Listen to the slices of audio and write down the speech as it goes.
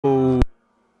Oh,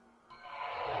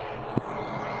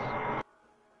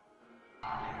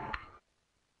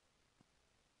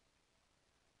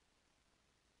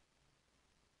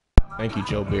 thank you,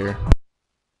 Joe Bear.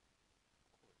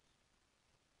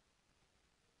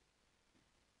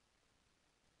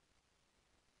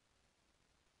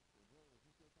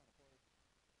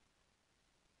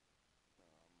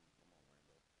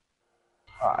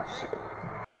 Ah, shit.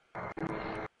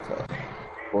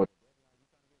 Well,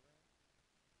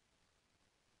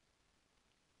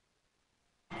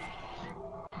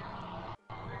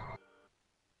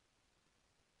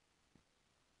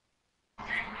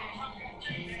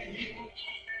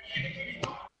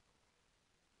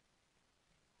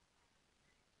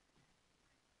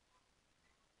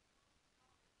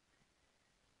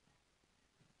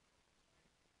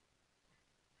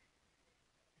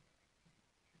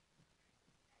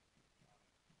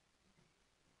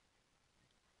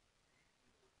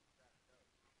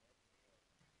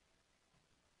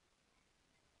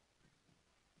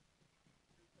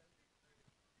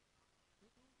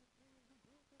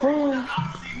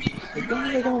 the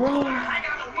guy gonna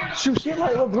run. Shoot shit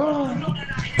like LeBron.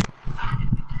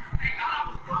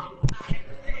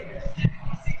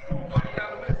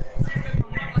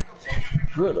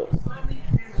 Riddle.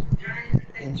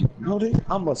 And you know this?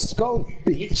 I'm a skull,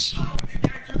 bitch.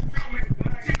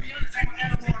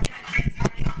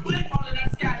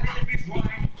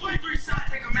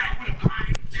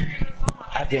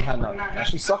 I didn't have no. Now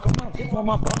she suck him up. This one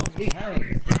my bones be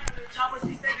hanging.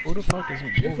 Who the fuck is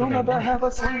This one about have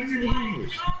a slang.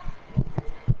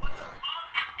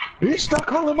 Bitch, stop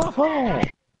calling my phone.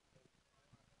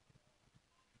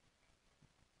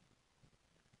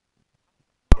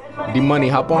 D Money?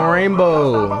 Hop on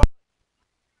Rainbow.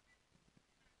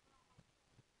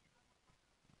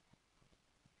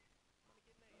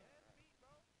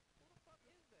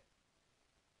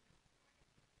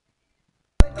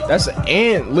 That's an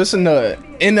ant. Listen to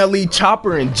NLE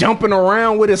Chopper and jumping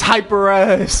around with his hyper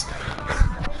ass.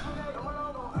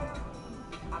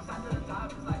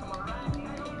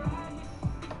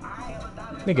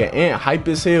 Nigga, ant hype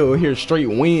as hell. Here straight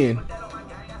win.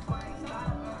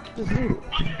 Just do it.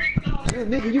 Yeah,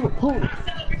 nigga, you a punk.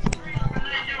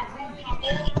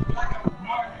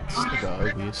 This nigga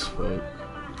ugly as fuck.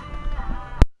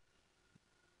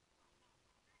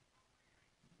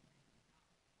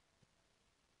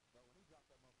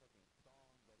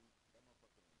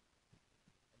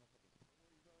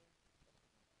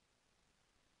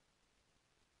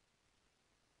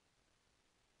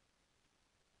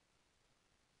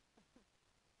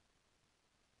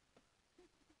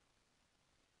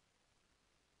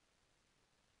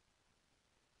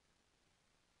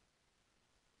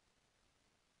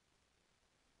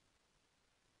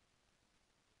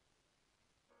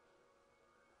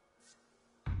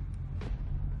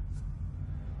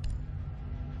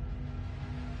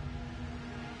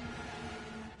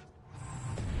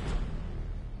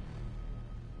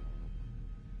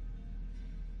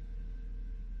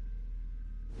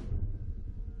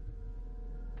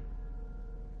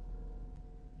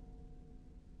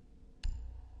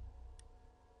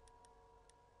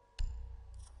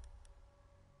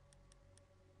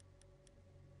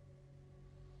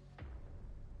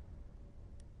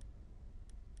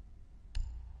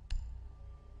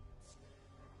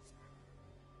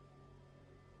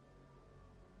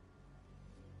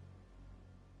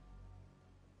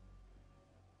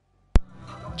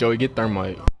 Joey, get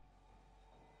thermite.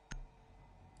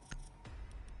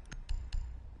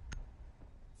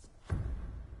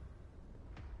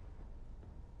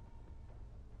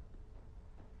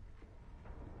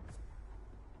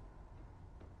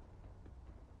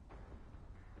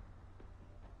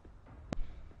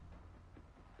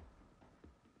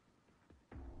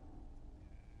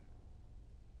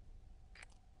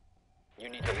 You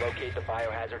need to locate the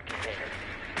biohazard container.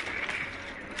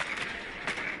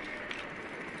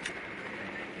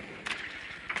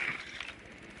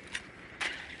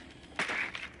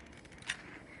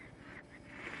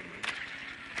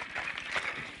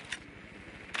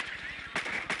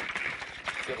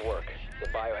 Good work. The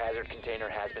biohazard container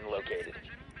has been located.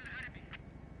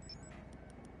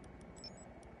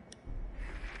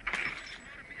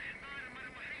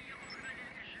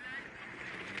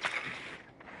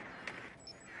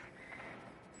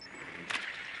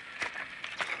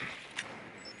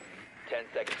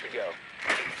 Seconds to go.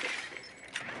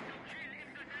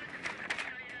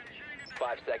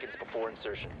 5 seconds before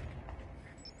insertion.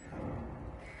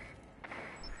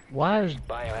 Why is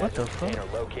Biohazard what the fuck? container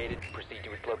located. Proceed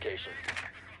to its location.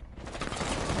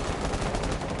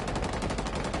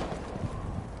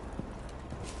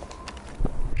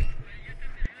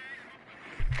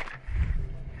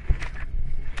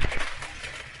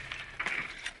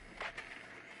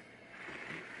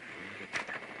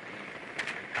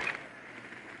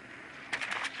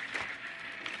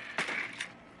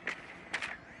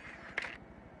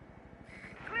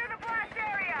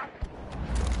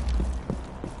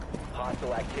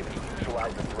 Hostile activity.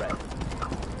 Neutralize the threat.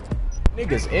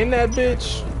 Niggas in that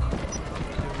bitch.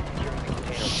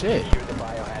 Shit. Secure the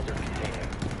biohazard container.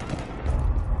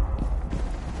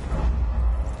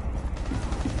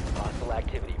 Hostile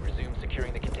activity. Resume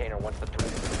securing the container once the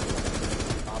threat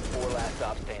is. Op 4 last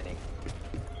stop standing.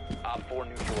 Op 4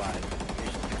 neutralized.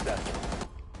 Mission successful.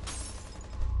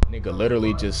 Nigga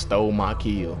literally just stole my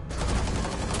kill.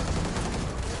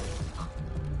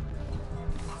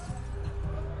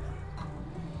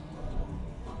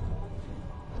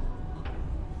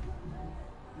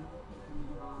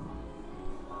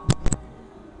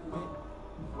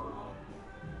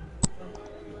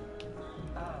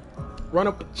 Run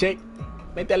up a check.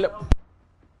 Make that look.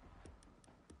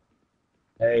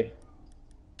 Hey.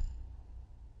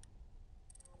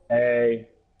 Hey.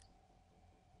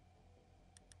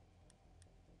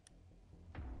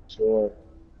 Sure.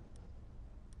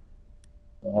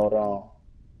 Hold on.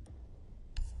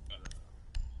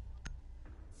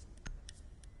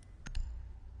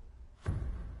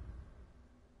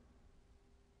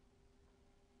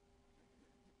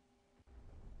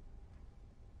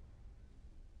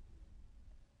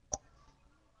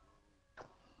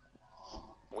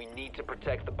 We need to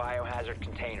protect the biohazard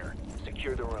container.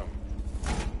 Secure the room.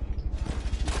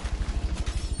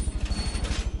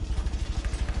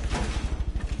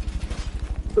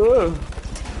 Ugh.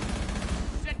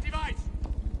 Set device.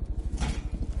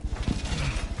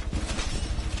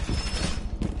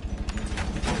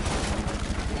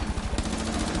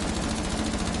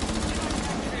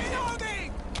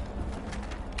 Reloading.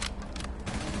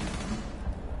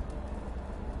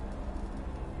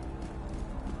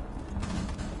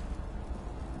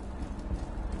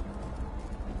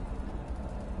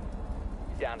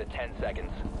 Down to 10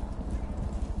 seconds.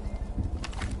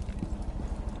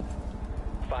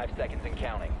 5 seconds and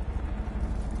counting.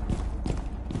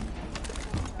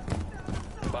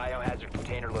 Biohazard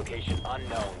container location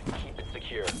unknown. Keep it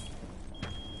secure.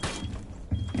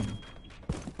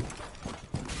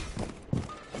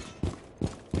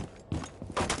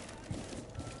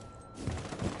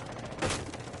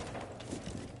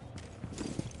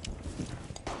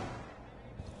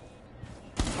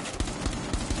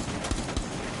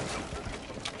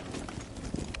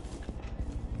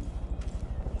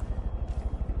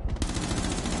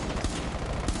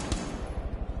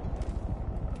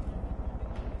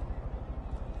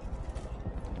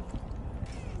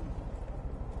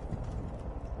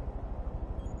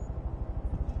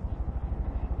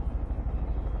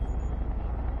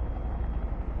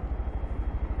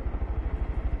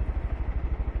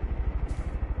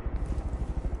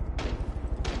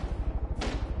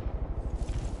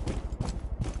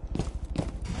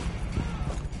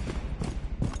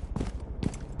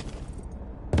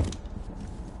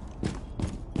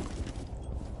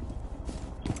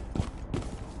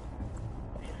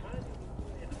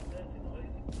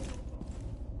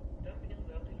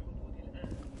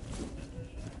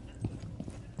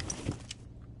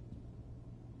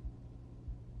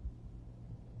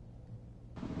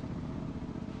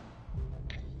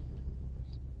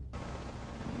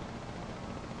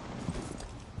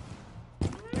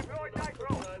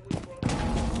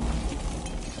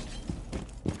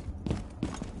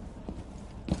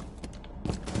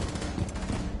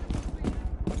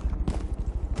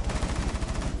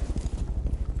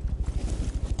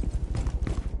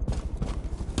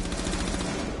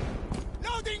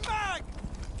 Loading mag.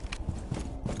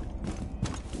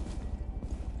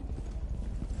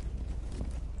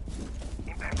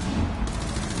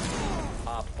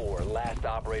 Op 4, last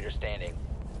operator standing.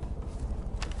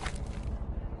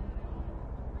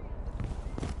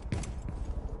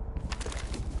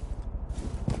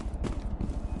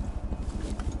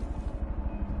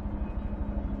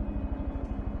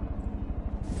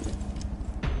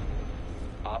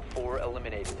 Op 4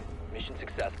 eliminated. Mission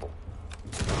successful.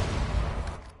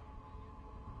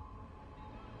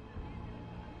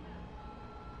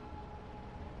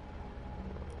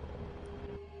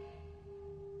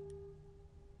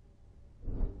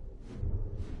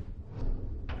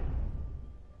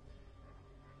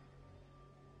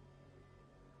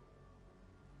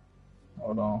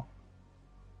 Hold on.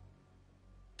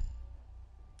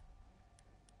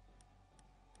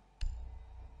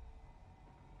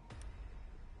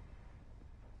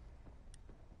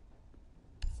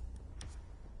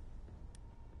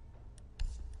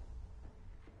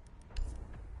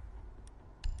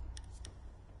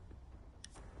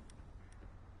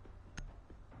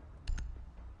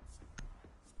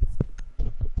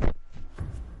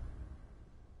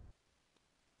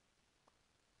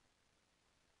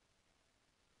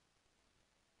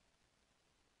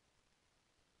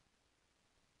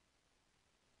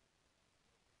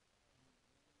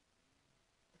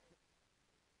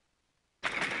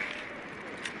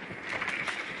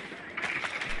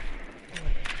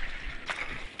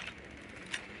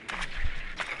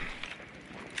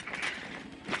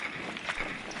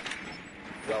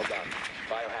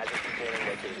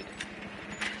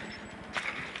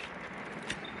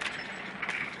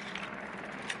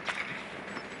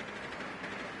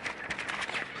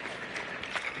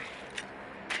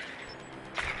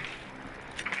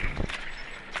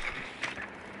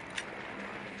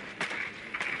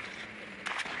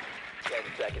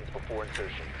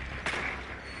 insertion.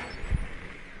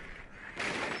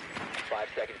 5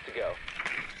 seconds to go.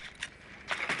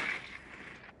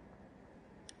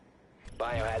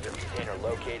 Biohazard container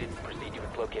located. Proceed to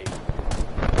its location.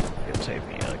 He'll take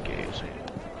me out, gaze.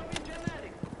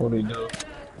 What do you do?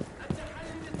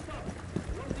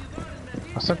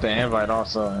 I sent the invite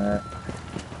also, man.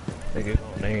 Nigga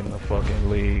gonna name the fucking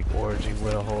league orgy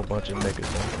with a whole bunch of niggas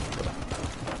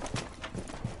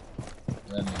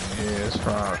in it. Yeah, it's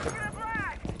fine.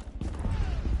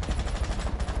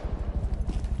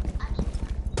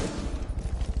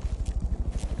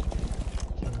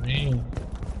 I mean,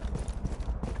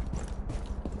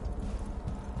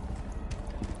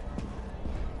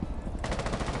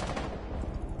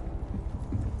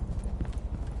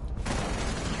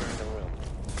 Secure the room.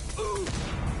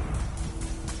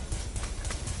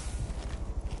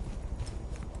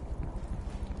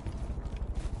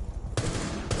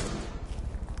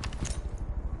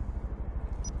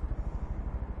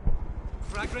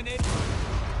 Frag grenade.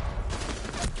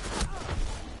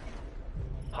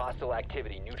 Hostile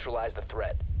activity. Neutralize the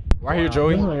threat. Right here,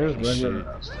 Joey. here's Shit.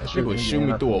 regular. She would shoot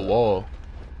me through a wall.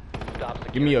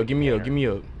 Stop Give me up, give me up, securing give me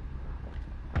up.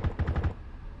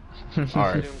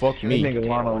 Alright, fuck me. Nigga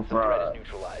wanna once the threat fry. is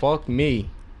neutralized. Fuck me.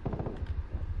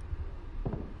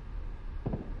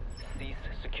 Cease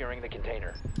securing the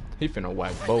container. He finna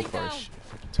whack both our shit.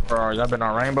 Bro, y'all been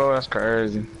on Rainbow? That's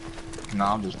crazy. No,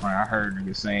 I'm just playing. I heard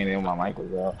niggas saying it when my mic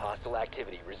was out. Hostile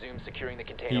activity. Resume securing the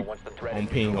container He once the threat on is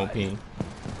ping, on neutralized. ping.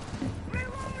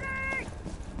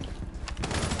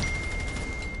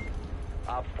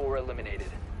 Op 4 eliminated.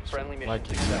 Friendly mission Like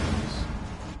success. exactly.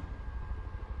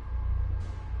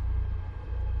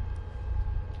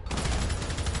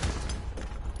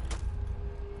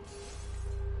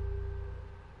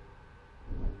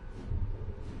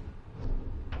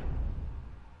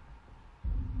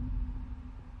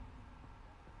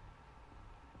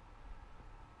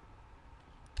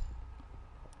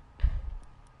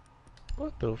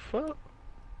 What the fuck?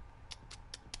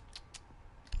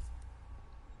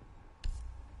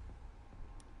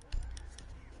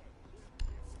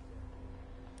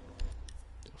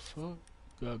 The fuck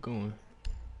got going?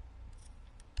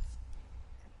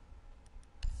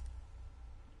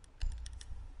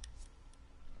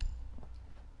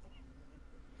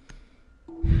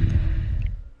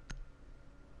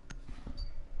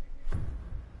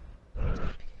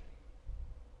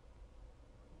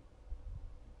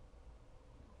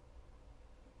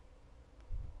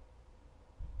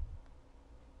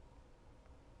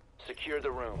 Secure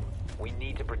the room. We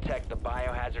need to protect the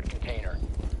biohazard container.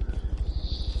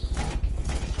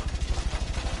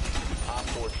 Op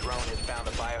 4 drone has found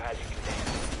the biohazard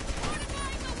container.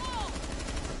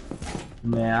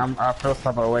 Man, I feel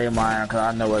some away, Myron, because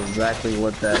I know exactly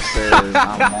what that says.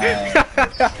 I'm mad.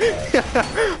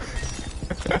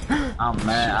 I'm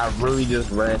mad. I really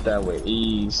just read that with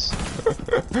ease.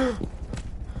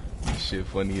 Shit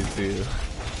funny as hell.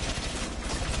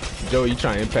 Joe, you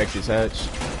trying to impact this hatch?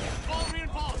 All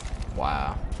reinforced.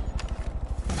 Wow.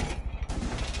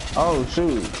 Oh,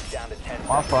 shoot. Down to 10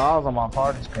 My seconds. fault. I was on my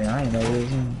party screen. I ain't know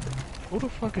this. Who the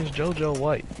fuck is JoJo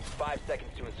White? 5 seconds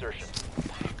to insertion. Op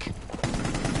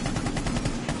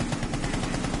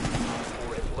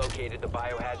 4 has located the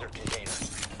biohazard container.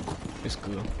 It's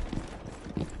good.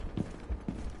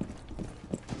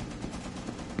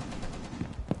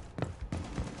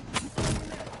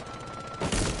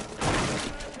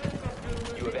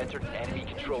 You have entered an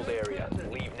enemy-controlled area.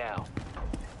 Leave now.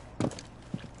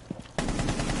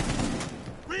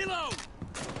 Reload.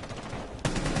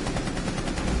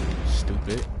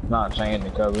 Stupid. Not changing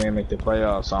because we didn't make the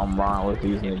playoffs, so I'm riding with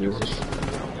these niggas. You will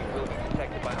be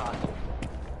detected by hostiles.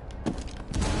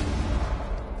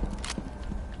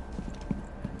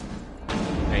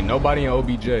 Ain't nobody in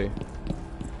OBJ. They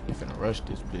finna rush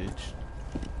this bitch.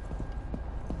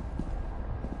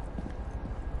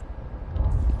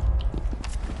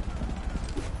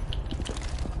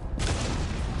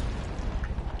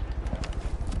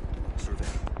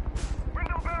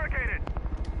 Window barricaded.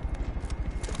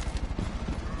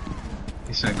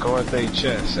 He said, go at their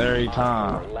chest every Op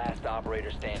time. 4, last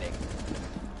operator standing.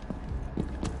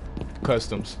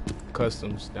 Customs.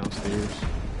 Customs downstairs.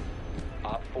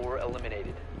 Op 4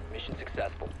 eliminated. Mission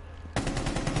successful.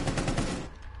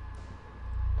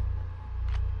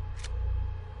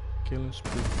 Killing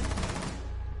spree.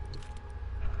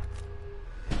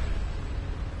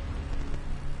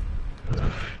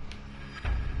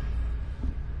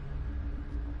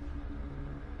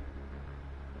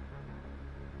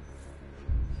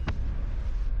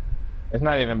 It's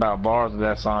not even about bars of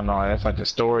that song, no. That's like the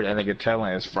story that nigga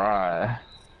telling is fried.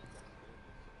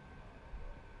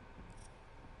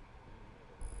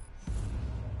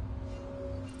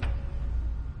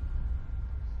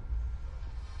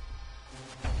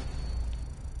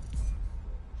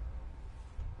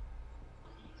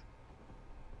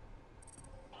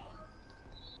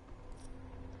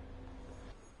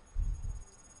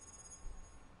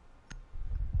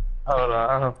 Hold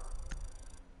on.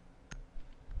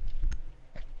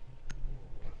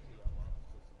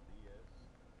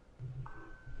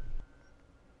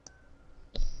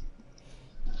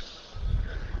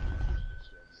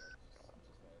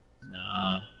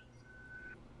 Nah.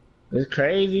 It's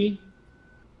crazy.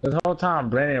 The whole time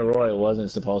Brandon Roy wasn't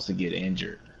supposed to get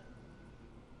injured.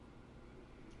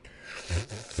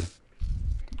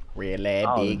 Red lad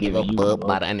I was did give a giving you fuck love.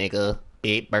 by that nigga.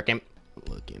 Big Birkin.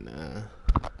 Look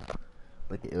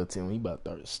at Elton. He about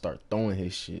to start throwing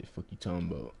his shit. Fuck you talking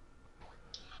about?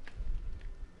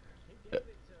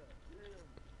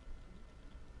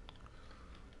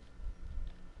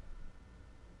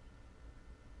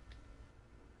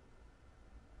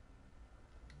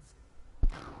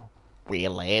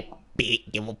 Real lad,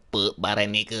 big give a fuck by that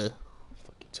nigga.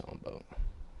 Fuck you talking about?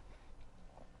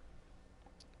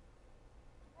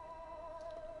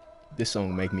 This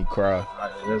song make me cry.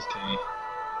 This king.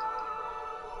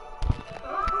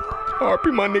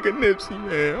 RP my nigga Nipsey,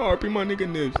 man. RP my nigga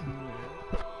Nipsey, man.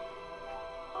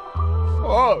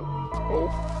 Fuck. Oh,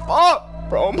 fuck.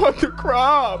 Bro, I'm about to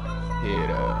cry.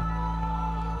 Yeah.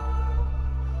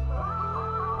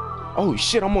 Oh,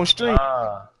 shit, I'm on stream.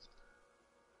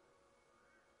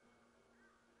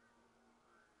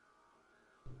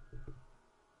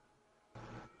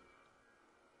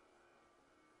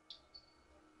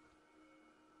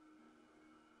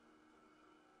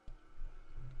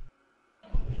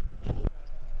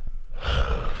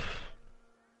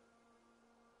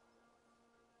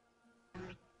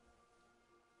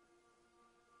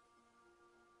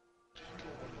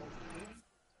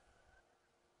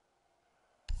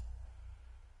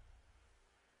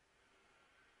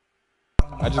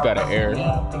 I just got an error.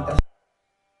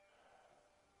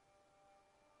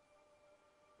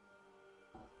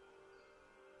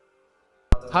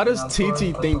 How does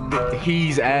TT think that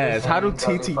he's ass? How do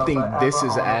TT think this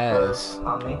is ass?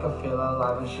 Gonna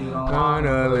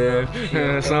live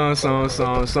some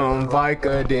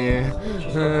Vicodin.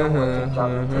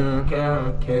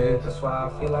 That's why I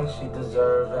feel like she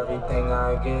deserves everything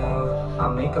I give. I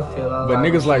make her feel But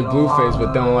niggas like Blueface,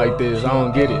 but don't like this. I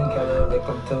don't get it.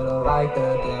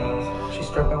 She's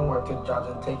stripping work to jobs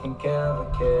and taking care of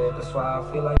a kid. That's why I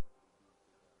feel like.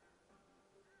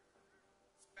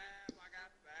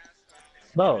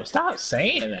 Bro, stop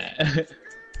saying that.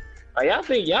 Like, y'all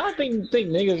think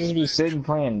niggas just be sitting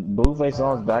playing Blueface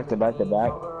songs back to back to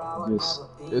back? Just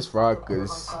It's fraud,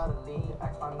 cause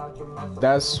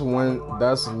that's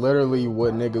literally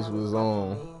what niggas was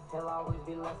on.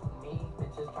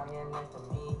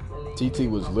 TT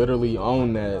was literally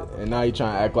on that, and now he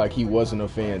trying to act like he wasn't a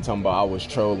fan, talking about I was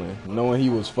trolling, knowing he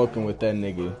was fucking with that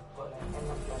nigga.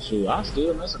 shoot, I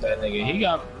still mess with that nigga.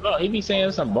 He be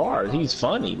saying some bars. He's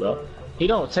funny, bro. He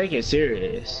don't take it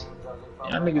serious.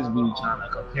 Y'all niggas be trying to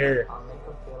compare.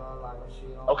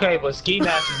 Okay, but Ski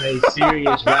Master's a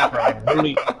serious rapper.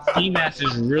 Really, Ski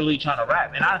Master's really trying to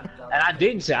rap, and I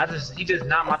didn't say he just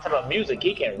not my type of music.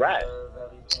 He can rap.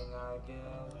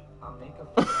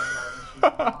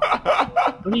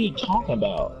 What are you talking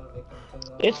about?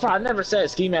 I never said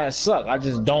Ski Mask suck. I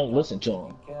just don't listen to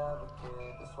him.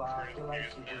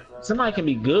 Somebody can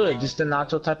be good, just to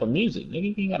not your type of music.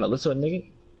 Nigga, you ain't gotta listen to a nigga.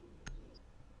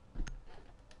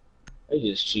 They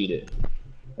just cheated.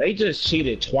 They just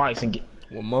cheated twice and get.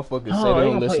 When motherfuckers say they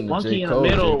don't listen to J. Cole,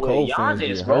 J. Cole fans get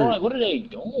Giannis, bro. hurt. Like, what are they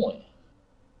doing?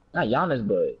 Not Giannis,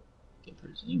 but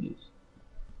Porzingis.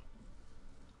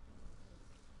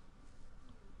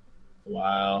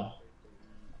 Wow.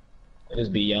 It is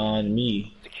beyond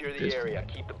me. Secure the area.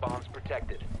 Keep the bombs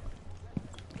protected.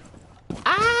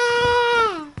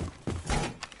 Ah!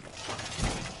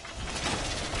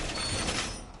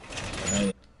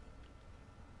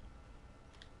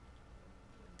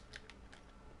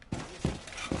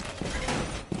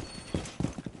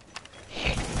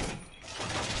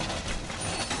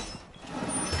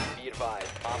 Be advised.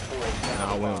 Op 4 is found.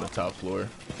 Nah, I went on the top floor.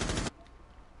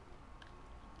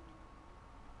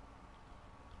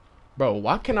 Bro,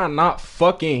 why can I not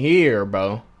fucking hear,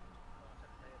 bro?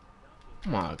 Oh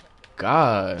my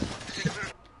god.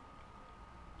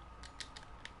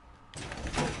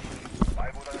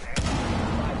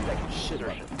 Shit,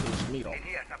 right.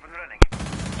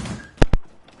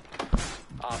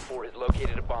 Op 4 has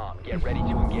located a bomb. Get ready to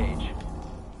engage.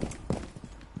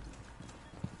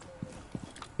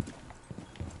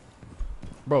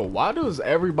 Bro, why does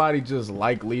everybody just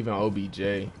like leaving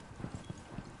OBJ?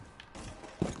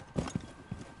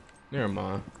 Never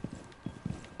mind.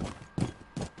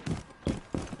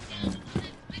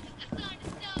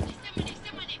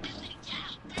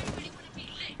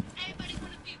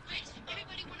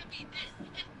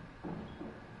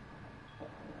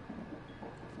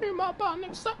 about?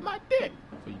 Nigga, suck my dick.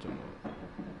 What you talking about?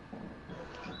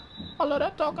 All of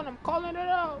that talking, I'm calling it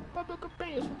out. Public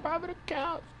opinions for private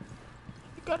accounts.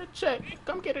 You got a check.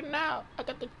 Come get it now. I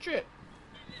got the drip.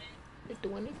 They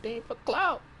do anything for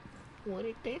clout. Do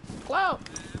anything for clout.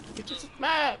 Bitches is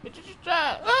mad. Bitches is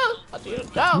try. I see the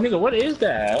doubt. Nigga, what is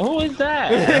that? Who is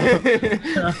that?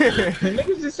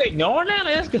 Niggas just ignoring that?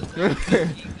 Let's go.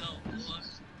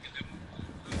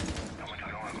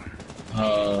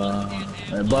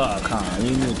 Buck, huh?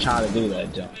 You need to try to do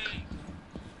that junk.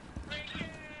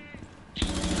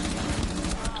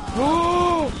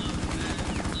 Oh!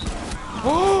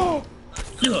 Oh!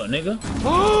 You up, nigga?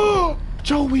 Oh!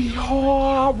 Joey, oh,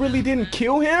 I really didn't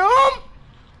kill him?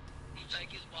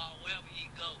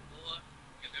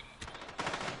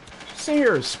 Sitting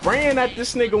here spraying at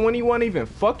this nigga when he wasn't even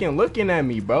fucking looking at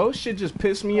me, bro. Shit just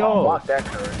pissed me off. Block that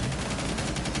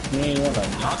curry. You ain't want to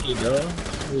knock it,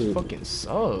 girl. Fucking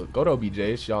suck. Go to OBJ,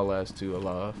 it's y'all last two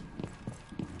alive.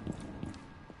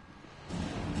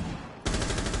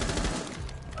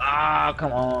 Ah,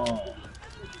 come on.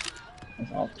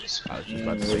 Off this. I was just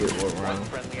about to say what round.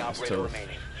 That's tough.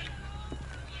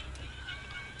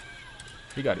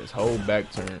 He got his whole back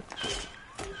turned.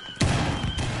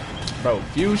 Bro,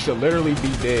 Fuse should literally be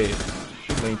dead.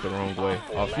 He linked the wrong way.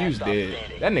 Oh, Fuse dead.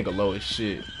 That nigga low as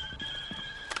shit.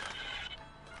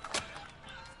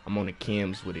 I'm on the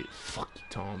cams with it. Fuck you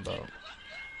talking about.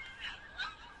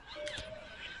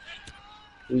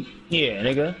 Yeah,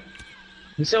 nigga.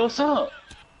 You said what's up?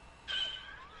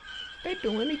 They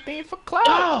do anything for clout.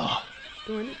 Oh.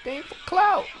 Do anything for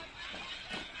clout.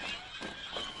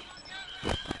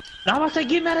 Now I'm about to say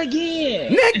get mad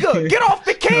again. Nigga, get off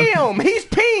the cam. He's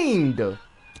pinged.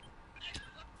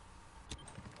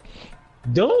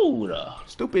 Dude.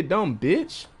 Stupid dumb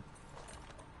bitch.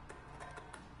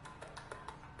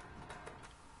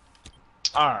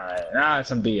 Alright, now it's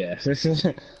some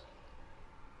BS.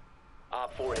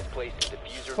 Op 4 has placed a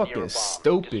diffuser Fucking near a bomb.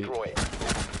 stupid. Destroy it.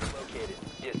 Located.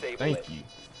 Disable Thank it. you.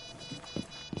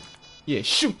 Yeah,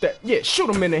 shoot that. Yeah, shoot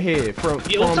him in the head from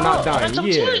what's not up? dying. Let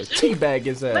him Yeah, twist, teabag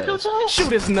his Let him ass. twist.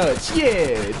 Shoot his nuts.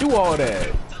 Yeah, do all that.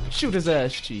 Shoot his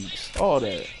ass cheeks. All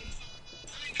that.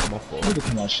 My fault. Nigga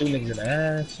come on, shoot niggas in the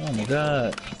ass. Oh my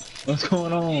god. What's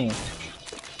going on?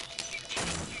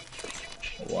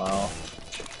 Wow.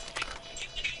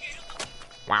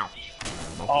 Wow.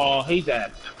 Oh, he's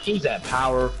that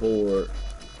power forward.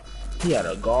 He had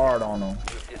a guard on him.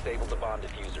 You've disabled the bomb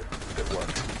diffuser. Good work.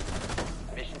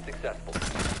 Mission successful.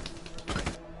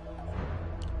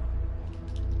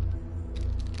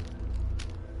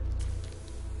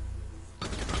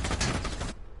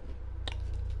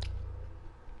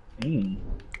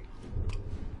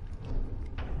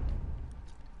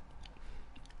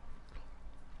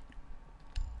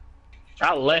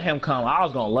 I let him come. I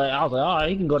was like, oh,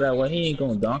 he can go that way. He ain't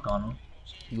gonna dunk on him.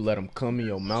 You let him come in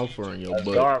your mouth or in your That's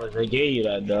butt. garbage. They gave you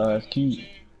that, dog. That's cute.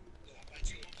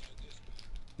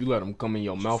 You let him come in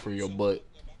your mouth or your butt.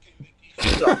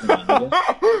 I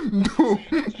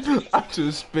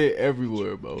just spit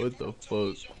everywhere, bro. What the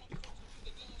fuck?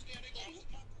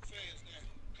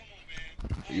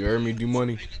 You heard me, do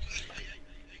money?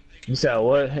 You said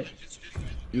what?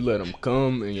 You let him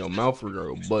come in your mouth or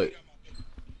your butt.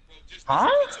 Huh?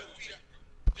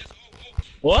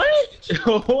 What?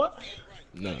 What?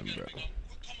 Nothing, bro.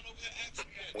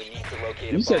 We need to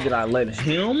locate You a said bomb. that I let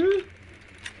him? You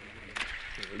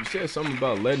said something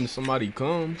about letting somebody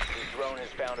come. The drone has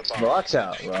found a bomb. Bro, watch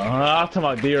out, bro. I'm talking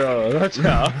about D-Rose. Watch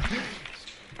out.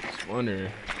 Just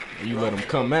wondering. You let him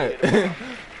come at.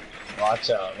 Watch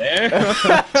out, man.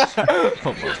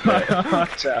 Oh my God.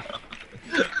 Watch out.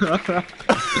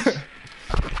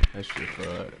 That shit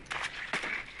fried.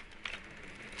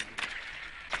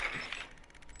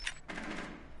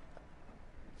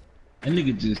 That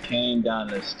nigga just came down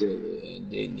the stairs and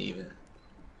didn't even.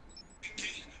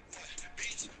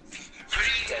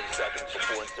 10 seconds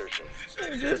before insertion.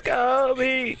 Just got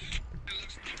me.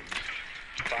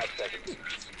 5 seconds.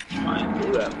 I ain't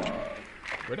do that, man.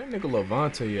 Where that nigga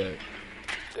Levante at?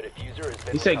 The diffuser has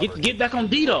been He said, recovered. get back on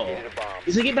Dito. Located a bomb.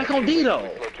 He said, get back on Dito.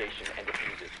 Location and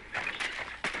defuse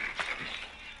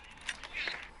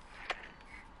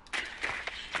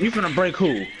it. You finna break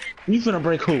who? You finna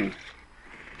break who?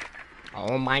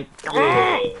 Oh my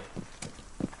God.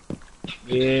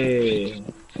 Yeah.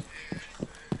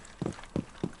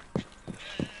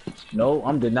 No,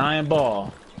 I'm denying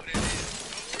ball.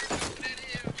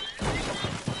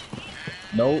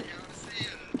 Nope.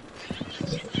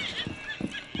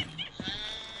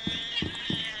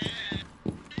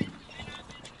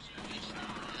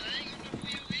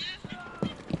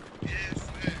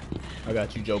 I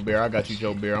got you, Joe Bear. I got you,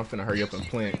 Joe Bear. I'm finna hurry up and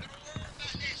plant.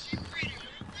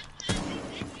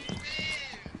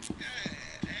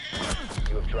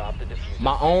 You have dropped the diffuser.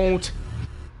 My own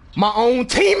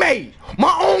teammate.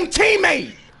 My own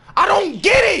teammate. I don't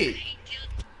get it.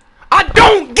 I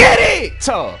don't get it.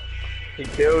 He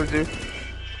killed you.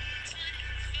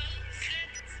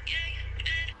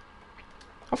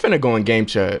 I'm finna go in game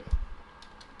chat.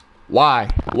 Why?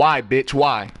 Why, bitch?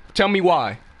 Why? Tell me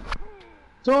why.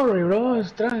 Sorry, bro.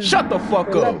 It's trying. Shut the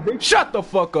fuck up. Shut the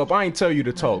fuck up. I ain't tell you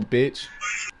to talk, bitch.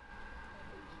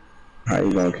 How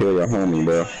you gonna kill your homie,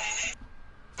 bro?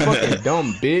 Fucking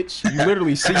dumb bitch. You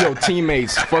literally see your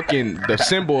teammates fucking the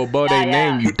symbol above their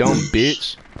name, you dumb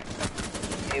bitch.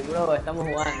 Hey, bro, estamos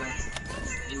jugando.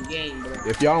 In game, bro.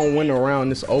 If y'all don't win a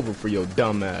round, it's over for your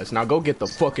dumb ass. Now go get the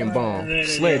fucking bomb.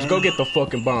 Sledge, go get the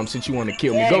fucking bomb since you want to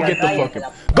kill me. Go get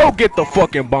the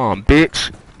fucking bomb,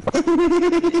 bitch.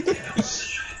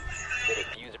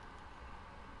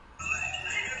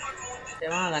 Te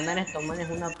van a ganar estos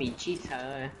manes una pichiza,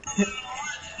 güey.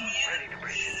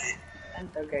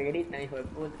 Tanto que gritan, hijo de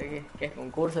puta, que es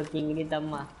concurso, ¿quién grita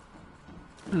más?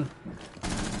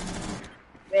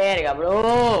 Verga,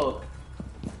 bro.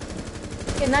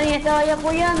 Que nadie estaba ahí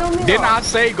apoyando, amigo. Didn't I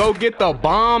say go get the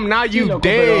bomb? Now you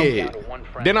dead.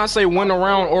 Didn't I say win a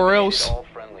round or else?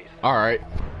 Alright.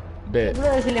 Bet.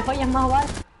 Bro, si le fallas más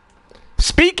balas.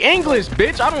 Speak English,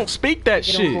 bitch. I don't speak that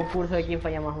shit. Un concurso de quién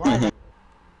falla más balas.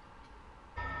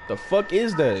 The fuck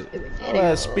is that?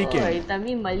 Speaking.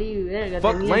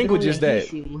 Fuck language is that?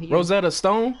 Rosetta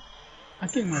Stone? ¿A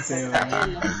quién maté?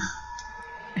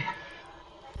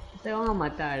 Te van a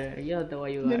matar, yo no te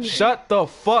voy a ayudar. Shut the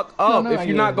fuck up if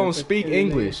you're not gonna speak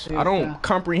English. I don't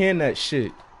comprehend that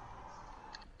shit.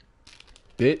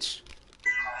 Bitch.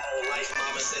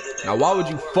 Now why would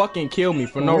you fucking kill me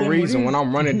for no reason when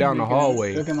I'm running down the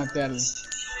hallway?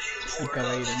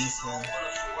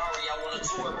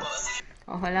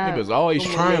 Niggas always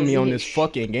trying me on this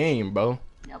fucking game, bro.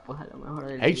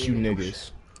 Hate you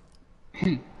niggas.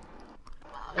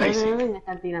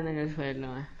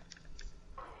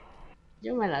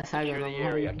 Yo me la salgo,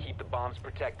 no Keep the bombs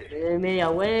protected. media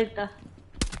vuelta.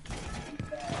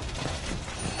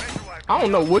 I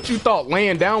don't know what you thought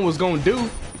laying down was gonna do.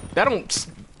 That don't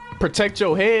protect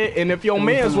your head, and if your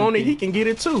man's want it, he can get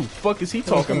it too. Fuck is he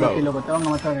talking about?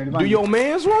 Do your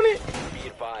man's want it? Be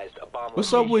advised, a bomb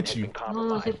What's up with has you? been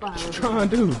compromised. What you trying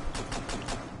to do?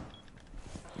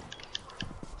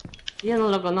 Yo no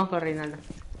lo conozco, Reinaldo.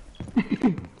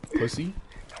 Pussy.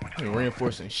 I ain't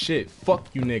reinforcing shit. Fuck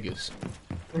you niggas.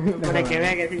 Para que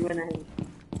vea que soy buena gente.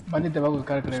 Bandi te va a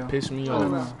buscar, creo. Piss me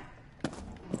off.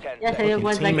 Ya se dio Fucking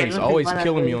cuenta que teammates no always soy para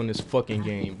killing me todo. on this fucking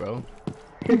game, bro.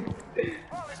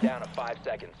 Down to 5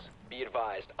 seconds. Be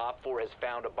advised, Op 4 has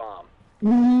found a bomb.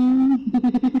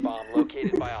 Bomb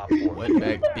located by Op 4.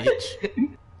 Wetback bitch.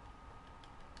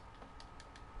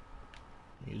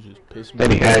 You just pissed me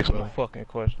Then he off, asked me bro. a fucking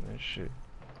question and shit.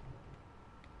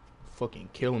 Fucking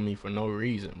killing me for no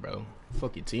reason, bro.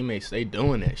 Fucking teammates, they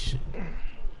doing that shit.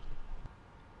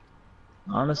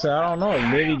 Honestly, I don't know.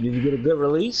 Maybe did you get a good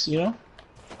release? You know.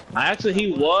 Actually,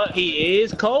 he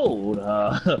is cold.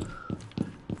 Yeah.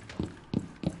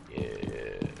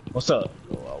 What's up?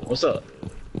 What's up?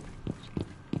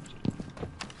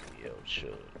 Yo, sure.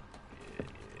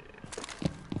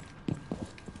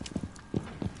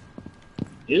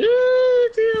 Yeah.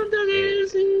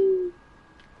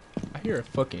 I hear a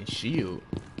fucking shield.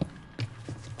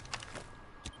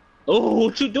 Oh,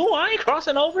 what you doing? I ain't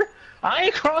crossing over. I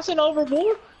ain't crossing over,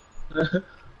 boy.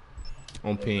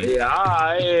 On ping.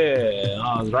 Yeah, yeah.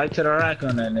 I was right to the rack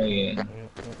on that nigga. I'm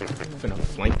finna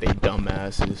flank they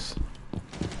dumbasses.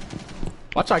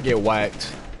 Watch I get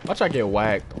whacked. Watch I get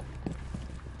whacked.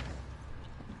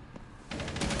 I'm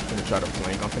finna try to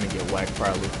flank. I'm finna get whacked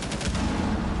probably.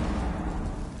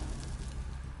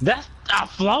 That's a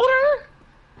floater?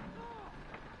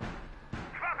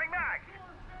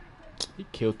 He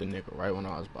killed the nigga right when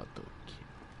I was about to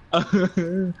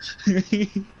kill.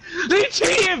 They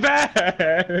cheating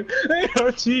bad. They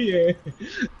are cheating.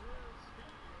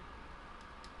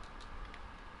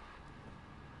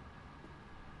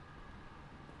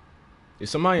 Is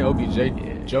somebody in OBJ?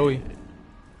 Joey?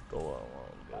 Go on,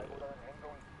 good.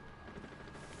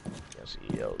 Yes,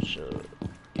 yo, sure.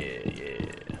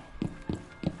 Yeah.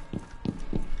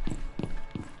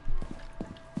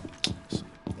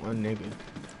 One nigga.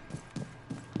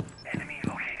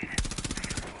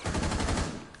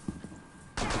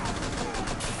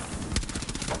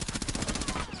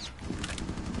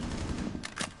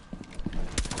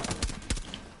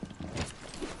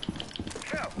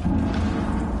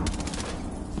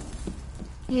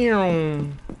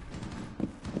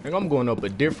 think I'm going up a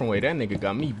different way. That nigga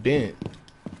got me bent.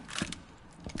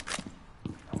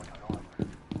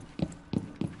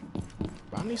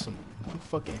 Bro, I need some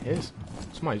fucking hits.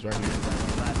 Somebody's right here.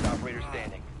 Last operator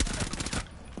standing.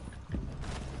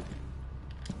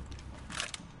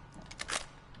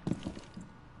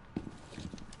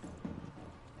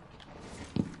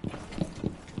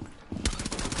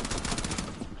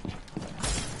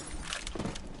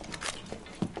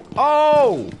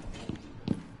 Oh!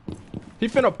 He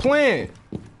finna plant.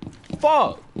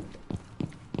 Fuck.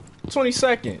 20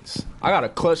 seconds. I gotta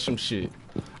clutch some shit.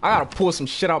 I gotta pull some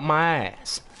shit out my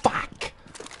ass. Fuck.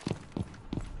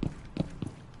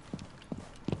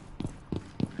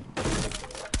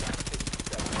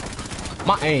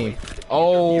 My aim.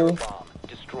 Oh.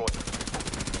 Destroy.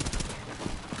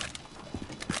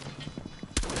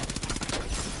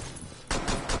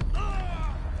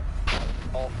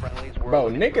 All friendlies were Bro,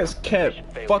 eliminated. niggas kept Mission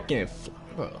failure. fucking.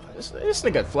 Bro, this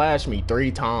nigga flashed me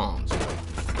 3 times.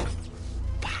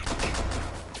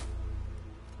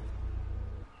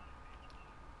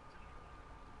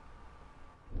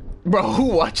 Bro, who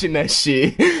watching that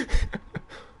shit?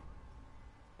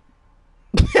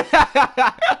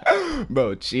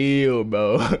 Bro, chill,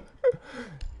 bro.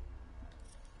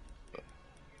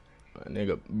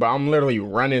 Nigga, bro, I'm literally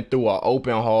running through an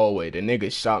open hallway. The nigga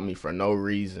shot me for no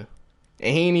reason.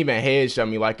 And he ain't even headshot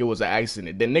me like it was an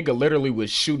accident. The nigga literally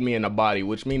was shooting me in the body,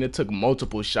 which means it took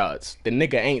multiple shots. The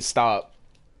nigga ain't stopped.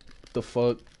 What the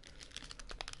fuck?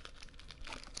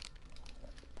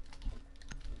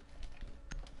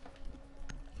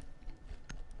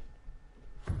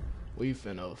 We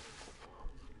finna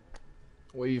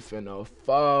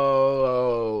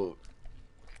follow.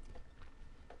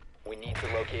 We need to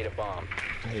locate a bomb.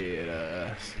 Head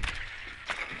ass.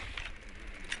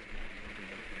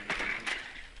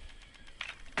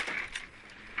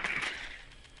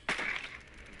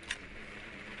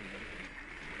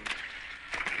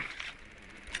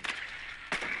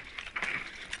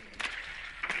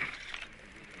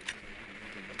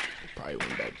 Probably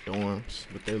went back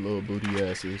dorms with their little booty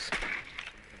asses.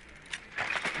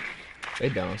 They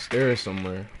downstairs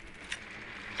somewhere.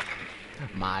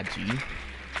 My G.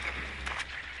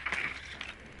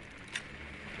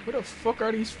 Where the fuck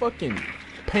are these fucking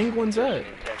penguins at? In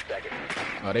 10 seconds.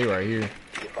 Oh, they right here.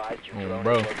 Be advised your Oh, drone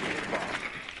bro. has located a bomb.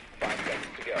 5 seconds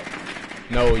to go.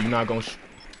 No, you're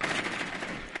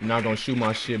not gonna shoot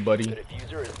my shit, buddy. The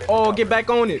diffuser has been Oh, recovered. get back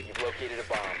on it. You've located a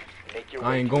bomb. Make your I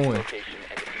way ain't to its going. location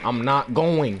and defuse I'm not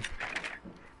going.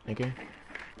 Okay.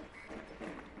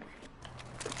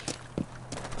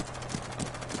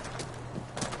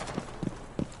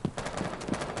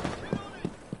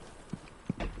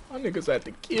 My niggas had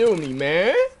to kill me,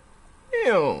 man.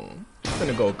 Damn. I'm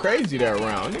finna go crazy that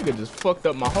round. Nigga just fucked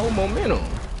up my whole momentum.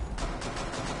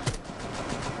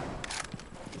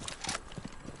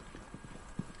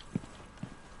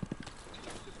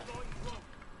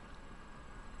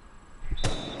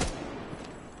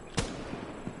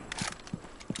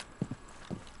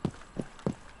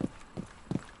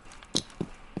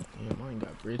 Damn, I ain't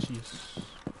got bridges.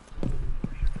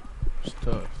 It's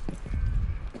tough.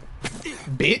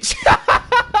 Bitch.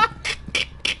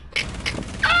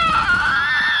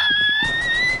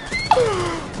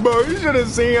 Bro, you should have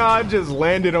seen how I just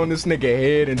landed on this nigga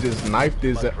head and just knifed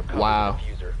his. Must recover Wow. the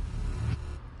diffuser.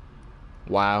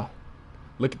 Wow.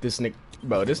 Look at this nigga.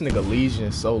 Bro, this nigga lesion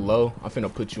is so low. I'm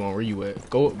finna put you on where you at.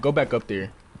 Go back up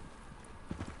there.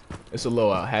 It's a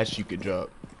little hatch you could drop.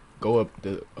 Go up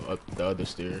the other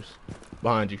stairs.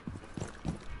 Behind you.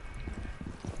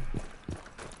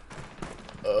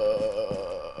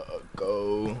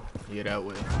 Go. Yeah, that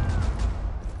way.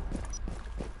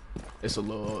 It's a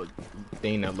little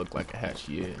thing that looked like a hatch,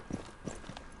 yeah.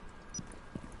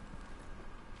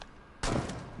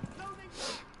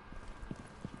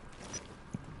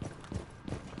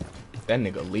 That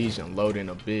nigga Legion loading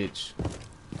a bitch.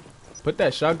 Put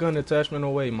that shotgun attachment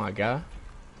away, my guy.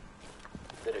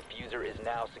 The diffuser is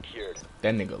now secured.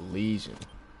 That nigga Legion.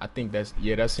 I think that's,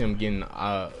 yeah, that's him getting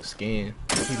scan.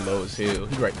 He low as hell.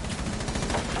 He right.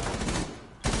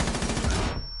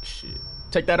 Shit.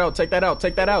 Take that out, take that out,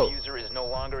 take that out. Diffuser is no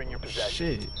longer in your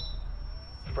possession. Shit.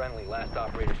 Friendly, last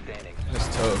operator standing. That's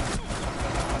tough.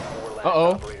 4 last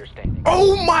Uh-oh. operator standing.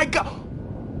 Oh my god!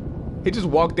 He just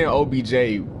walked in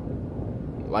OBJ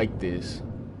like this.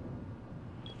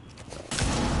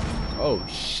 Oh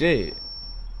shit.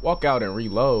 Walk out and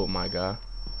reload, my guy.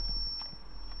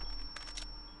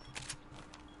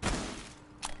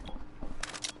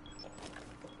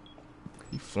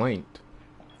 He flanked.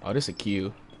 Oh, this a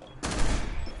kill.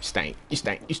 You stank. You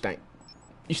stank. You stank.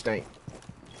 You stank.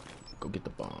 Go get the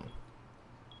bomb.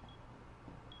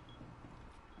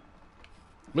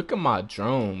 Look at my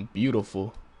drone.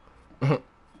 Beautiful. Go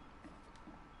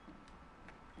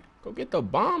get the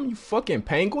bomb, you fucking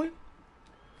penguin.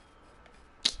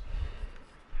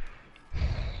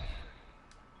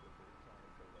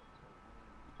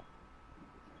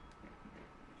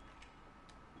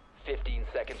 15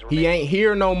 seconds He remaining. ain't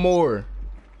here no more.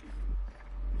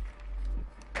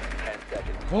 10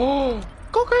 seconds. Oh,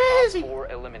 go crazy.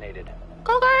 4 eliminated.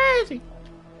 Go crazy.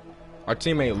 Our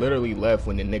teammate literally left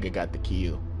when the nigga got the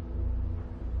kill.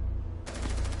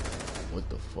 What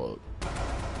the fuck?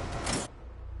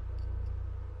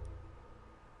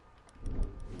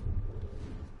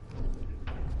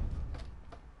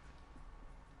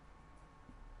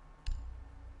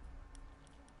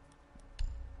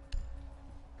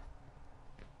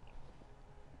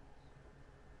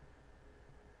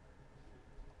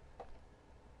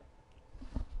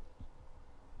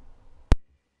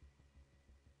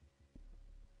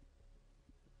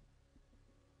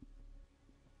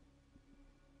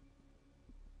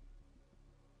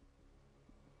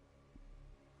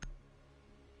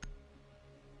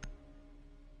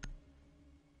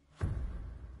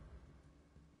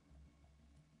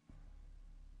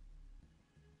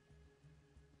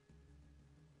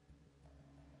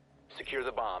 Secure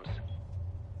the bombs.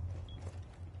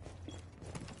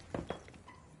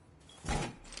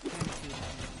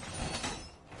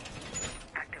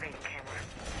 Activating camera.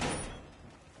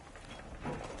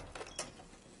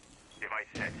 Device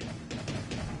set.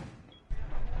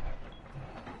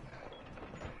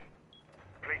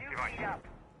 Place device. Up.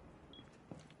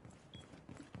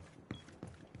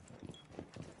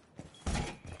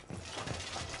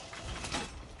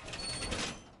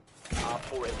 Op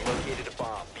 4 has located a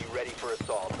bomb. Be ready for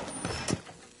assault.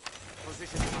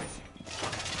 Position device.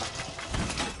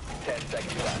 10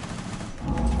 seconds left.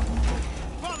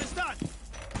 Bomb is done.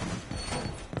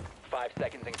 5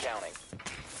 seconds and counting.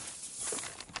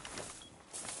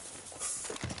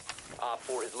 Op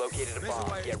 4 has located a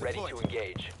bomb. Get ready to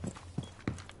engage.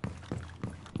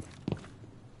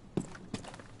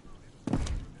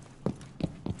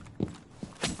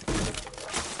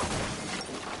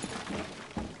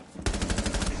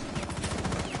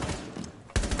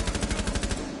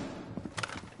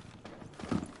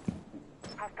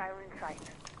 Hostile in sight.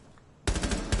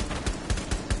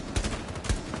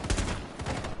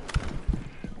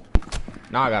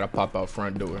 Now I gotta pop out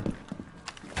front door.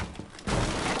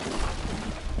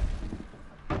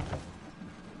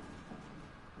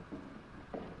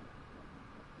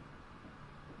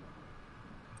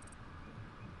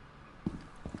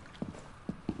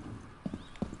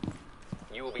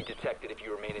 You will be detected if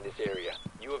you remain in this area.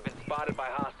 You have been spotted by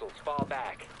hostiles. Fall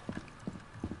back.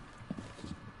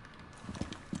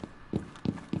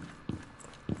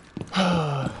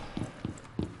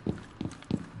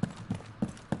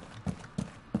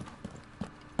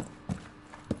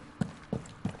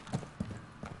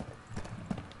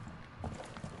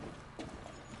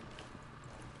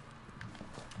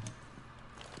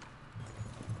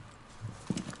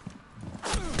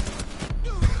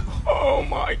 Oh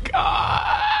my god.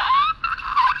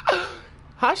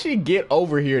 How'd she get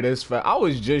over here this fast? I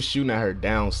was just shooting at her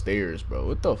downstairs, bro.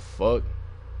 What the fuck?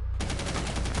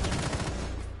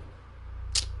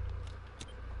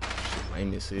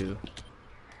 Lame as hell.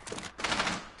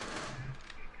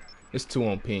 It's 2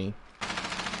 on ping.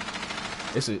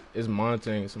 It's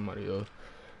monitoring somebody else.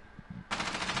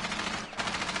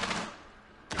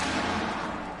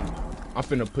 I'm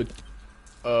finna put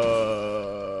where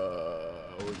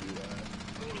you at?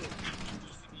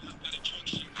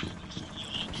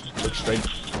 Look straight.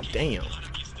 Damn.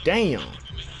 Damn.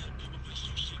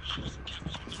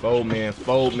 Fold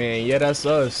man. Yeah, that's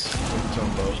us.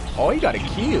 Oh, he got a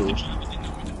kill.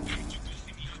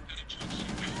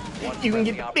 You can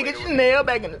get the biggest nail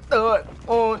back in the third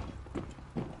on.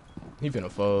 He finna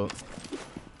fold.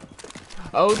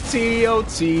 OT.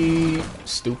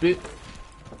 Stupid.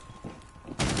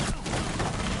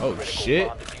 Oh shit.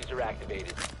 Bomb diffuser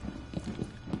activated.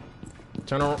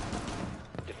 Turn on.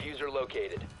 Diffuser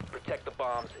located. Protect the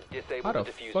bombs and disable How the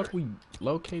the diffuser. fuck we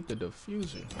locate the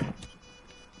diffuser?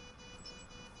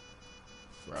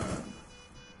 Right.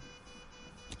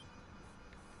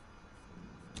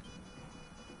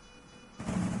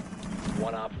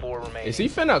 One Op 4 remaining. Is he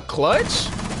finna clutch?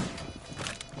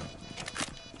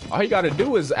 All he gotta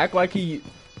do is act like he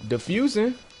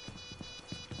diffusing.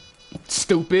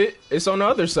 Stupid. It's on the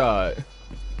other side.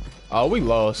 Oh, we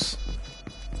lost.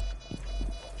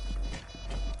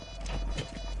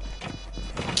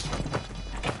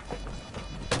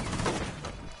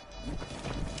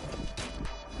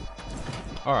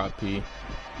 RIP.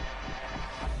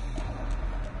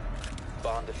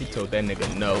 Bomb He defused. told that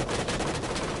nigga no.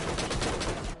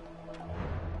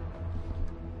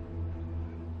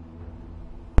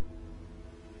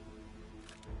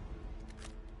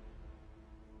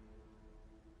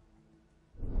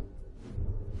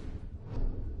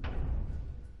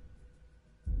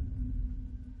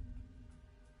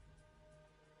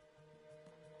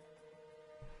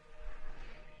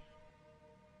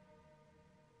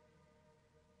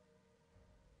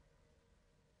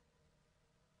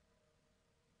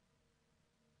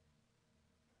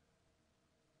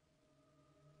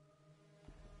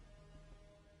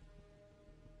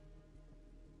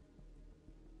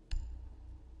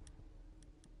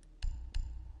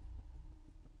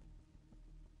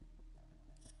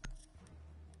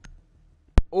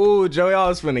 Oh, Joey, I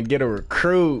was finna get a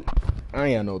recruit. I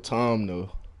ain't got no time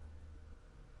though.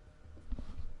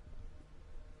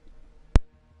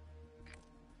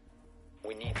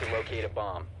 We need to locate a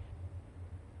bomb.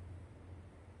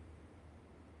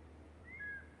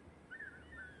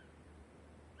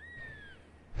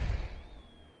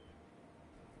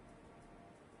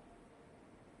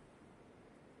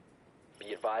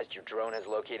 Be advised your drone has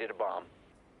located a bomb.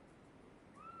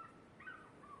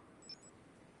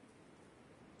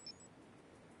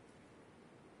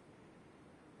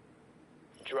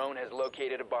 Drone has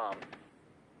located a bomb.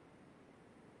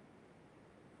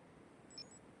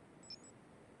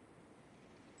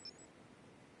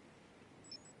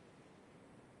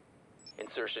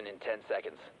 Insertion in 10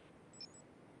 seconds.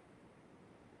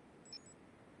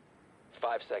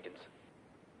 5 seconds.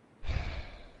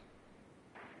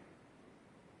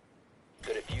 The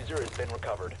diffuser has been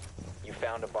recovered. You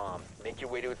found a bomb. Make your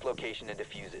way to its location and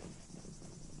defuse it.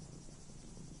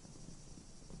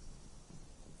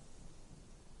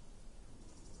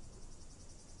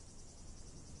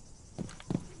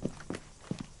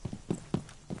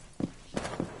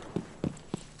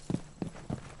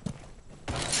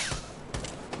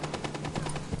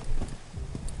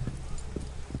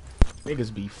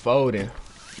 Niggas be folding.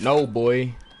 No,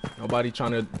 boy. Nobody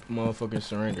trying to motherfucking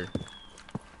surrender.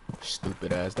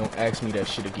 Stupid ass. Don't ask me that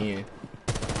shit again.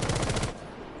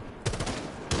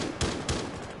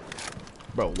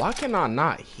 Bro, why can I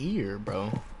not hear,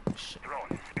 bro? Shit.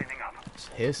 Drone spinning up. This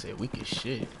headset weak as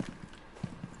shit.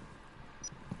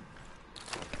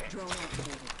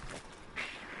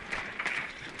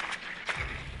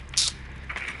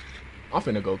 I'm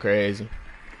finna go crazy.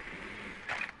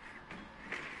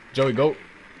 Joey, go.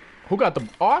 Who got the...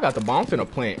 Oh, I got the bomb. I'm finna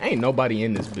plant. Ain't nobody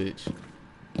in this bitch.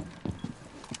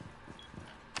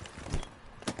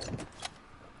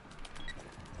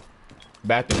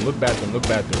 Bathroom. Look bathroom. Look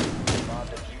bathroom. Bomb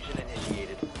diffusion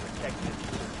initiated. Protect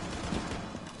diffuser.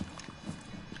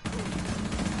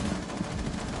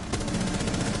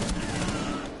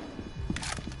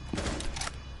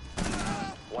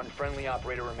 One friendly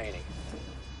operator remaining.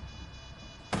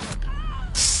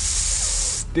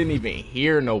 Didn't even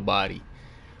hear nobody.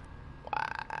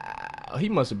 Wow. He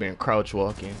must have been crouch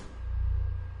walking.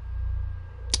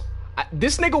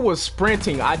 This nigga was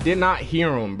sprinting. I did not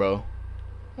hear him, bro.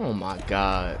 Oh my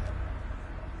god.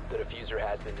 The diffuser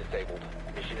has been disabled.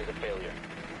 Mission is a failure.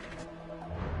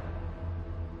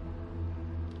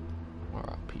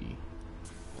 R.I.P.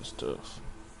 That's tough.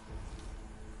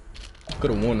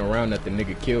 Could have won the round that the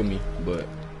nigga killed me, but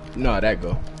nah, that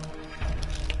go.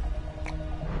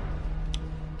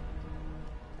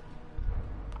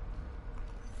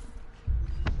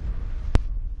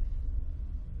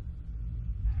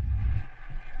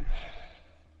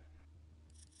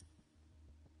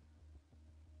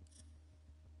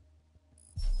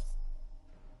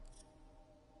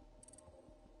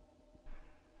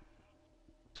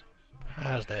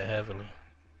 How's that heavily?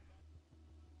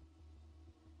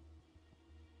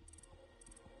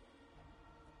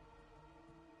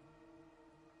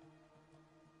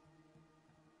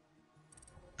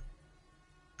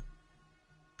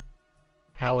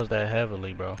 How was that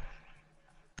heavily, bro?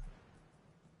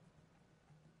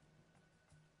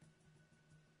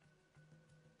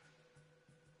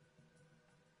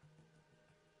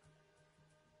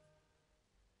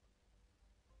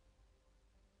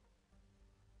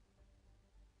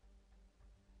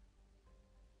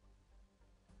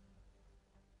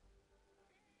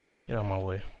 Get on my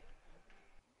way.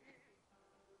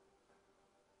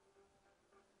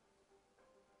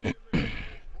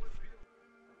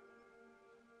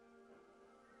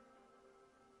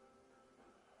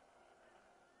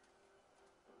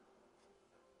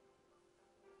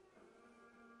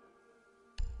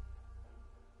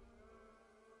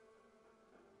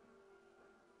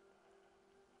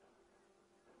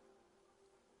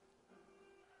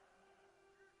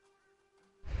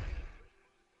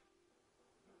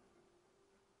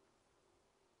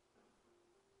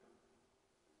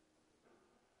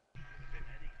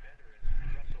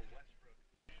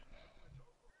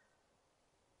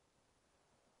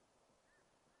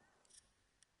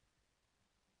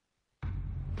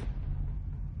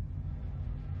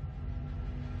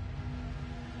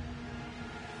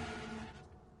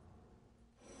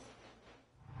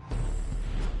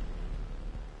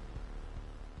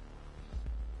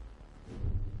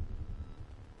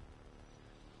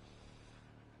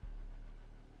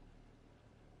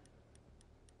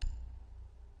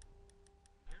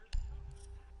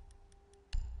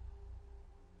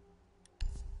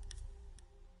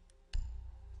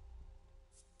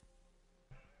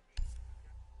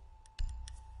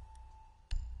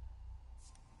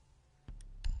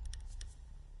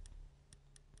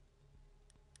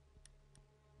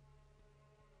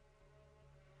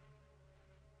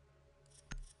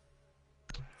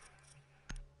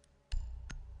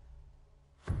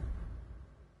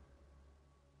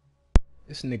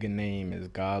 This nigga name is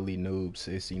Godly Noob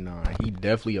 69. He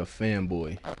definitely a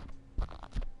fanboy.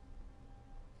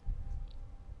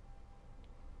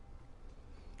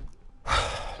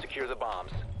 Secure the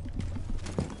bombs.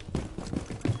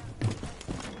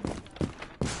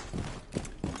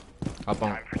 Hope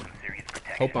I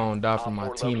don't die from my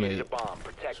Op 4 located a teammate. bomb.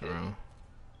 Protect it. Around.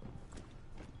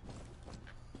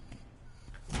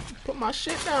 Put my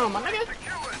shit down, my nigga.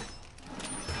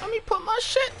 Let me put my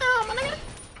shit down, my nigga.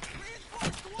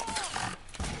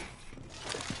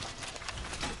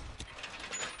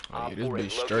 Oh, yeah, this Op 4 bitch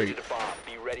has straight. located a bomb.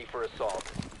 Be ready for assault.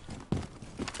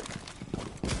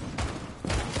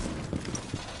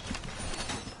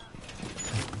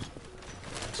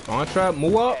 Spawn trap,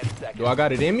 move up. 10 seconds. Do I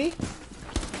got it in me?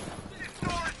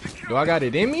 Do I got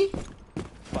it in me?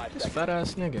 5 This seconds. fat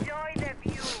ass nigga. Enjoy the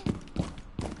view.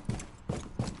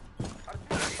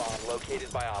 Bomb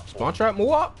located by Op 4. Spawn trap,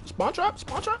 move up. Spawn trap,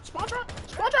 spawn trap, spawn trap,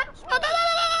 spawn trap.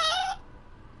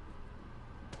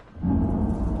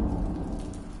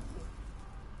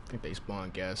 I think they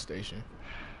spawned gas station.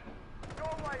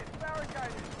 Doorway is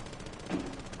barricaded.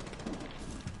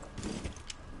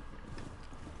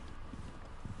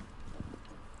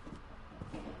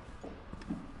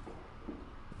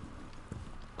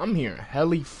 I'm hearing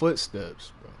heli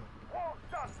footsteps, bro. Wall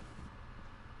done.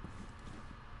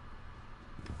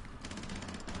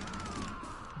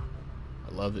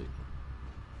 I love it.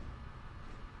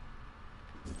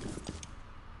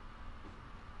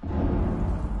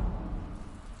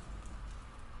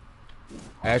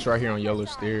 Ash right here on yellow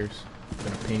stairs.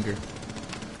 Gonna ping her.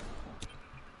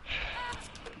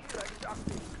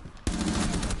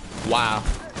 Wow.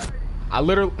 I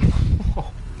literally...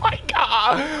 Oh my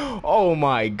god. Oh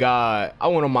my god. I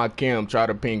went on my cam, tried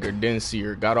to ping her, didn't see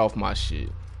her, got off my shit.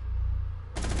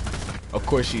 Of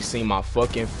course she seen my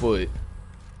fucking foot.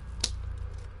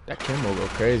 That camo go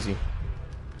crazy.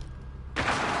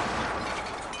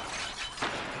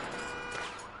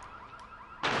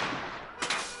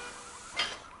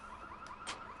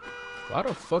 Why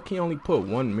the fuck he only put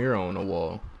one mirror on the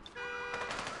wall?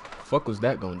 Fuck was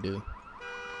that gonna do?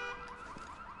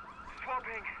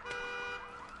 Swapping.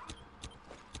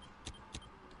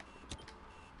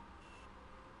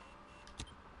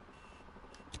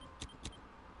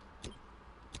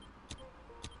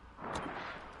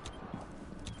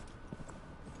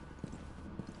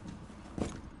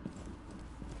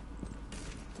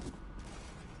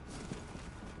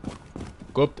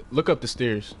 Go up, look up the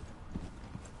stairs.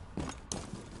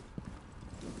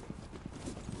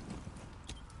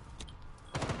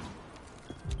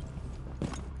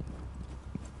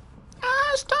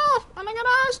 Ice tough, I got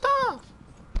ice tough.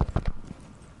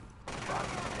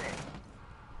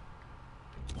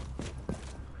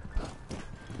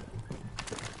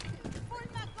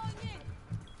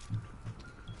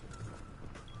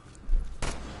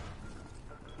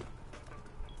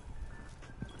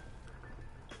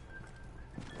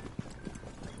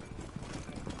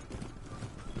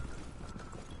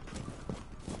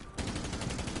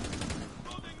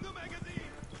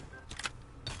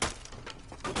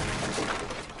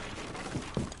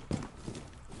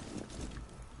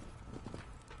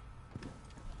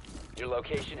 Your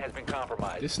location has been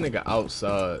compromised. This nigga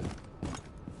outside.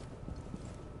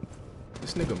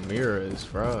 This nigga mirror is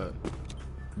fraud.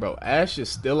 Bro, Ash is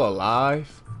still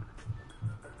alive?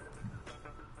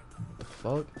 The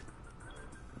fuck?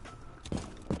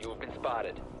 You have been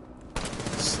spotted.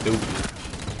 Stupid.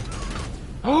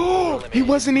 Oh, he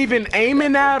wasn't even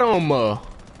aiming at him.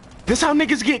 This how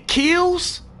niggas get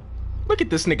kills? Look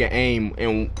at this nigga aim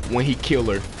and when he kill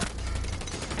her.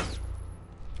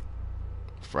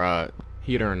 Fraud.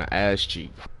 Hit her in the ass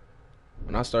cheek.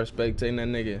 When I start spectating that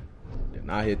nigga, then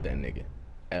I hit that nigga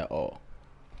at all.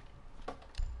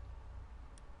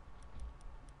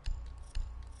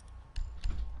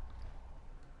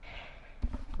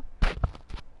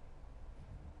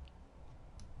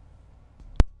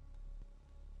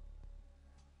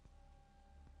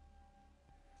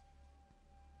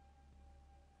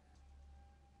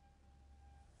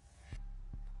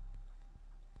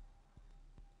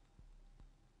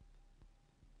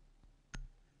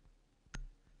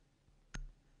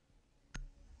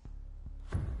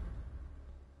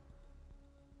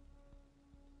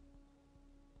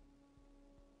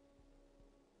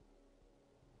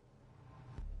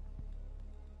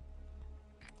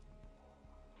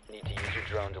 Need to use your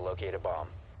drone to locate a bomb.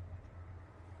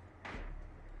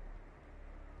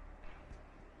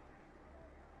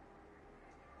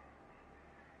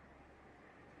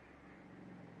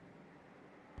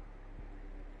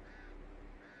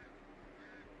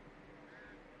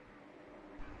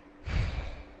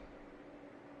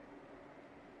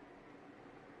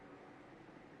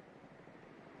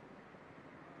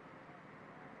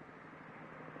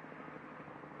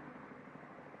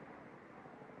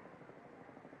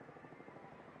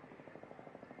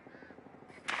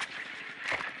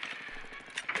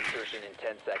 insertion in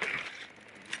 10 seconds.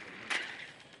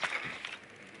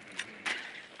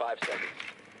 5 seconds.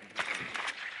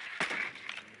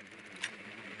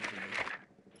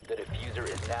 The diffuser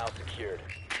is now secured.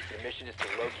 Your mission is to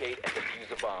locate and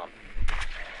defuse a bomb.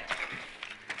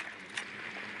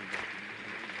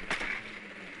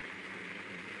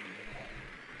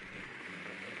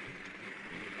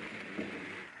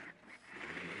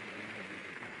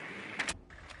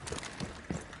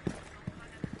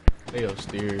 They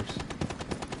upstairs.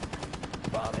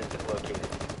 Bomb has been located.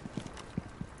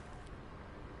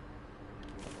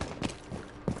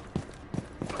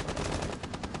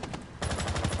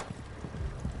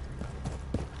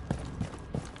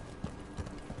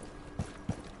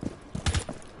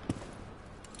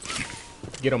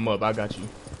 Get him up, I got you.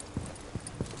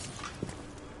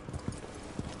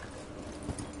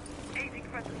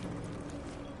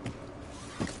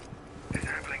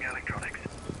 Disabling electronics.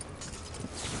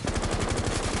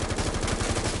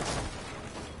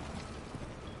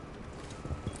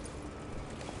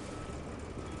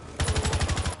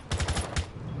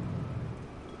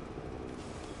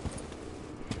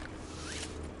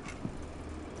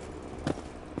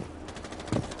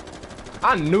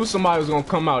 I knew somebody was gonna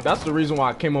come out. That's the reason why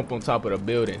I came up on top of the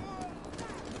building.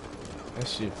 That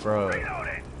shit fraud.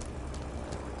 Reloading.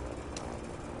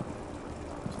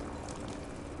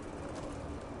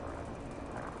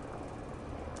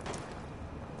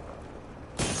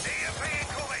 EMP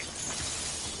incoming.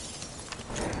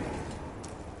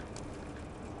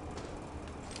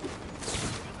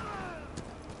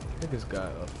 Niggas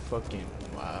got a fucking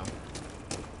wow.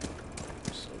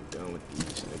 I'm so done with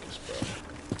these niggas, bro.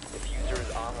 Diffuser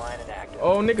is online and active.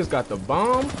 Oh, niggas got the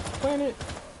bomb planet.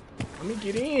 Let me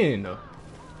get in.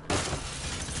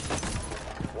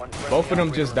 Both of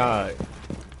them just died.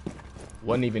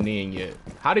 Wasn't even in yet.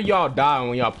 How do y'all die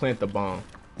when y'all plant the bomb?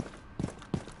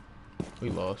 We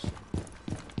lost.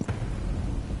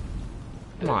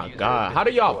 My God, how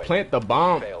do y'all plant the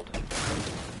bomb? Failed.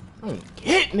 I don't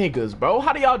get niggas, bro.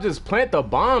 How do y'all just plant the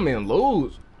bomb and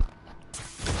lose?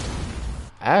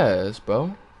 Ass,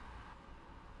 bro.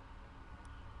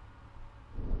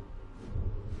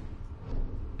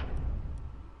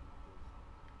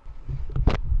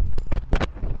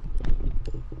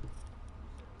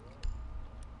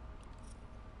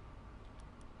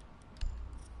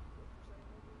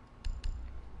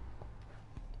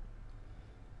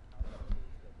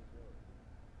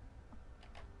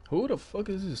 Who the fuck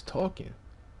is this talking?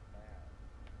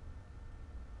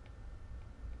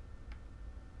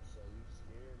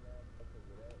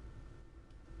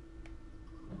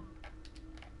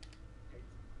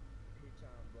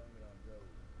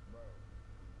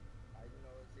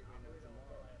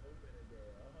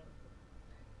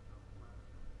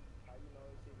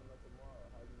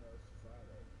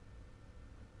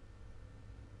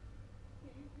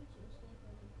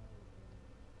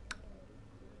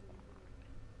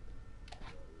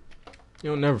 You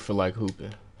don't never feel like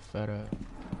hooping. Fat ass.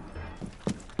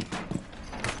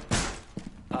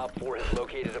 Op 4 has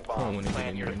located a bomb.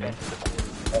 Plan your defenses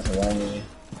accordingly. That's lame.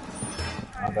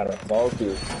 I gotta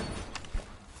focus.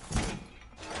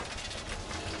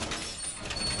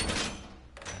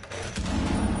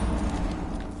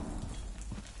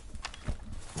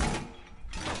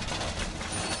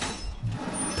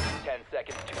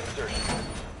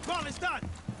 Bomb is done.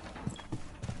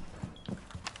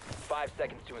 5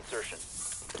 seconds to insertion.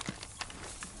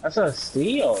 That's a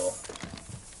steal.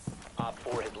 Op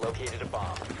 4 has located a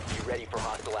bomb. Be ready for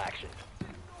hostile action.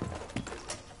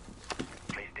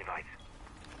 Place device.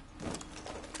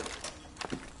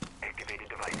 Activated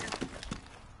device.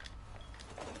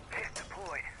 Place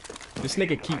deployed. This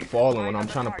nigga keep falling when I'm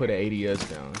trying to put an ADS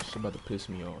down. It's about to piss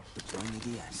me off.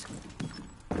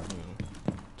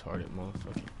 Target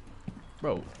motherfucker.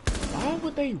 Bro, why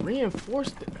would they reinforce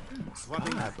it? Oh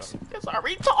God, bro. That's are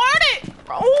retarded,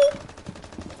 bro.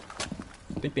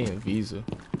 I think they in Visa.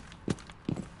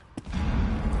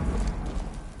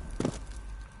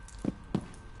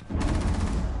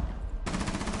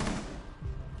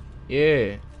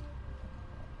 Yeah.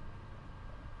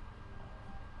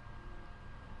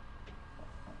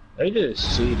 They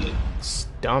just cheated. It's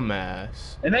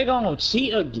dumbass. And they gonna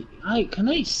cheat again. Like, can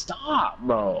they stop,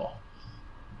 bro?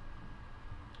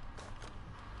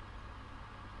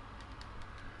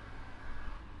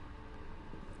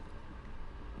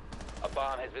 A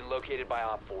bomb has been located by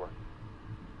Op 4.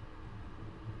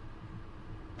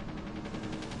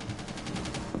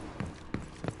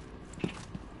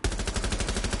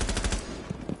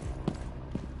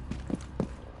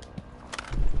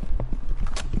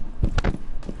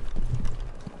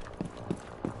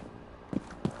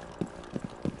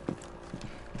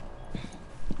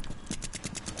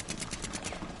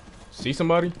 See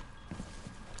somebody?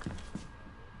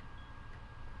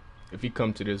 If he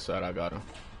come to this side, I got him.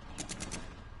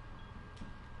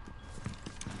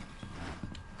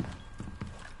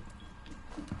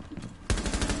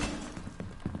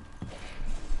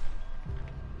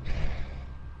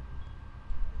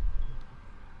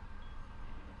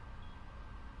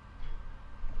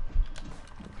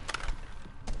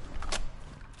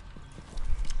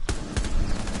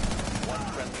 One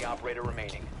friendly operator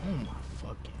remaining. Oh my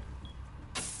fucking.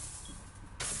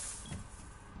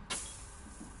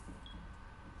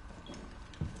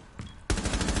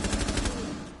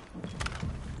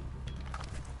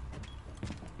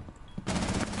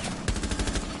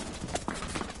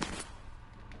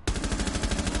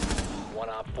 One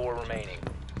op 4 remaining.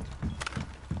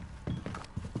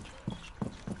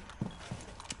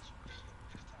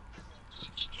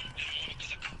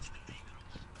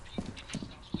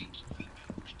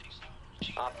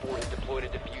 Op 4 has deployed a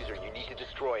diffuser. You need to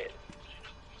destroy it.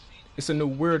 It's a new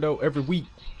weirdo every week.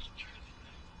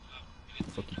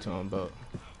 Fuck you talking about?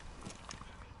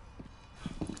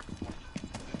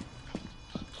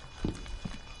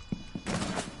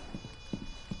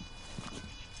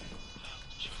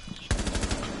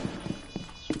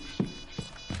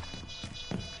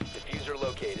 Diffuser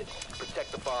located.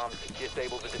 Protect the bombs.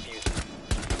 Disable the diffuser.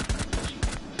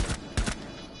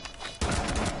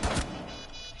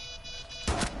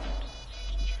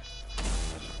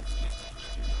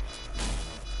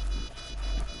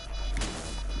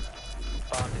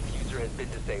 Bomb diffuser has been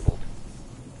disabled.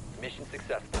 Mission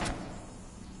successful.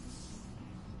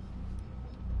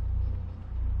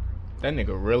 That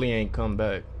nigga really ain't come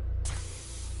back.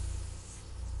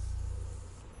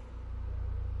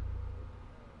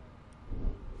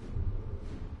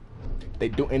 They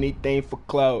do anything for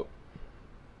clout.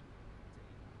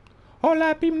 Whole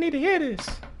lot of people need to hear this.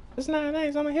 It's 9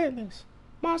 days on the hit list.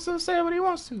 Monster say what he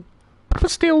wants to,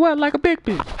 but still wet like a big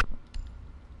bitch.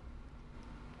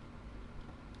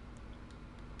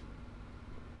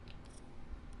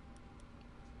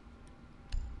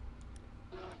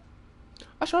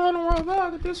 I sure don't want to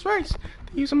vlog at this race.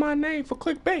 They using my name for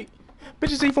clickbait.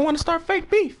 Bitches even want to start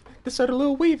fake beef. They start a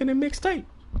little weave in a mixtape.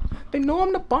 They know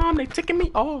I'm the bomb. They ticking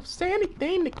me off. Say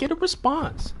anything to get a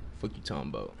response. Fuck you talking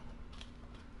about?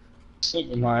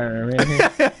 l-Myron,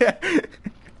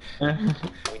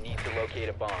 We need to locate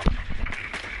a bomb.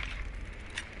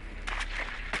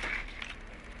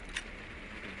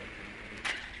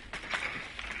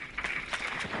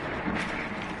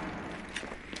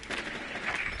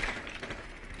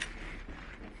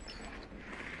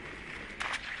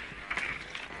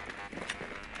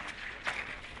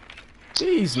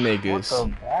 These niggas. What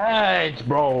the badge,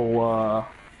 bro?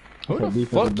 Who the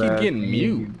fuck you getting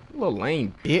mute? You little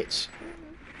lame bitch.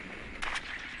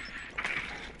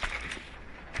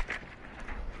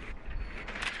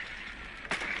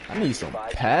 I need some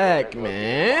pack,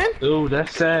 man. Dude, that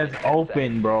says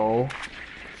open, bro.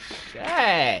 Shit.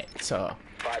 5 Need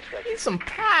seconds. some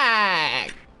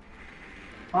pack.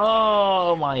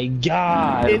 Oh my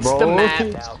god, It's bro. the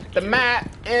map. The map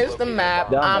is the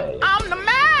map. I'm the map.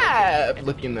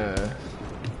 Looking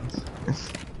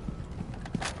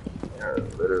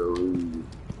Literally.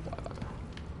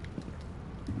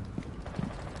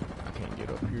 I can't get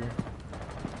up here.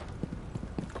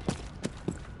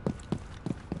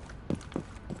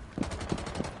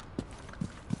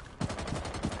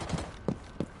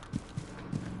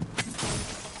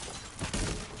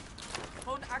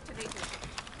 Hold activated.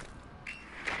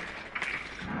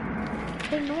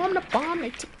 They know I'm the bomb.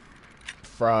 They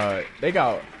fraud. They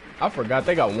got. I forgot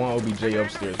they got one OBJ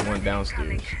upstairs, one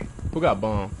downstairs. Who got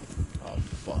bomb? Oh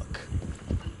fuck.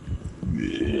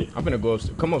 I'm gonna go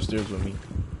upstairs. Come upstairs with me.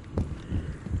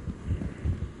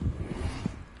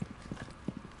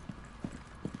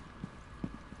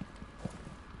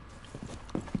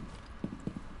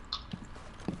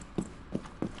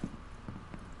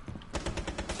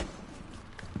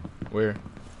 Where?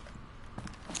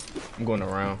 I'm going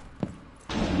around.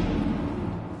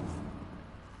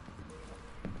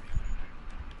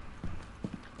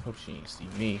 Hope she ain't see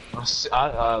me.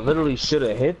 I literally should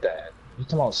have hit that. You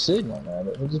talking about signal, man?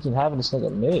 We just been having this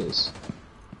nigga miss.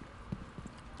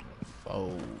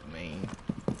 Fold, man.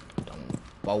 Don't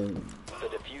fold. The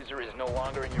diffuser is no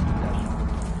longer in your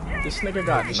possession. This nigga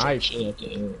got knifed. Shit at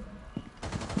the end.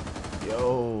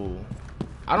 Yo.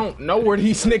 I don't know where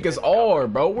these niggas are,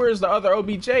 bro. Where's the other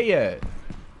OBJ at?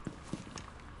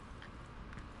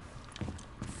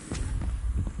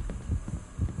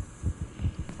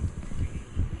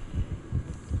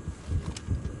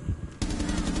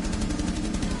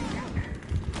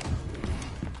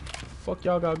 Fuck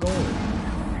y'all got going?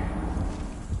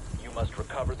 You must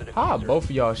recover the How diffuser. both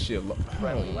of y'all shit look? Oh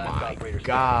Friendly, last my operator standing.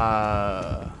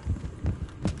 god.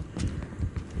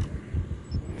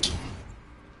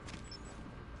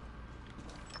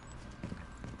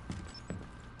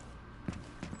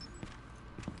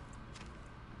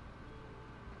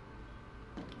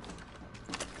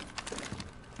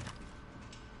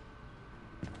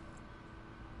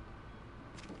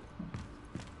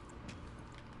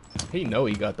 He know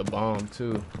he got the bomb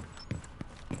too.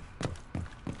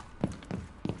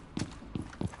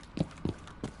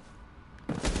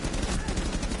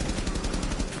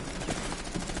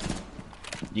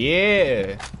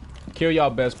 Yeah. Kill y'all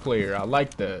best player. I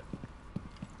like that.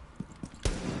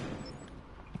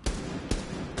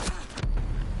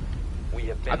 We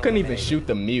have been I couldn't even eliminated. shoot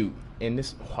the mute in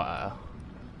this. Wow.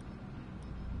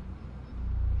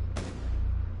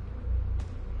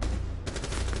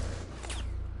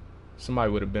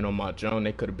 Somebody would have been on my drone.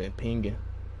 They could have been pinging.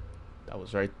 That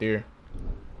was right there.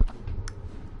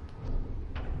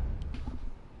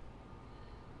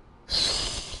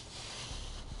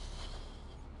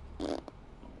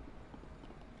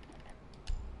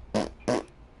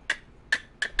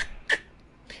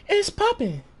 It's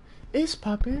popping. It's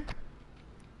popping.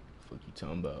 Fuck you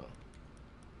talking about?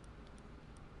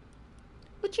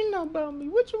 What you know about me?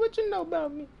 What you know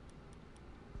about me?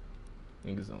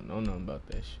 Niggas don't know nothing about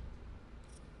that shit.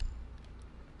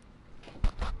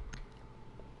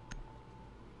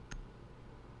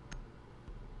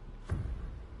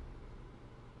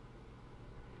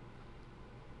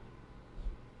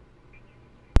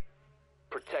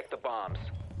 Protect the bombs.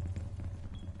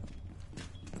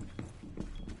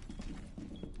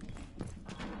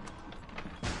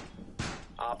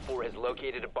 Op 4 has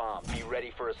located a bomb. Be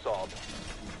ready for assault.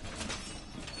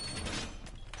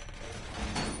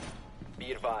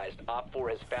 Be advised, Op 4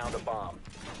 has found a bomb.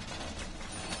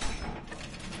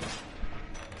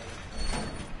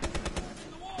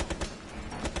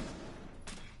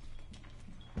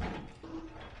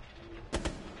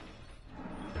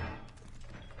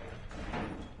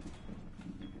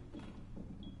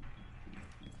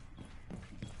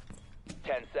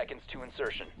 Seconds to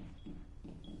insertion.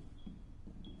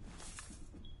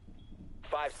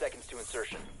 5 seconds to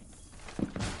insertion.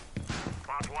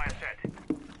 Bombs wire set.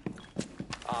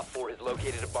 Op 4 has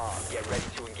located a bomb. Get ready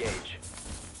to engage.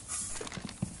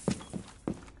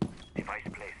 Device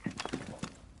placed.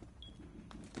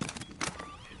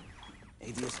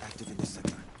 ADS active in this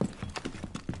sector.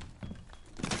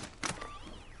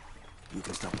 You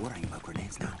can stop worrying about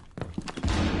grenades now.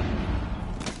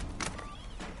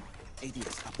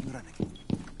 ADS up and running.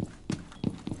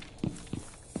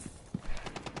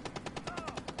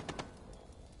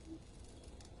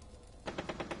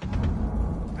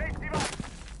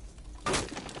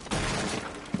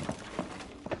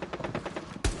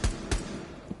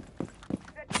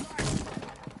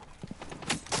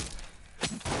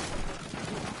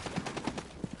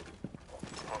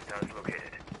 Hostiles located.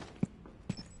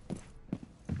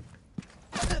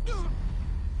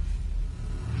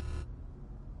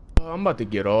 I'm about to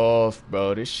get off,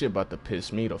 bro. This shit about to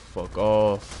piss me the fuck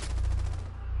off.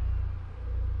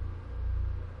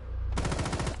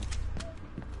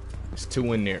 It's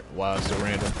 2 in there. Wow, it's a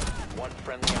random. One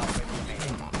friendly operator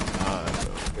remaining.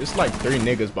 Bro. It's like 3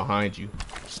 niggas behind you.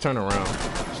 Just turn around.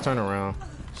 Just turn around.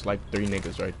 It's like 3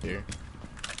 niggas right there.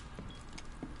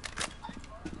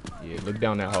 Yeah, look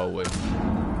down that hallway.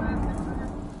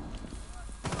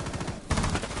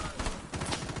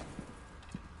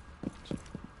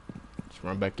 Just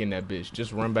run back in that bitch.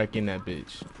 Just run back in that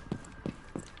bitch.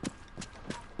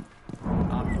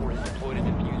 Op 4 has deployed a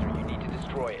diffuser. You need to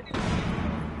destroy it.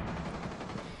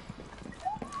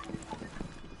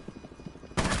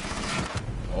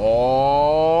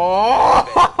 Oh!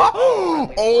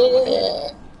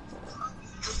 Oh!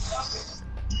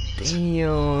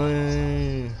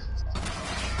 Damn.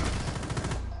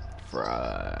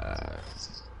 Right.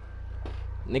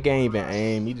 Nigga ain't even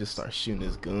aim. He just starts shooting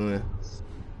his gun.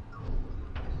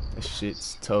 That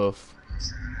shit's tough.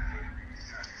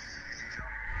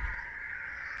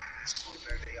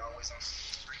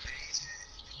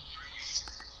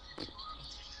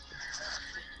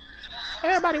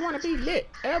 Everybody want to be lit.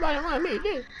 Everybody want to be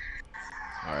lit.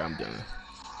 Alright, I'm done.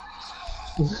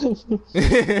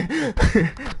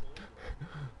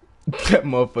 That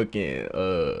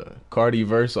motherfucking Cardi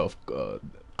verse off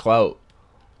Clout.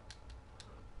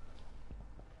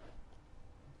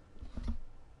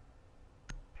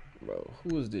 Bro,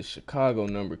 who is this Chicago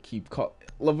number keep call?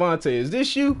 Levante, is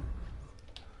this you?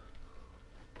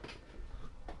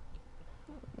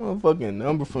 Motherfucking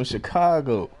number from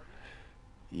Chicago.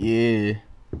 Yeah.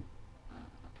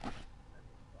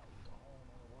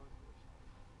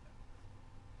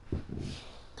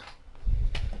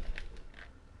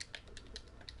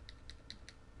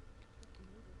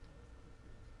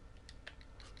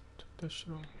 that shit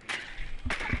on.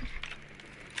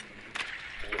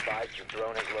 Be advised your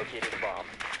drone has located a bomb.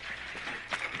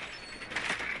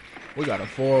 We got a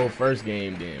 4-0 first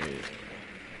game, damn it.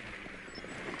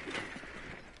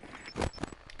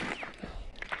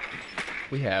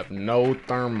 We have no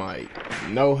thermite,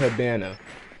 no Habana.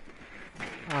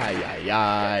 Ay, ay,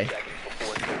 ay.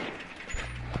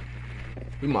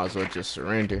 We might as well just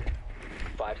surrender.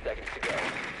 5 seconds to go.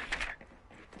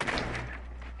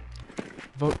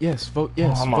 Vote yes, vote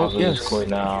yes, I'm vote yes. just quit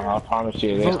now. I promise you,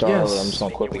 if they Vote start yes. early, I'm just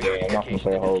gonna quit the game. I'm not gonna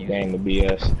play a whole game of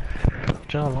BS.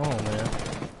 Y'all on, man.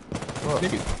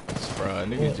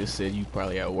 Niggas just said you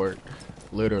probably at work.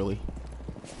 Literally.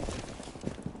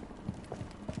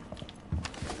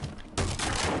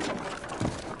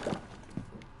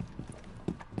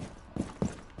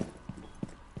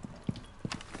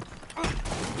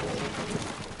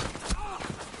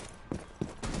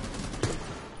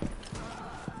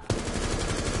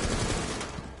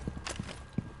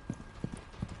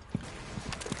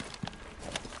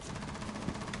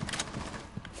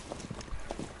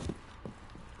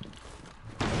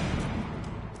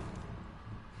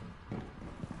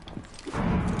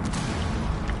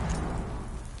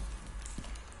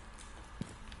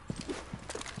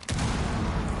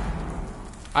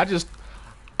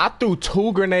 I threw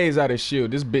 2 grenades out of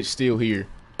shield. This bitch still here.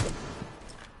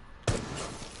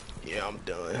 Yeah, I'm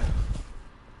done.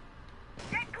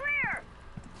 Get clear.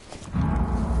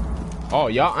 Oh,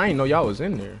 y'all, I ain't know y'all was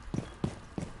in there.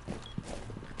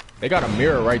 They got a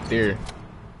mirror right there.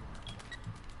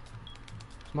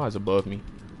 Somebody's above me.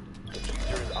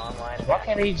 Why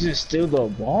can't they just steal the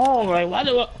ball? Like, why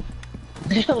do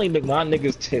they only make my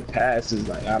niggas tip passes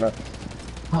like out of?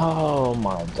 Oh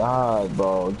my god,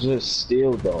 bro! Just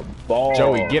steal the ball.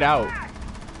 Joey, get out.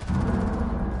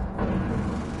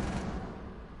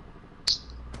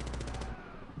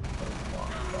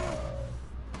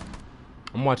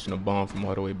 I'm watching a bomb from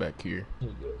all the way back here.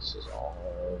 This is all.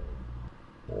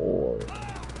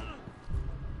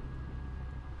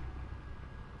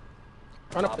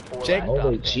 Run up, Jake.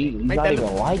 Oh, they cheat. He's not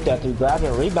even like that through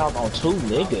grabbing rebound on 2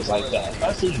 niggas like that.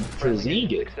 That's he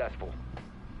Brazilian.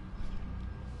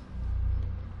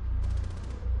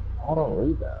 I don't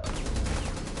rebound.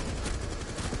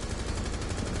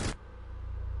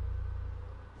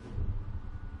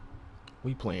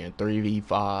 We playing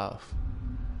 3v5.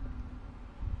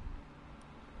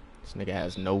 This nigga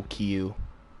has no kill.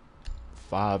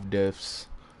 5 deaths.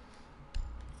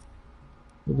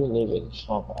 He didn't even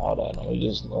jump out at him. He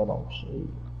just let him shoot.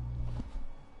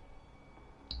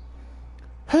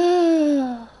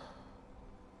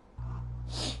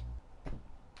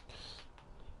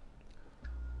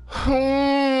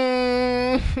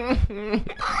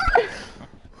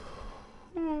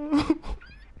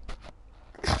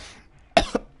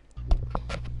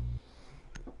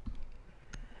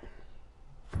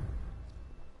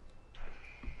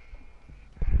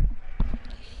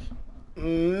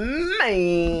 Man.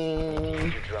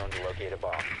 Use your drone to locate a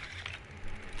bomb.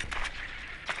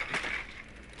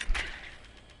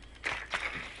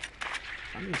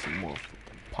 I need some more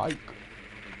pike.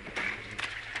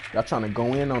 Y'all trying to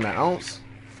go in on an ounce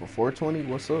for 420?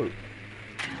 What's up?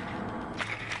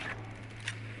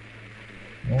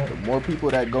 The more people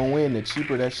that go in, the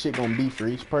cheaper that shit gonna be for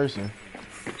each person.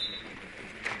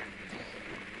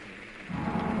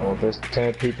 Well, if there's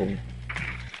 10 people,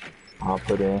 I'll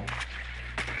put in.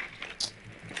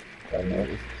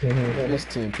 If there's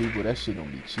 10 people, that shit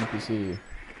gonna be cheap as hell. 10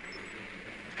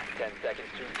 seconds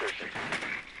to insertion.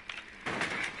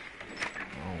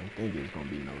 I don't think it's gonna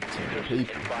be no 10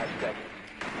 people. In 5 seconds.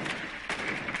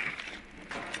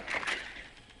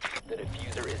 The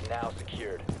diffuser is now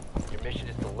secured. Your mission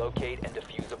is to locate and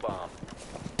defuse a bomb.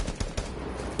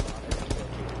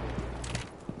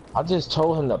 I just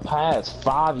told him to pass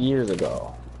 5 years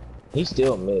ago. He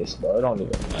still missed, bro. It don't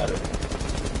even matter.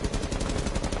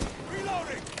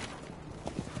 Reloading.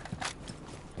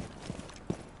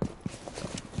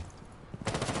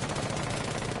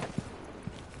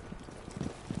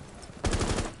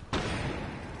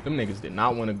 Them niggas did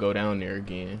not want to go down there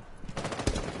again.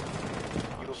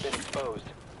 You have been exposed.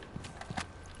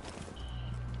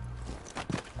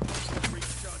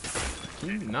 Can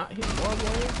you not hit barbed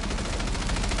wire?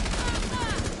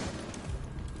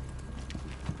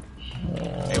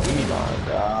 Hey, we need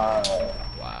God.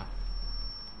 Wow.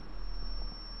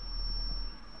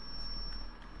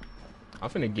 I'm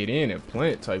finna get in and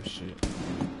plant type shit.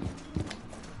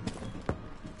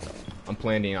 I'm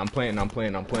planting. You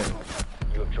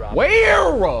have dropped.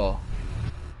 Where?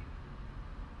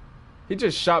 He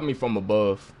just shot me from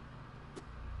above.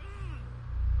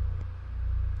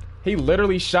 He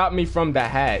literally shot me from the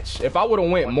hatch. If I would have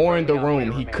went more in the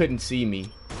room, he couldn't see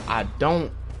me. I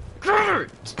don't get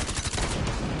it.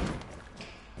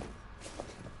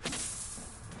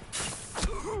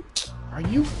 Are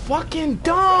you fucking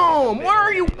dumb? Where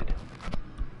are you?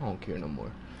 I don't care no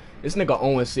more. This nigga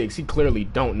 0-6. He clearly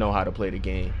don't know how to play the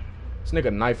game. This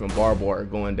nigga knife and barbed wire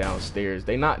going downstairs.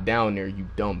 They not down there, you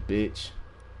dumb bitch.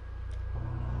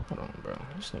 Hold on, bro.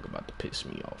 This nigga about to piss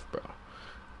me off, bro.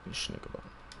 This nigga about.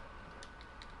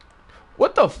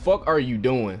 What the fuck are you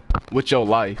doing with your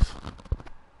life?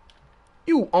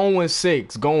 You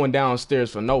 0-6 going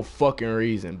downstairs for no fucking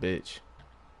reason, bitch.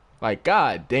 Like,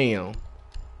 god damn.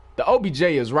 The OBJ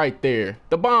is right there.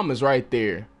 The bomb is right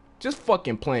there. Just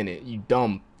fucking plant it, you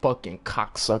dumb fucking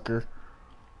cocksucker.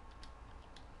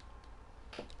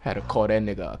 Had to call that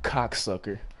nigga a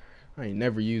cocksucker. I ain't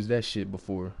never used that shit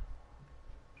before.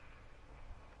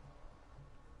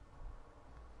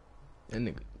 That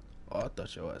nigga. Oh, I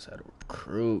thought your ass had a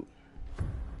recruit.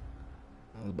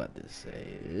 I was about to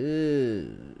say,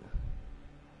 ew.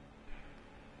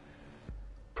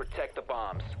 Protect the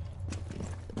bombs.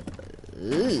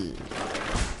 Ew.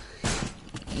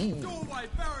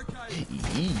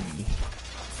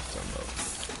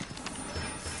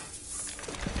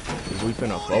 Is we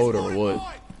finna fold or what?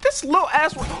 This little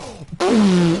ass.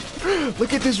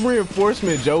 Look at this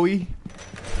reinforcement, Joey.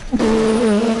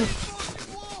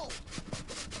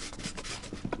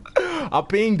 I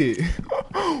pinged it.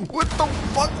 What the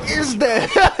fuck is that?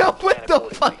 What the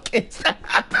fuck is that?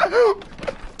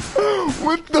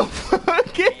 What the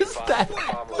fuck is that?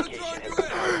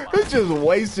 I just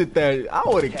wasted that. I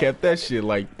would have kept that shit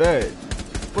like that.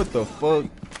 What the fuck?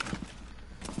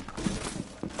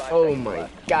 Oh my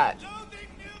god.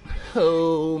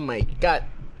 Oh my god.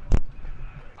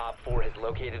 Op 4 has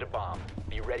located a bomb.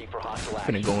 Be ready for hostile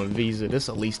action. Finna go in Visa. This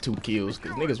at least 2 kills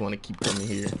because niggas want to keep coming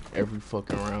here every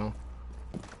fucking round.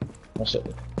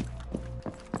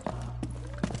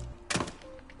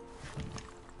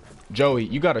 Joey,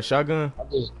 you got a shotgun? I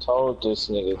just told this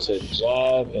nigga to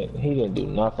jab and he didn't do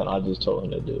nothing I just told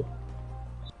him to do.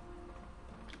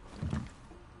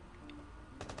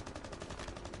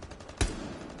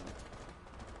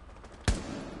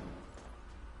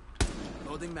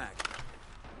 Loading mag.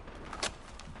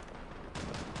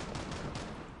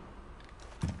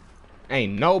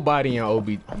 Ain't nobody in OB.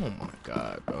 Oh my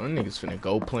god, bro. Them niggas finna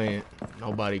go plant.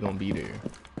 Nobody gonna be there.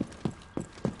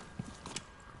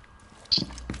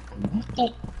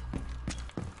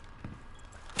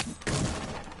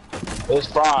 It's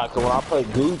fine, cause when I play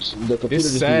Gooch, the computer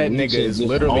This sad nigga is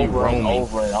literally roaming.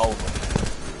 Over and over.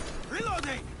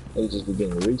 They just be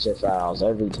getting reaching fouls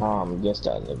every time against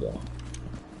that nigga.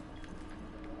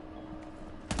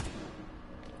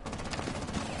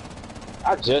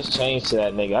 I just changed to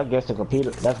that nigga. I guess the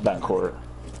computer, that's backcourt.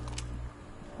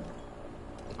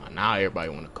 Now everybody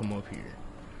wanna come up here.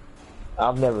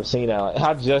 I've never seen that.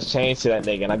 I just changed to that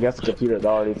nigga, and I guess the computer's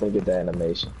already gonna get the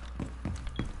animation.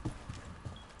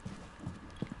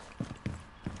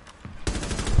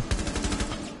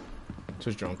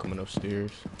 Just drone coming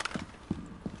upstairs.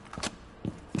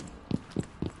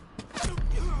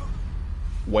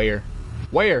 Where?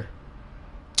 Where?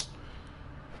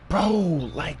 Bro,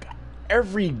 like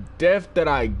every death that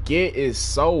I get is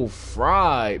so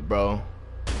fried, bro.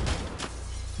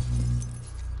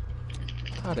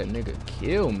 How that nigga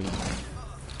kill me?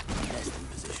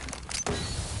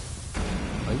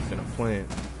 Oh, you finna plant.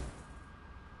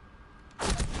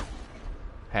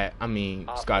 Hat, I mean,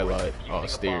 skylight. Oh,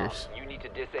 stairs. You need to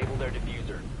disable their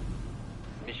diffuser.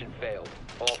 Mission failed.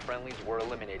 All friendlies were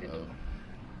eliminated.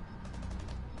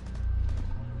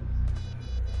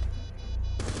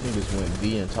 Niggas went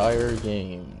the entire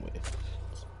game with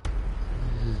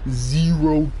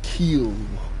 0 kill.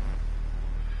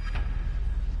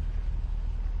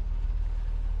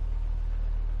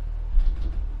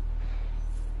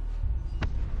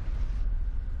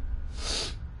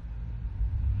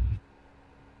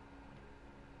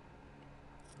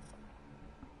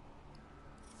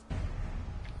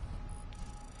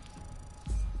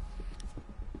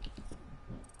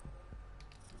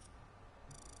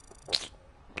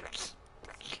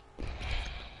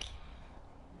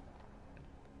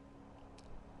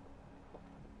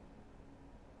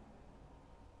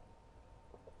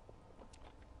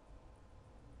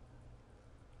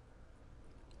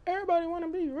 Everybody want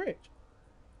to be rich.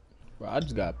 Bro, I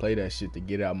just gotta play that shit to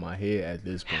get out my head at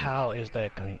this point. How is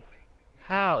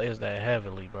that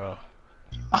heavily, bro?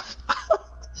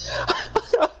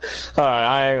 Alright,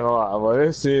 I ain't gonna lie, bro.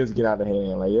 This is get out of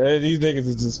hand. Like, yeah, these niggas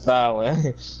is just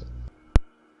fouling.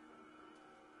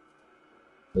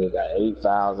 They got 8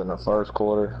 fouls in the first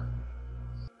quarter.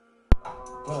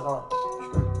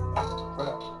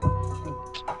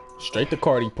 Straight to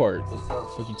Cardi part.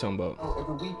 What you talking about?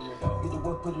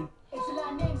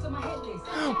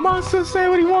 Monster say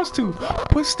what he wants to.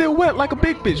 But still wet like a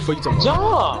big bitch. What you talking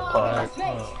about?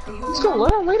 Jump! He's gonna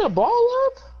let him lay the ball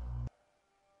up?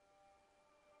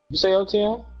 You say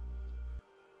OTM?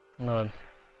 None.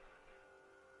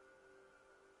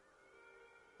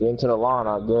 Get into the line,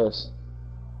 I guess.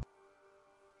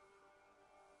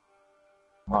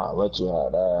 I'll let you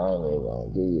have that. I ain't even gonna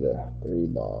give you the 3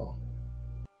 ball.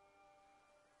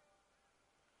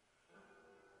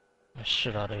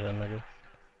 Shit out of here, nigga.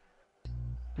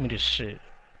 Give me this shit.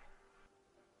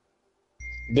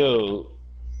 Dude.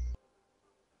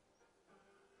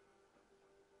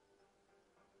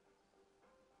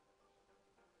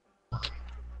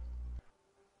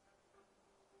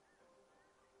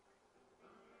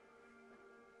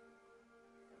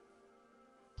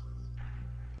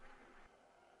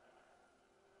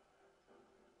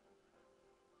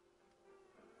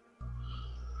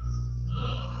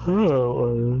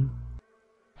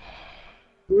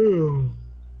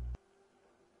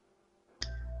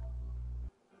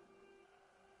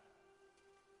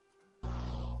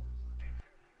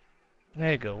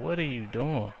 Nigga, what are you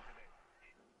doing?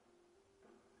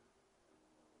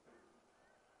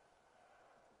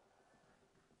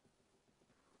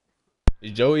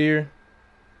 Is Joe here?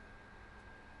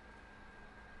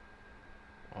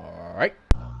 Alright.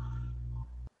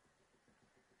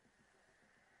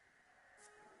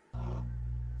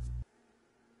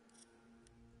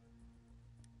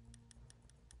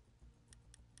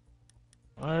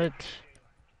 What?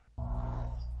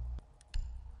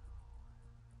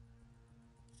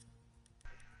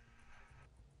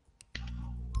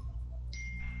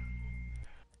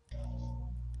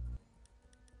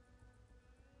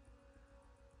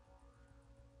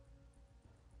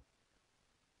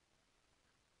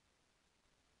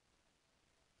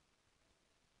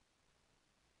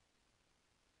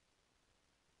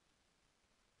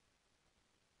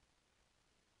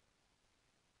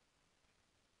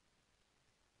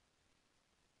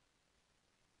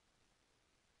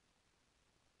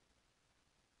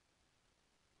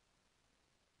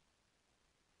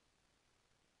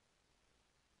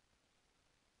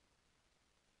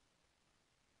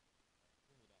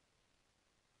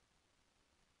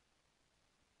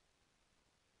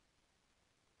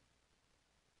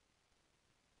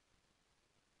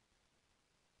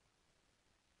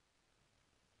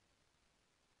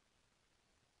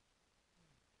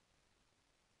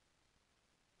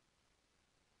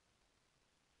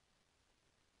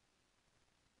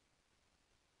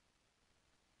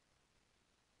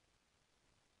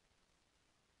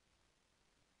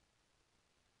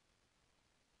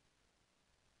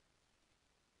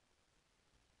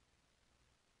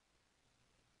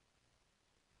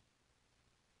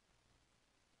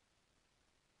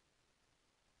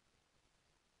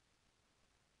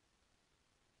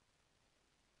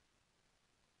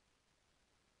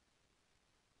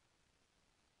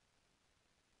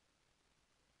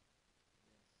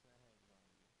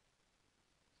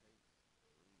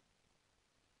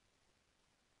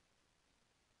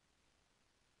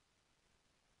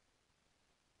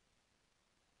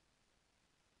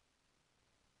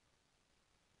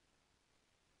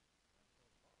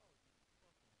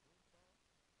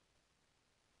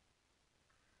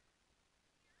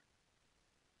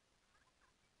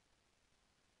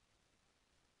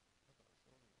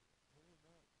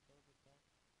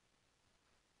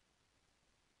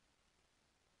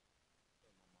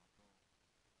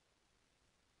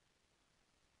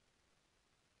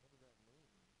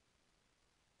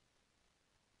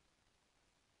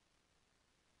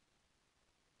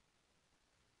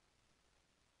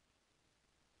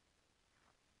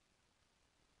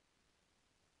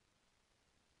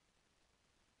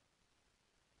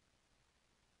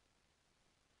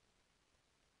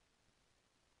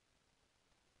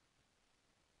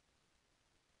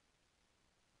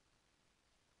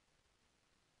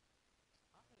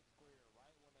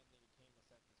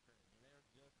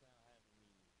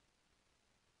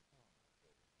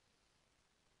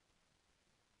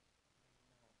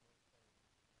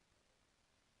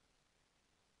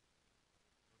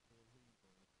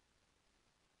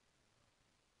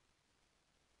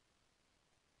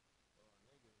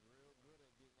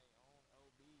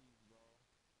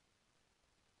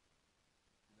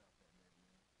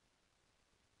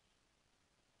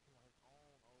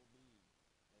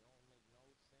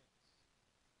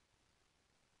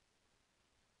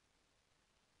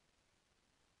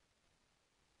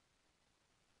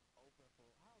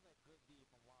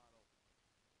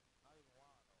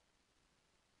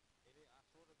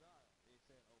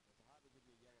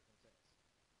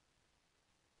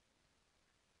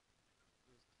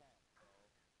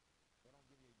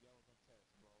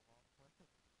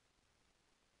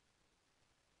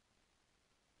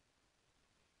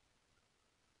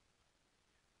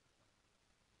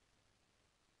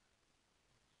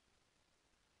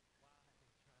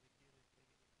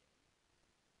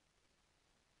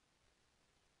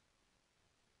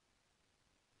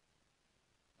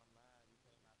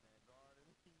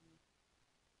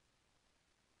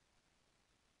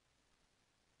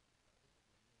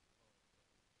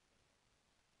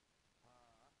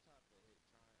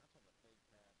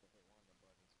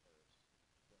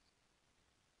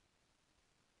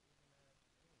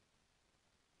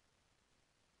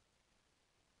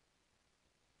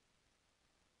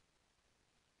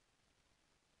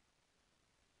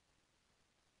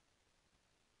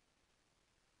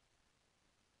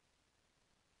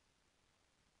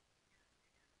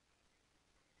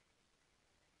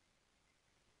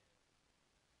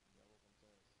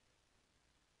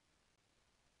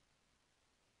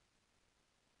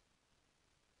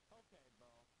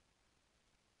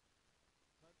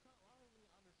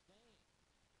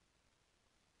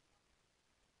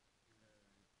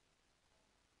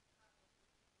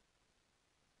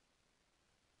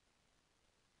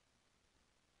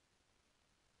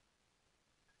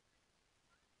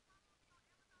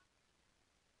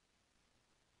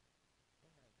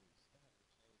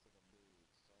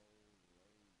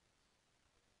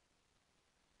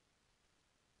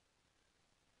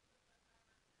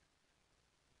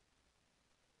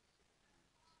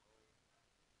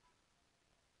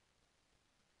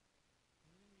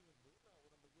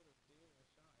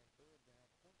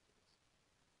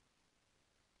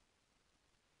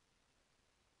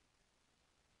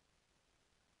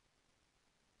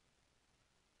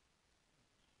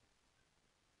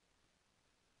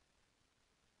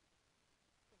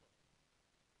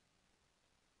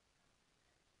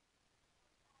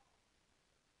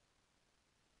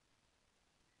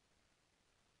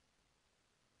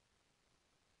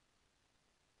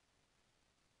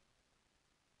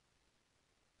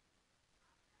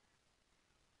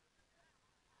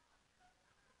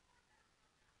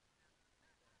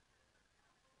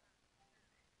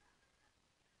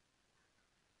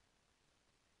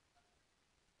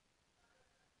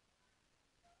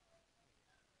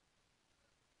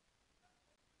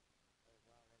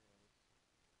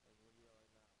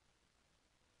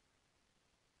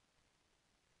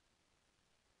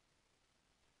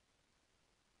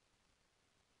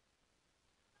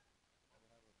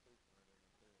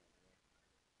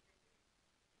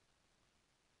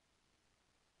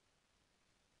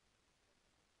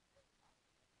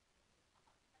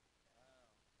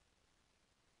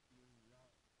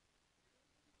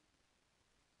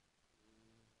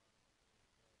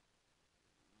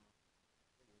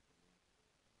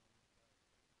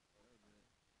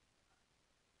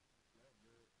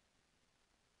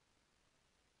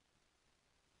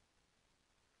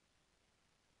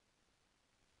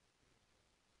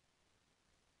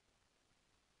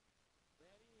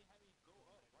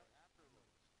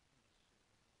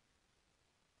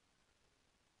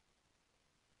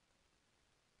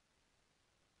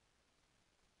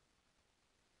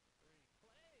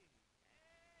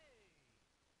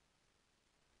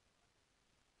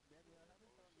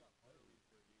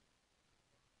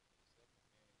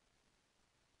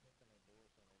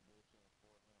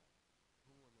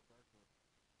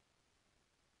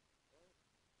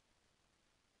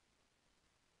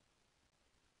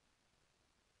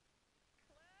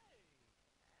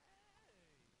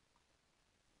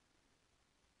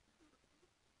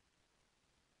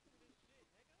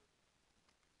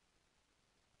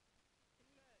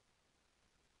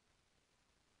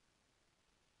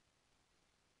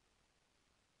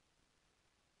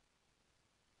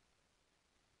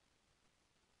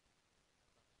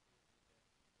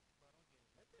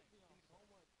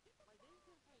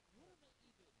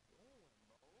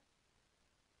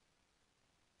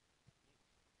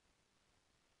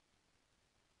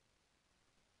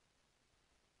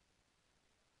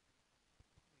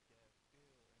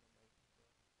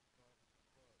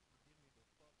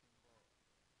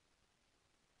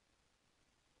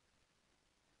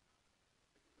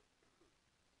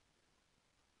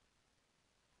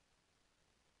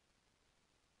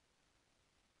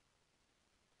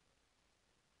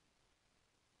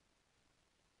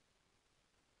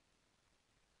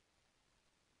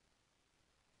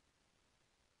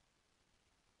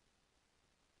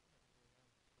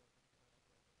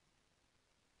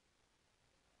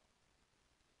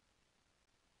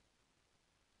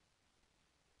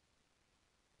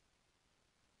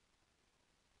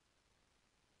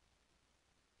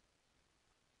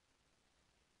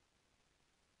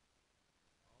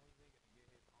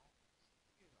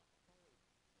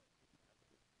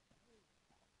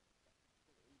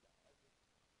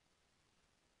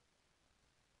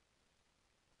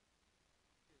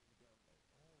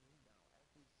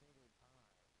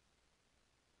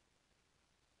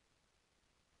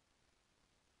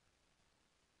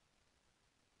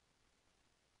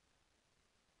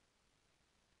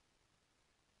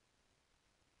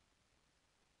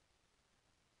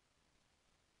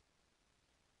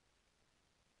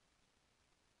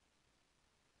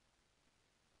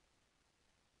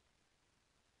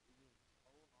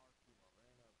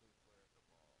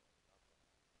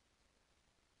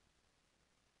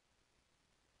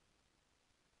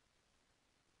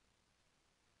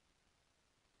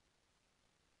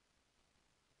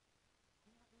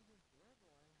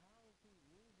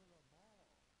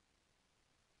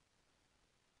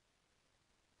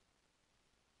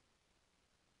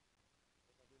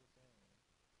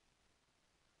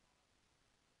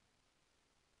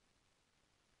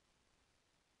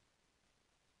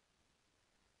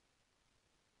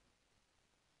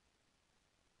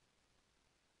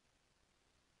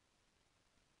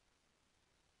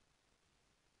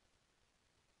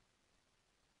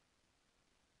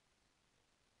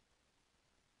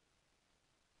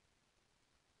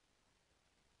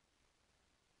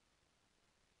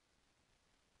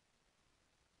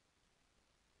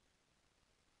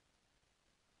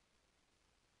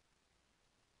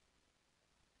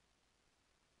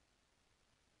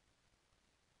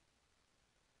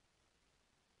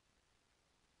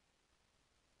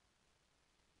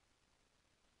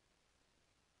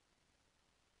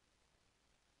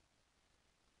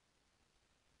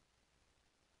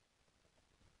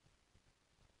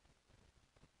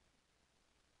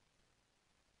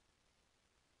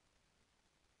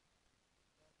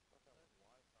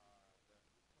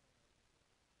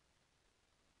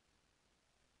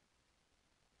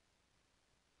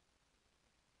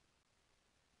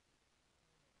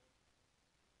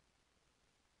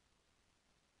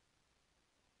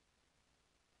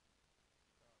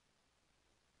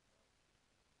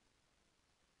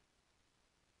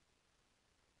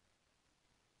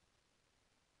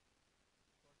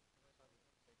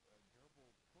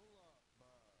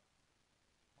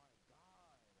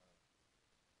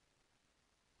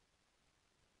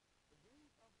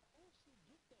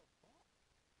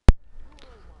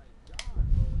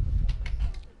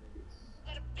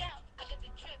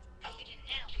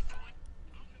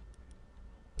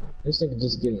 This nigga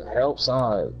just getting help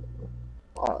side.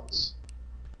 Watch.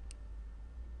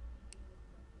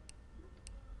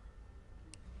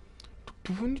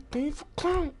 Do anything for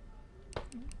clown.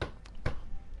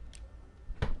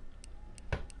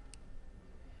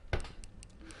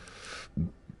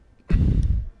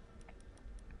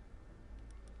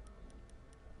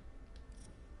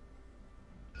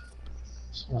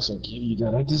 Supposed to give you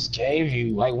that. I just gave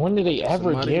you. Like, when did they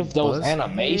ever give those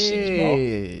animations,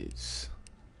 heads.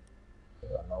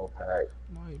 bro? No pack.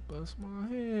 Might bust my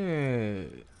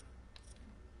head.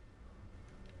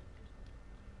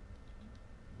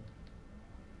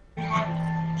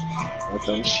 With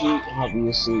them cheat,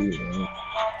 obviously. Man.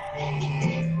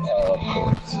 Yeah, of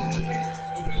course.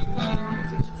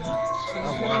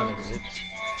 Stop whining, bitch.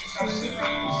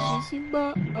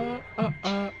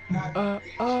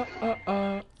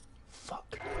 Fuck.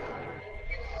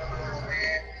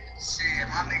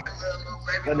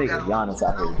 That nigga Giannis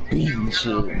out here beating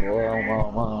shit, boy. Oh,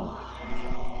 mama.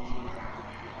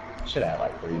 Should have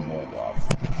like 3 more blocks.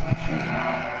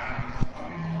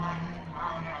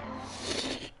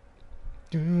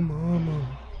 Dear mama.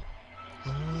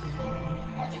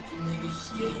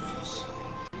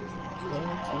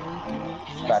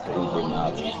 Back to Uber now.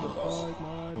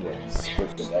 Yeah,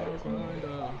 switch the weather.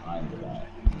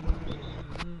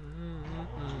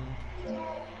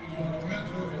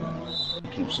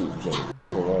 Keep shooting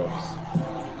for us.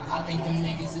 I think them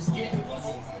niggas is scared of us.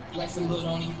 Flexing but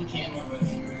don't even camera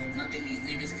us. Nothing these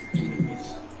niggas can do to us.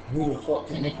 Who the fuck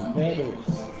can they compare to us?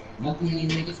 Nothing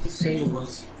these niggas can say to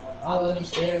us. All of them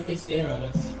stare if they stare at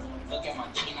us. Look at my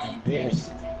team, I'm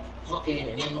embarrassed. Fuck it,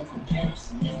 it ain't no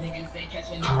comparison. These niggas ain't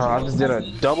catching Oh, I just did a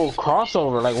double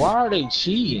crossover. Like, why are they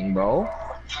cheating, bro?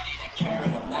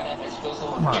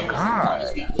 Oh my god.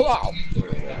 Wow.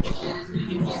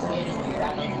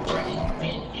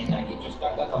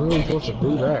 Who are you supposed to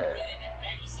do that?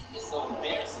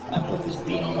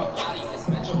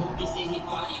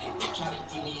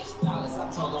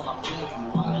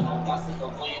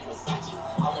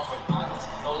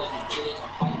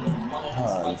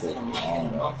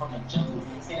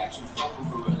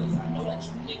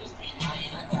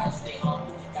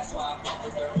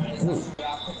 Ooh,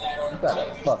 you gotta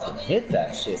fucking hit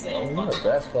that shit, man. You're the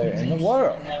best player in the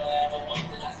world.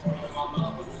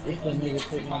 If the nigga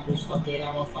take my bitch, fuck it,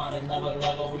 I'ma find another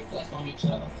level. We flex on each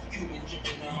other.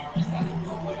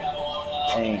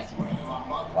 Thank you.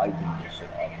 Wiping this shit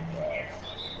off the grass.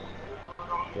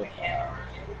 Good job.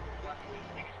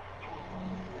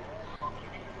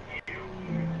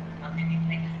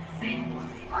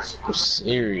 I'm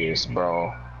serious,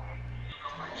 bro.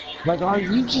 Like,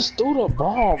 you just threw the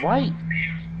ball, right?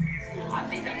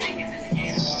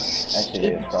 That shit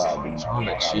is probably trying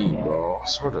to cheat, bro. I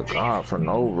swear to God, for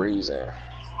no reason.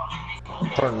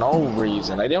 For no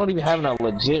reason. Like, they don't even have a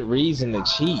legit reason to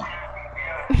cheat.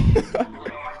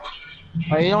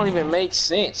 Like, it don't even make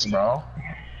sense, bro.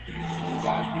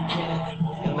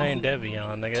 Your name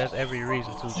Devion, nigga. That's every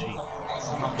reason to cheat.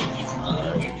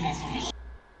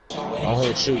 Don't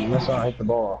hit shoot. You miss out, hit the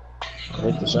ball.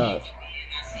 Hit the shot.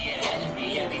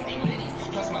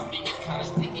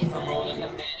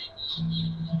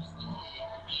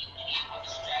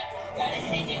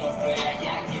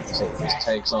 So it just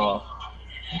takes off.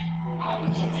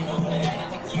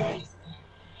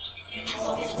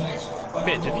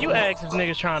 Bitch, if you ask if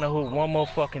niggas trying to hoop one more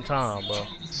fucking time, bro.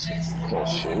 Oh,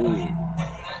 shoot.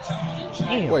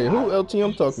 Damn. Wait, who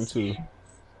LTM talking to?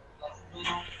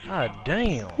 God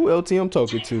damn. Who LTM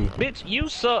talking to? Bitch, you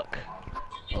suck.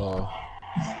 Oh.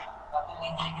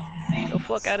 The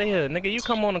fuck out of here, nigga. You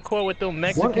come on the court with them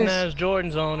Mexican ass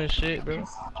Jordans on and shit, bro.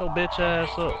 Shut your bitch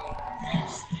ass up.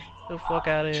 The fuck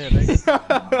out of here, nigga.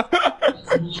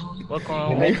 What's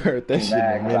wrong? They heard that shit in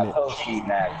a minute. I told Steve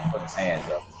Nash to put his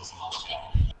hands up.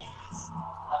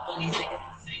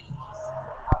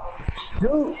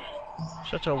 Dude.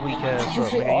 Shut your weak ass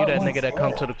up, nigga. You that nigga that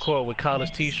come to the court with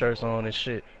college t-shirts on and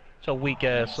shit. Shut your weak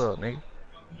ass up, nigga.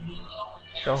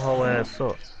 Shut your whole ass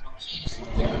up.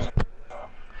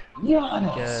 Yeah,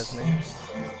 weak ass nigga.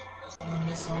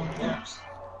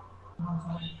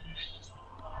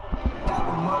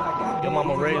 Your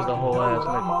mama raised a whole ass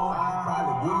nigga.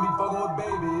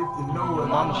 Your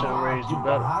mama should have raised you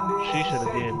better. She should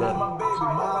have did better.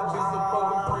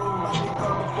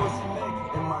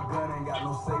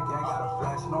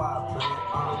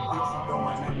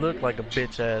 You look like a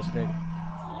bitch ass nigga.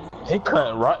 It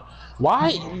couldn't right.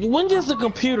 Why? When does the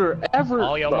computer ever?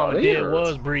 All your mama did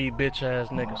was breed bitch ass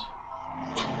niggas.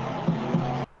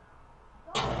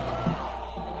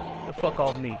 The fuck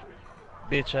off me,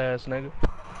 bitch ass nigga.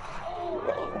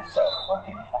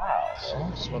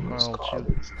 What's wrong with you?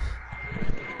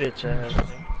 Bitch ass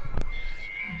nigga.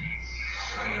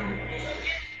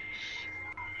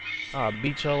 I'll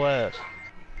beat your ass.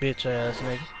 Bitch ass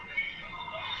nigga.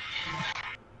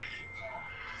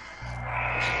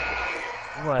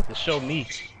 You gonna have to show me.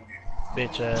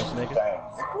 Bitch ass nigga.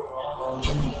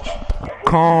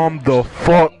 Calm the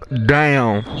fuck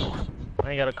down. I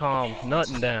ain't gotta calm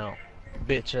nothing down.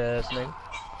 Bitch ass nigga.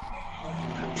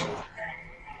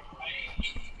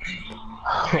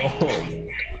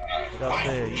 Like I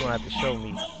said, you gonna have to show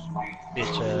me.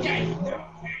 Bitch ass nigga.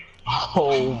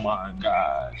 Oh my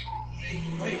god.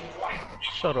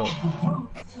 Shut up.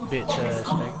 Bitch ass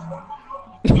nigga.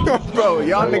 Bro,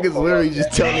 y'all niggas literally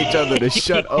just telling each other to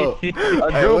shut up. Hey,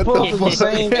 Drew what Pope the is the fuck?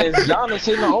 same as Giannis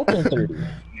hitting the open three.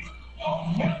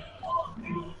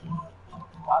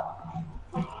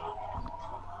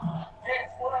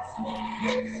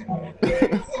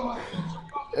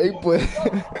 Hey, but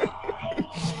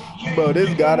bro,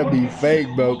 this gotta be fake,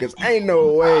 bro, cause ain't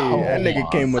no way that nigga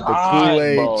came with the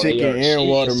Kool-Aid, Bro, chicken, and so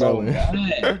watermelon.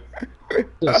 bad.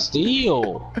 The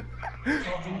steal. What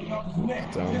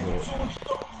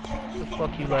the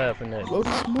fuck you laughing at? Bro,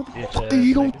 this Bitch motherfucker, ass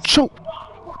he gon' nigga. choke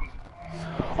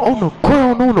on the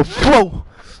ground, on the floor.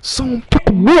 Someone pick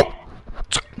him up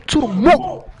to the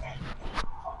moat.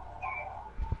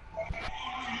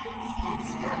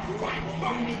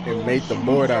 And made the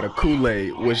board out of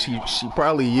Kool-Aid, which she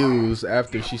probably used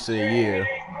after she said yeah.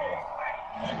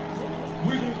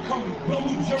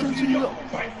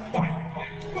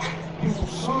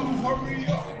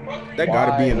 That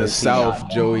gotta be in the South,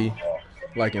 Joey.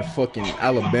 Like in fucking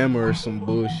Alabama or some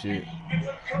bullshit.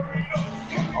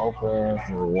 Open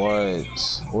for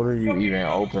what? What are you even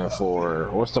open for?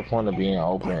 What's the point of being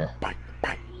open?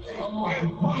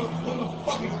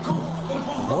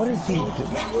 What is he doing?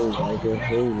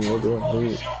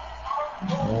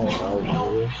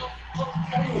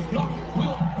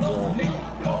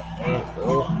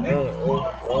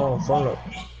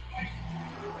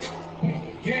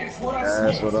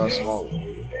 That's what I smoke.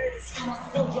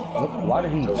 Why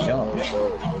did he jump?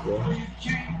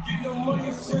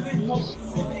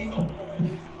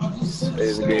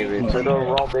 They gave it to the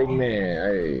wrong big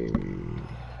man. Hey.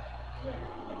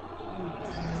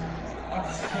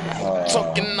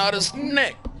 Talking out his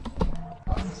neck.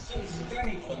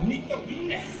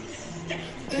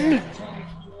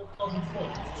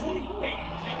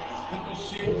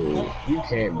 You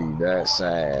can't be that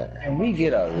sad. And we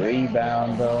get a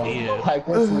rebound though. Yeah. Like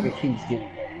this nigga keeps getting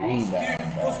a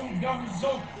rebound though.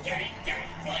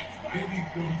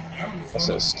 That's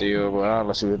a steal, but I'll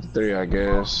let you hit the three, I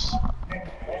guess.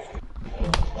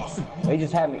 They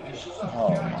just had me. Oh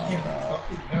my god.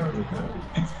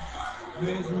 They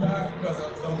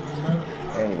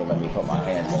didn't even let me put my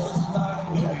hands up.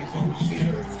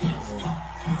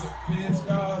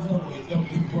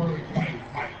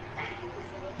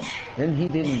 Then he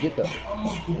didn't get the.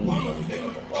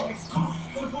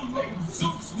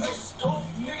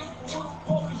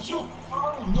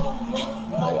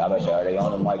 Like, I bet you, are they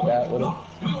on him like that with him?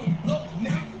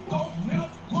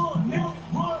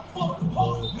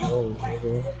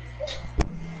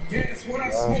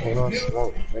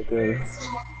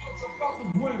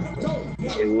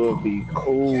 It would be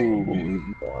cool.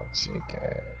 Check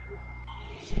it.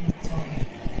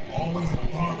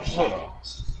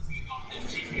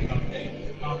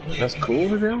 That's cool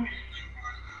to them?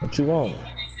 What you want?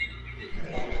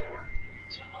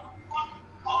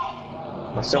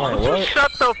 I still ain't what?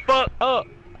 Shut the fuck up!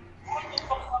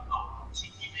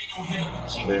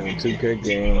 Been a 2K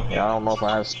game. Yeah, I don't know if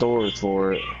I have storage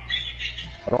for it.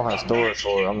 I don't have storage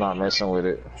for it. I'm not messing with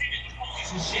it.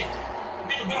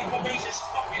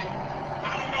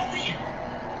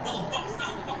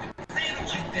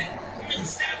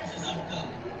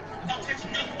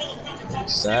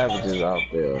 Savages out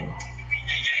there.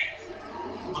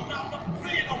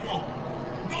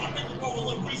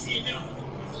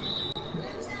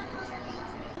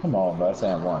 Come on, bro. That's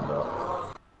and one,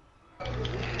 bro.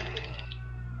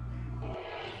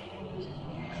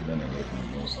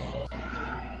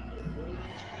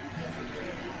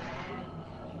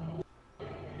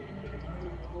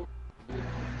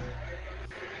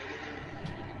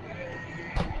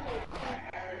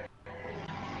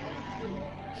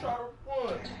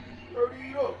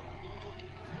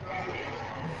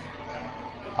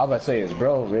 I was about to say, is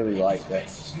bro really like that?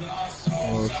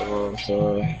 Oh,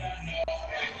 sorry.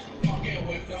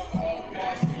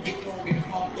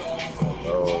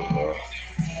 Oh, bro.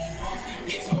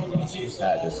 This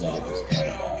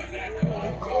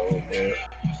nigga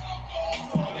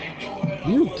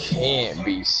You can't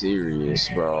be serious,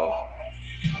 bro.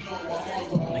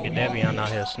 Nigga Nigga Devion out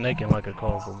here snaking like a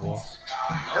cobra, boy.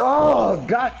 Oh,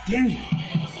 god damn it.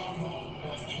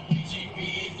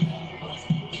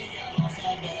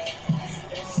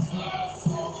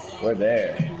 We're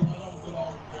there.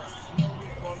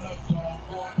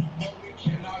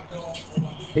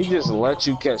 He just let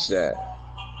you catch that.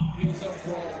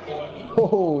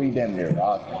 Oh, he damn near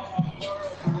rocked me.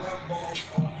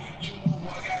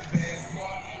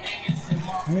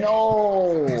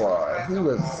 No, he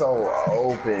was so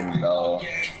open though.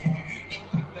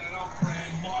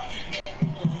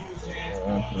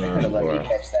 They could have let me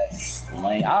catch that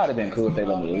lane. I would have been cool if they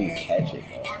let me at least catch it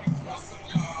though.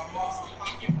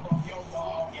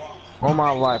 All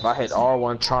my life, I hit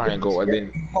R1 triangle and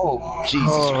then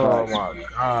Jesus Christ. Oh my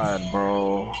god,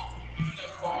 bro.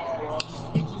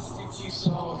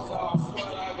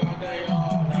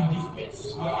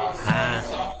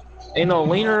 Ain't no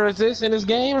leaner assist in this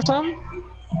game or something?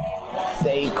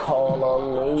 They call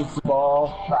a loose ball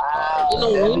foul.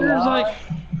 No leaners like.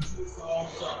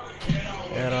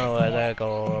 You know where that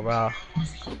go, bro.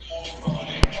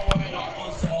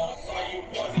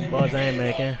 Boys ain't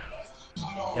making.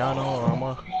 Y'all know I'm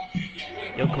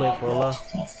your clip full of.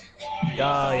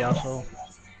 Y'all so.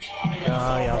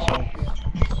 Y'all so.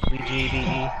 We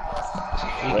GDE.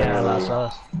 We got lots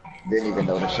of. Didn't even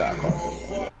know the shot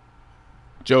call.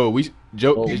 Joe, is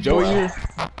Joey here?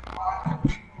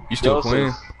 You still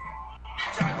playing?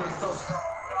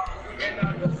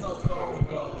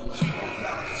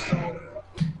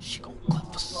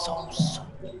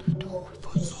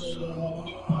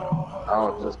 I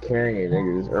was just carrying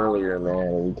niggas earlier,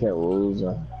 man. We can't lose.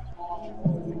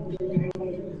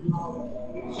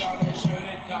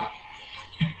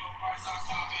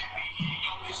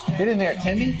 Hit in there,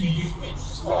 Timmy.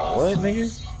 What,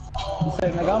 nigga? He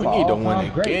said, nigga, we need to win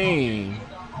the game.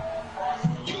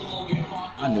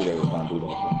 I knew they was gonna do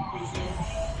that.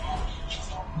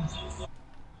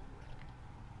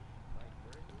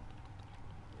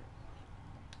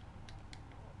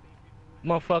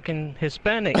 Motherfucking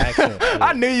Hispanic accent.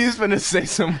 I knew you was finna say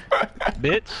some.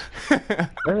 Bitch.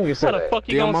 How the fuck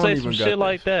you gonna say some shit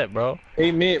like that, bro?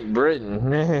 He meant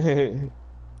Britain.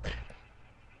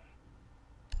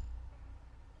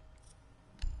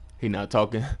 He not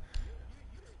talking.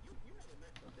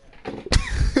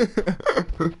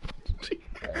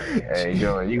 Hey,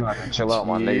 Joey, you gonna have to chill out,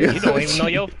 my nigga. You don't even know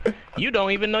your. You don't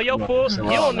even know your full. You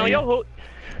don't know your whole.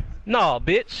 No,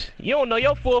 bitch. You don't know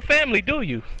your full family, do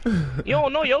you? You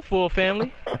don't know your full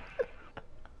family.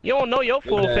 You don't know your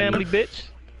full family, bitch.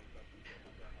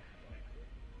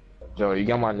 Joe, you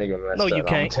got my nigga messed no, you up.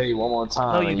 can't. I'm gonna tell you one more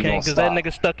time. No, you can't, because that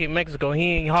nigga stuck in Mexico. He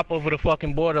ain't hop over the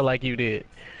fucking border like you did.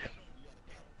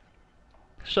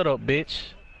 Shut up,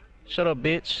 bitch. Shut up,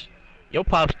 bitch. Your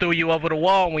pops threw you over the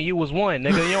wall when you was 1,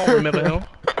 nigga. You don't remember him.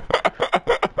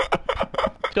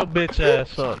 Shut your bitch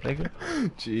ass up, nigga.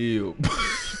 Chill.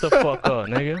 Shut the fuck up,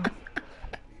 nigga.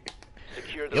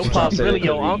 Your pop's really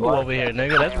your uncle over here,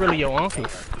 nigga. That's really your uncle.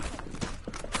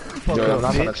 Fuck Joe, up, I'm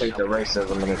not bitch. gonna take the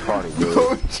racism in this party,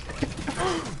 dude.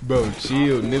 Bro,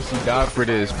 chill. Nipsey died for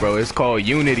this, bro. It's called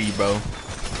unity, bro.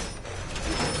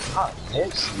 Not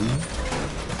Nipsey.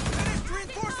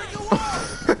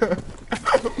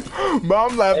 Bro,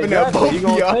 I'm laughing at both of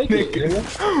y'all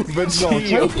niggas. But chill.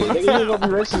 You ain't gonna be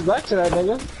racist back to that,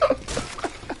 nigga.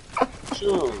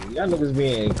 Sure, y'all niggas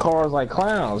be in cars like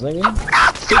clowns, nigga.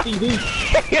 50 deep.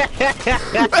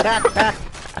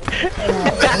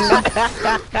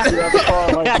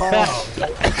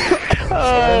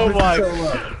 Oh my.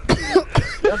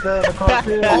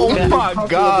 Oh my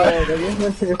god.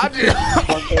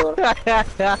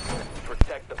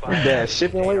 His dad's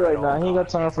shipping away right now. He ain't got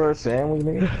time for a family,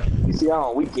 nigga. You see, out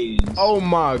on weekends. Oh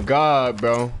my god,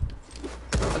 bro.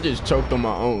 I just choked on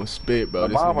my own spit, bro.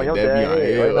 This nigga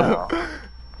Devion L.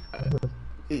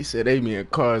 He said they be in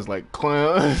cars like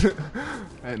clowns.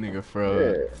 That nigga fraud.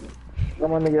 Yeah.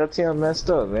 My nigga LTM messed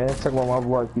up, man. Talk about my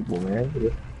black people, man.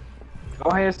 Go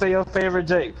ahead and say your favorite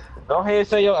Jake. Go ahead and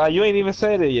say your. You ain't even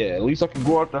said it yet. At least I can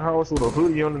go out the house with a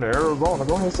hoodie on in Arizona.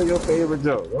 Go ahead and say your favorite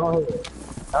joke. Go ahead.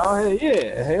 Go ahead,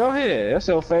 yeah. Hey, go ahead. That's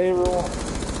your favorite one.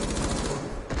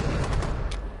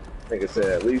 Nigga said,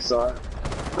 at least I'm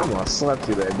gonna slap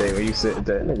you that day when you said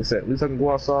that. Nigga said, at least I can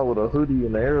go outside with a hoodie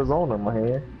in Arizona in my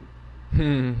hand.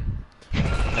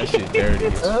 That shit dirty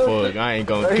as fuck. I ain't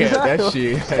gonna cap that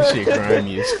shit. That shit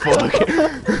grimy as fuck.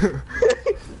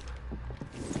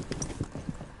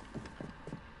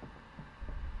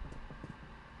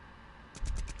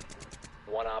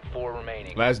 One op 4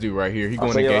 remaining. Last dude right here. He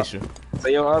going to Geisha.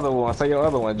 Say your other one. Say your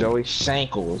other one, Joey.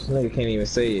 Shankles. Nigga can't even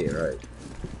say it right.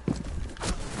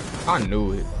 I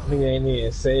knew it. He ain't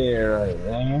even say it right,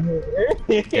 man.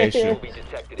 Geisha. Be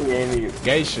detected. He ain't even.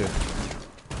 Geisha.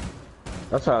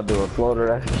 I'm trying to do a floater.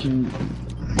 That's cute.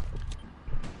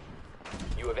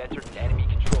 You have entered an enemy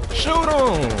controlled area. Shoot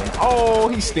him! Oh,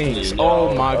 he stinks.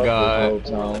 Oh my god.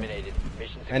 Eliminated.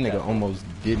 Mission That nigga successful. almost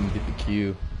didn't get the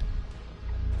kill.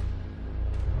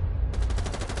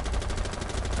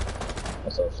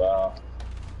 That's a foul.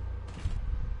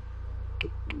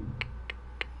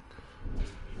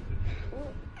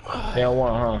 They don't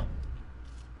want, huh?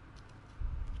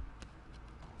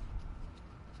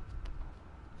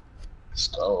 Let's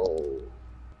go.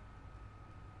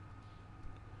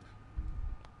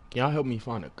 Can y'all help me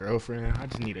find a girlfriend? I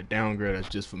just need a down girl that's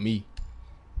just for me.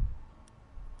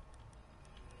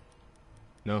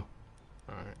 No?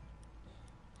 Alright.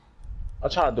 I'll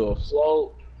try to do a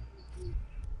float.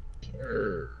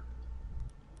 Sure.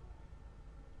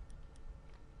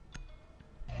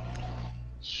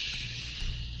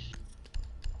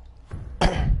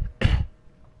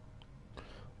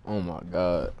 Oh my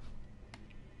god.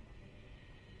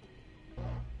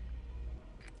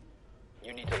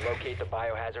 You need to locate the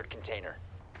biohazard container.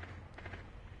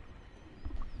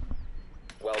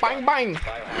 Well Bang, done. bang.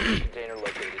 Biohazard container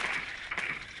located.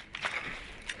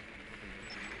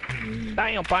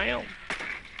 Damn, bam.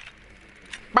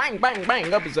 Bang, bang,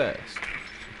 bang, up his ass.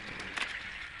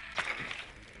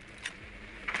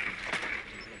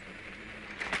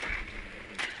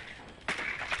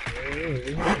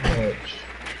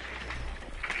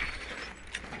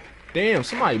 Damn,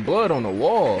 somebody blood on the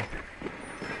wall.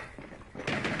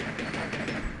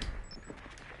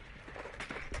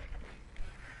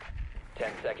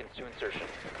 Seconds to insertion.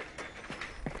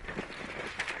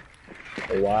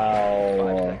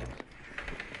 Wow.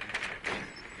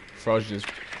 Frost just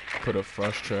put a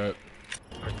frost trap.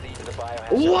 Proceed to the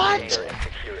biohazard What? container and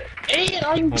secure it. Hey,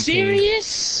 are you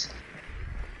serious?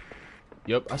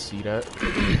 Yep, I see that.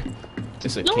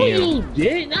 It's a No, cam. you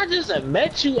didn't. I just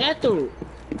met you at the.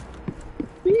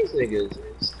 These niggas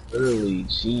is literally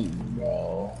cheating,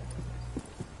 bro.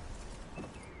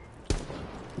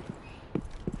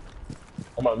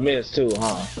 I'm gonna miss too,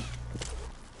 huh?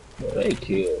 Well, they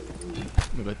killed me.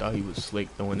 Nigga thought he was slick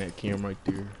throwing that cam right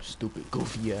there. Stupid,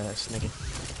 goofy ass nigga.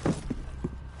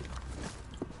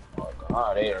 Oh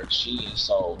god, they are cheating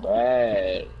so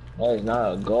bad. That is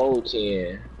not a goal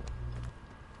 10.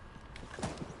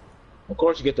 Of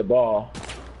course you get the ball.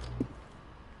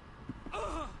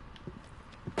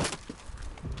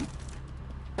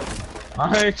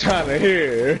 I ain't trying to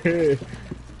hear.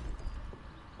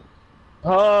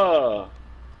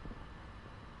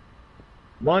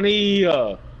 Money.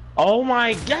 Oh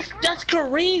my, that's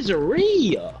Kareem's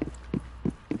Rhea.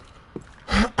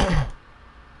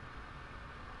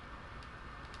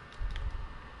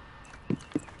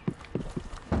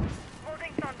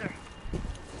 Holding thunder.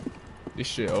 This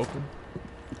shit open.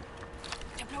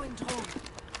 Deploying drone.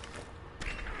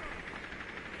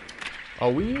 Oh,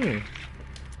 we in.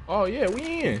 Oh yeah, we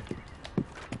in.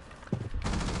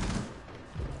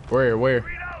 Where?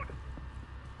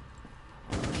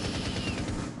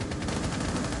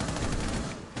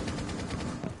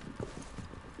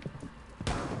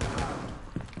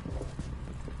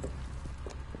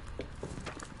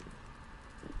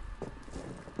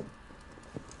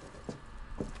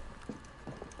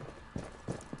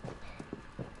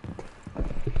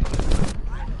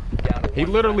 He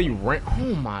literally ran.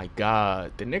 Oh my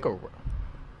god, the nigga.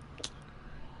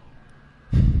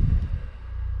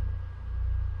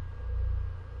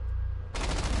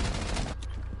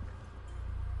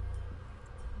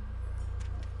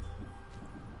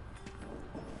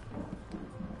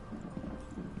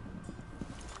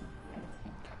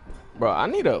 Bro, I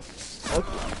need a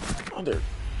fucking other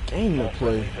game to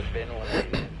play.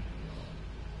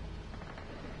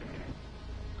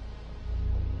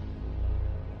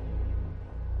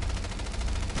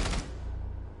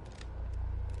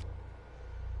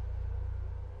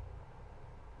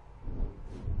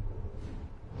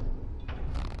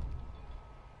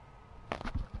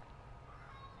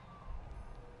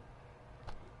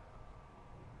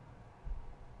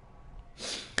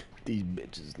 These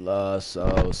bitches love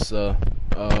salsa.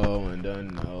 Oh, and done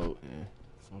no. Yeah.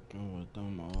 Fucking with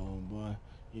them, oh boy.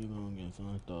 You gonna get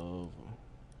fucked over.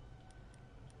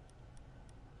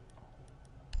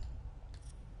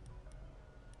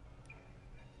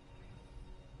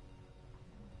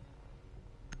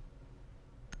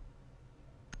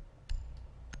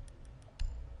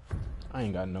 I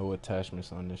ain't got no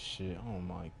attachments on this shit. Oh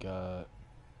my god.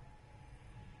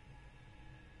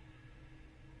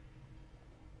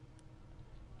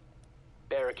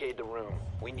 Barricade the room.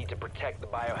 We need to protect the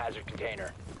biohazard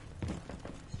container.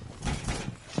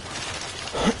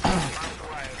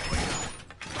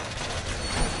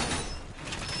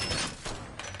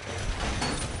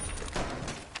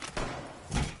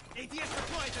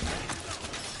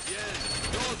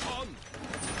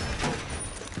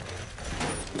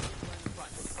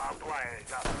 Barbed wire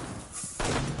is up.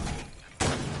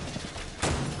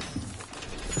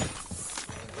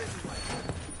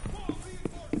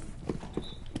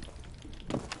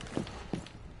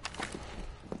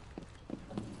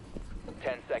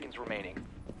 10 seconds remaining.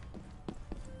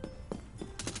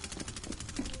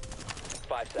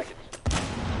 5 seconds.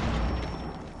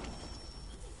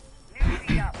 New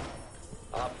feed up.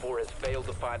 Op 4 has failed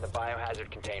to find the biohazard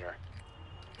container.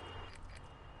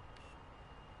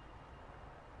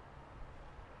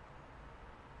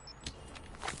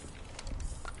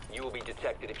 You will be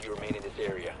detected if you remain in this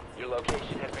area. Your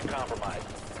location has been compromised.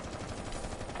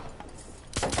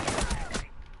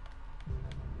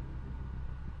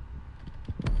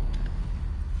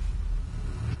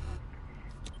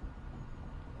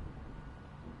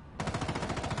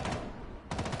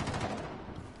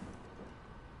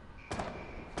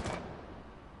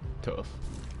 Tough.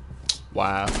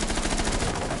 Wow.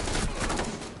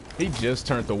 He just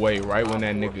turned away right when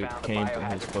that nigga came from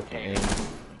his fucking aim.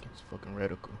 Like his fucking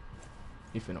reticle.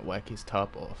 He finna whack his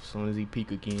top off as soon as he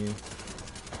peek again.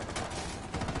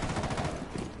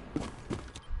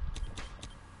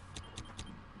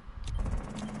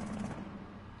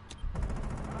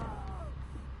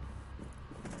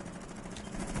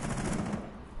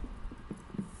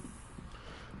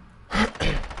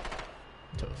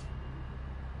 Tough.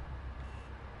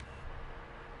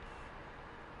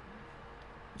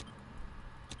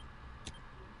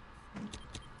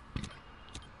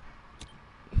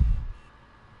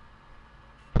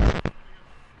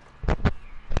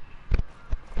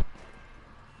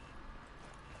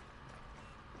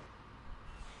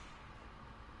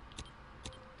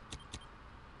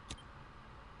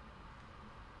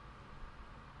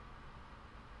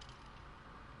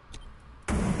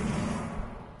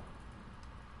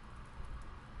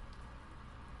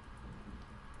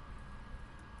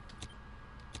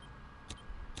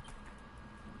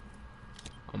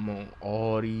 I'm on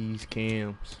all these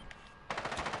cams.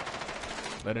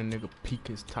 Let a nigga peek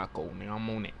his taco, nigga. I'm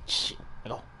on that shit.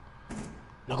 Nigga.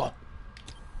 Nigga.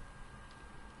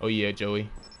 Oh yeah, Joey.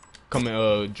 Come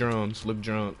in, drums. Look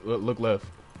drum. Look left.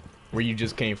 Where you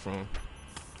just came from.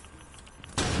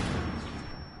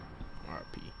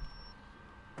 RP.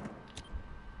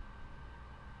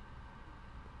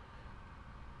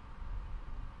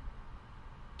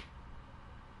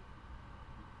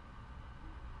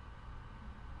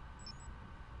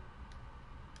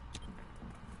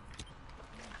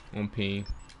 On P.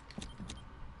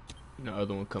 The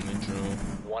other one coming drum.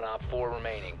 One Op 4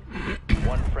 remaining.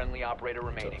 One friendly operator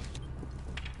remaining.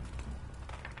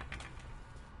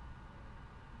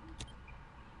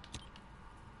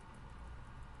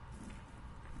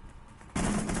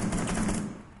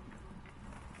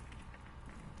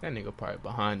 That nigga probably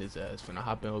behind his ass finna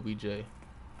hop in OBJ.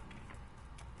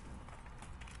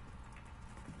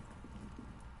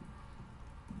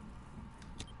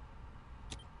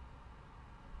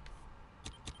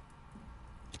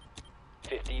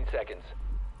 Seconds.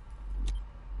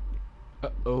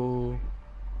 Uh-oh.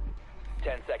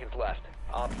 10 seconds left.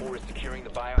 Op 4 is securing the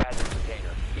biohazard container.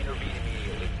 Intervene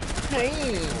immediately.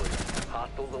 Hey.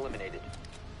 Hostiles eliminated.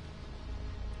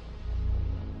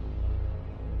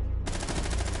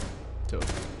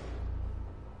 Tough.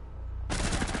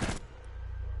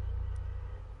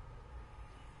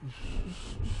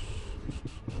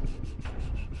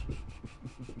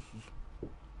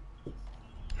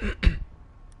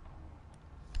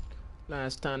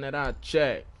 Last time that I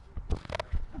checked,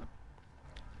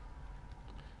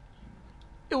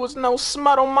 it was no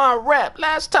smut on my rap.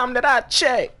 Last time that I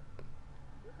checked.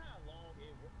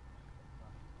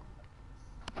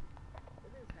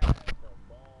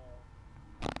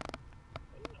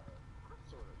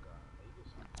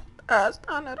 Last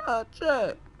time that I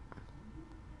checked.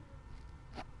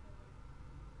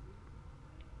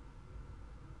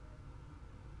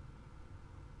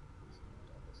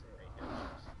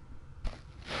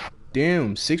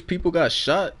 Damn, 6 people got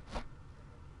shot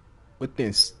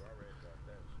within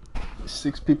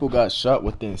 6 people got shot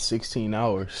within 16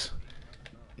 hours.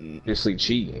 Obviously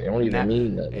cheating. They don't even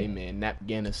mean nothing. Hey man,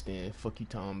 Afghanistan. Fuck you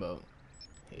talking about?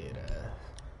 Head ass.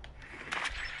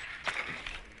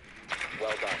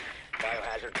 Well done.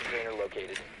 Biohazard container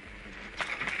located.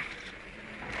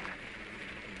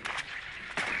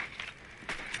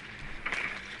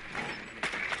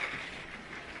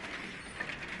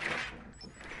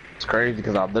 crazy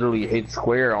because I literally hit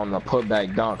square on the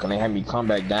putback dunk and they had me come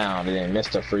back down and then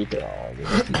missed a free throw.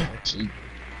 Cheap.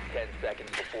 10 seconds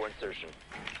before insertion.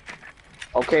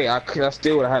 Okay, I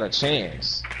still would have had a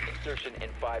chance. Insertion in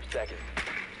 5 seconds.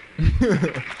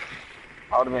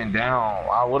 I would have been down.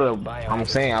 I would have. I'm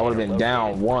saying I would have been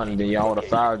down 1. Then y'all would have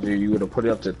fouled you. You would have put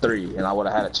it up to 3, and I would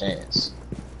have had a chance.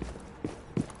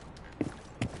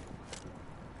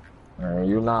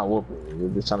 You're not whooping. You're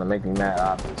just trying to make me mad,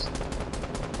 obvious.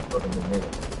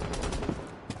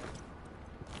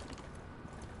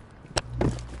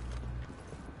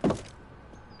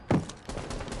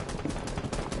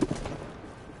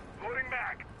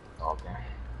 Okay.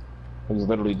 He's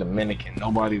literally Dominican.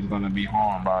 Nobody's gonna be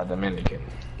harmed by a Dominican.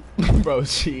 Bro,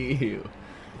 chill.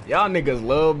 Y'all niggas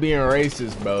love being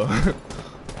racist, bro.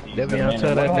 When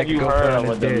have you heard of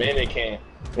a Dominican?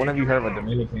 When have you heard of a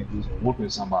Dominican who's whooping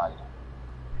somebody?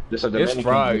 It's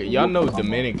fraud. Y'all know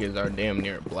Dominicans are damn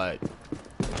near black.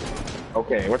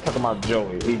 Okay, we're talking about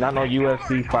Joey. He's not no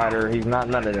UFC fighter. He's not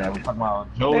none of that. We're talking about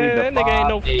Joey. Man, the that nigga ain't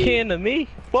no kin to me.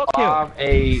 Fuck him.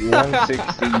 5'8",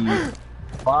 160.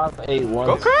 5'8", 160.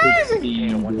 Go crazy.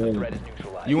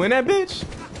 You in that bitch?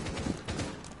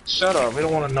 Shut up. We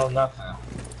don't want to know nothing.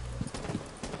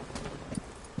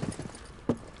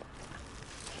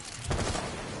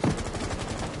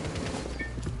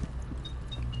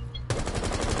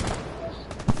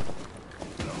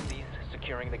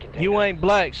 You ain't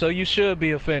black, so you should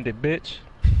be offended, bitch.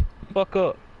 Fuck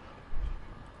up.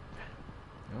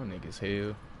 Y'all niggas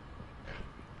hell.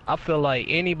 I feel like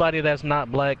anybody that's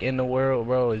not black in the world,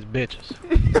 bro, is bitches.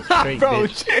 Straight Bro,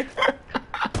 bitches. shit.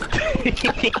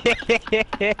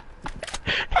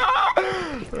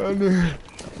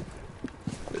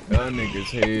 Y'all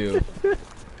niggas hell.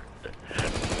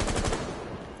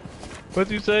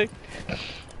 What'd you say?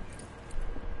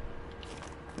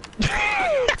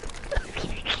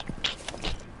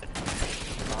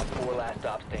 Last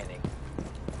stop standing.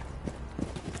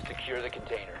 Secure the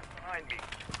container. Behind me.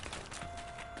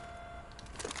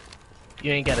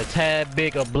 You ain't got a tad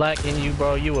bit of black in you,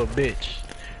 bro, you a bitch.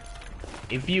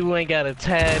 If you ain't got a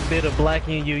tad bit of black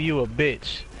in you, you a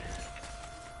bitch.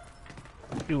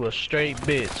 You a straight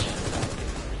bitch.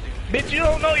 Bitch, you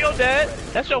don't know your dad.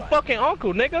 That's your fucking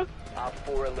uncle, nigga. Op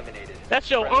 4 eliminated. That's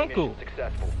your uncle.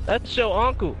 That's your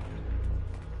uncle.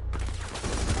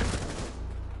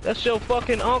 That's your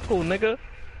fucking uncle, nigga.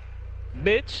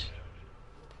 Bitch.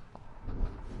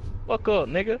 Fuck up,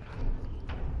 nigga.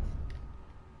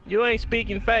 You ain't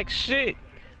speaking facts shit.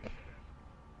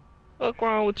 What's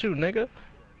wrong with you, nigga?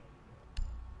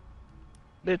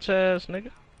 Bitch ass nigga.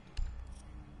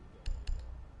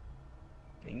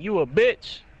 And you a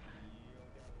bitch.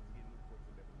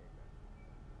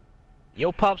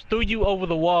 Your pops threw you over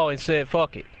the wall and said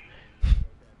fuck it.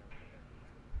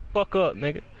 Fuck up,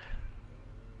 nigga.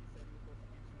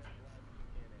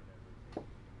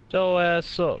 Your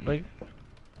ass up, nigga.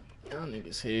 Y'all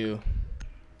niggas hell.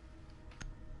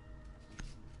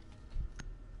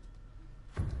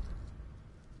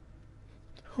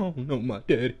 Oh no, my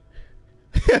daddy.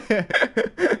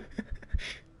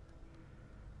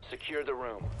 Secure the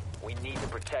room. We need to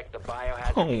protect the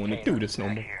biohazard. I don't want to do this no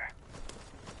more.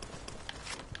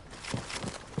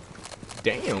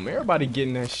 Damn, everybody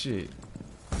getting that shit.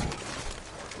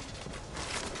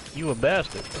 You a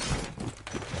bastard.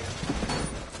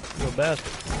 You a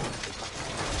bastard.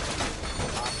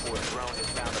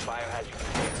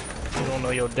 You don't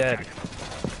know your daddy.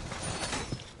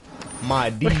 My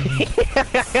D. 10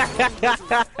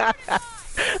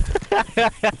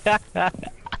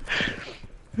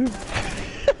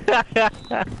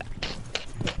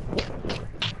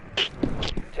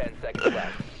 seconds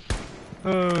left.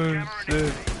 Oh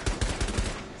shit.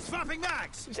 Swapping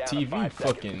mags. This TV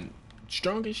fucking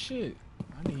strong as shit.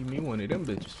 I need me one of them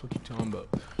bitches. What you talking about?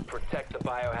 Protect the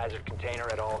biohazard container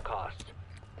at all costs.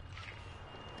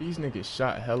 These niggas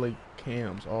shot hella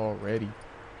cams already.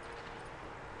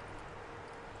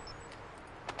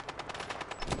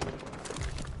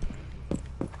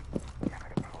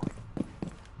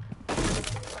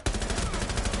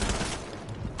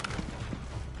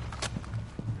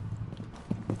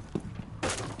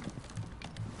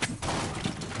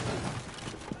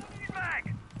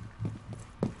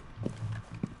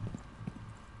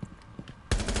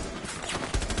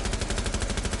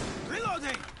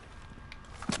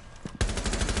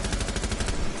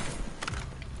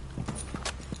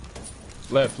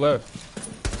 Left.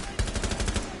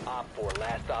 Op 4,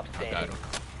 last stop standing. Got him.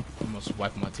 Almost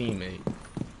wiped my teammate.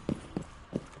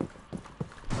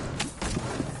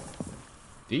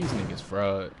 These niggas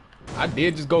fraud. I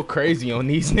did just go crazy on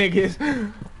these niggas.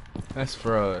 That's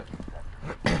fraud.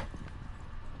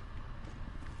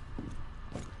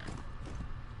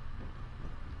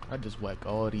 I just whack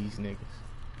all these niggas.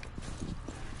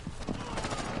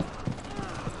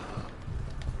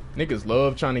 Niggas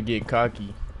love trying to get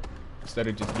cocky instead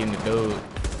of just getting the dub.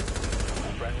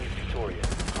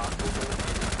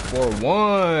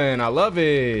 4-1, I love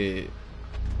it.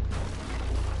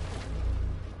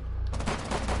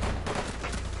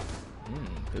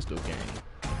 Pistol game.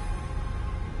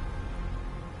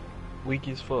 Weak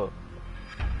as fuck.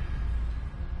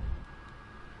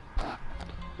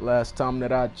 Last time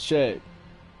that I checked,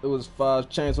 it was 5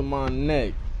 chains on my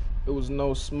neck. It was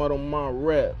no smut on my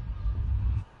rep.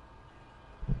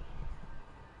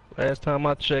 Last time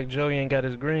I checked, Joey ain't got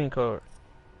his green card.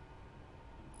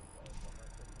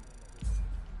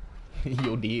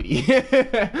 Yo, Diddy.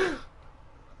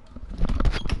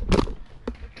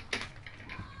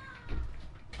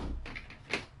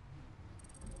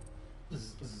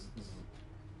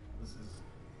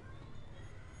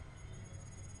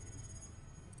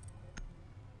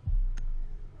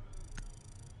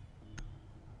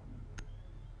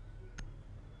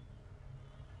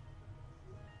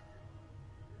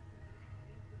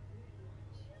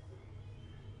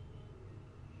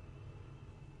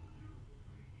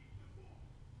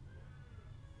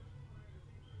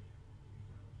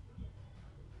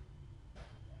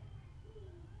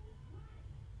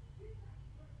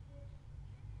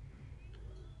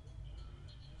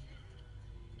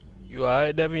 You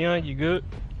alright, Devion? You good?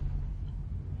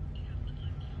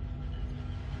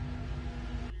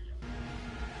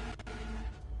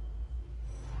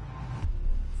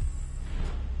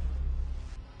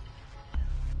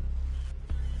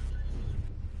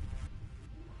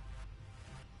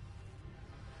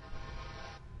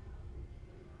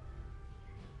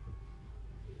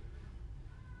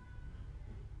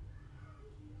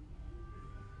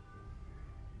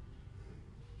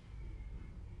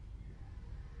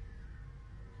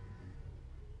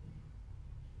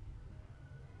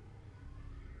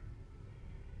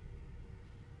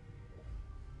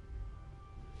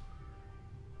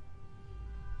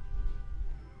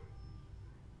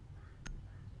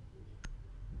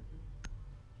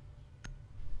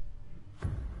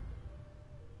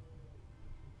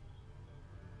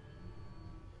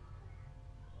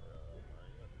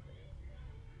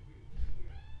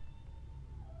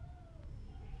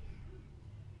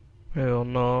 Hell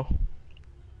no.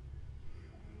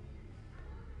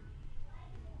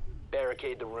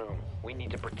 Barricade the room. We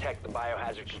need to protect the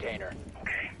biohazard container.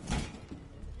 Okay.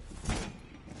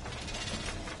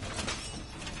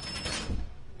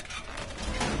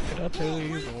 Did I tell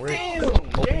you you can Damn,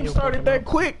 game started that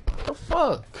quick. What the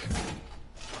fuck?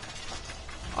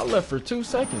 I left for 2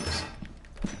 seconds.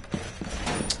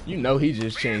 You know he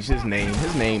just changed his name.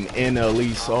 His name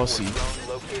l-Myron-l Saucy.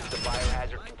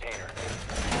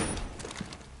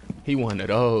 He one of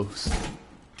those.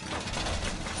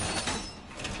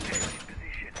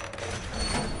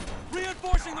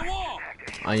 Reinforcing the wall.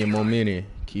 I am on mini.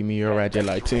 Keep me your ratchet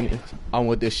like tennis. I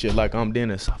want this shit like I'm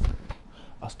Dennis.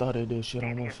 I started this shit,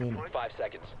 I'm gonna finish. 5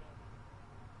 seconds.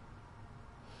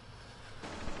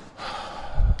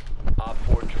 Op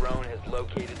 4 drone has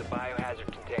located the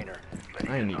biohazard container.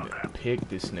 I ain't even pick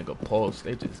this nigga Pulse.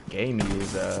 They just gave me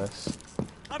his ass.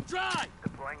 I'm dry.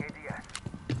 Deploying ADS.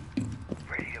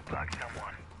 Ready to block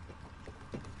someone.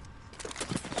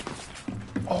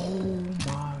 Oh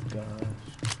my gosh.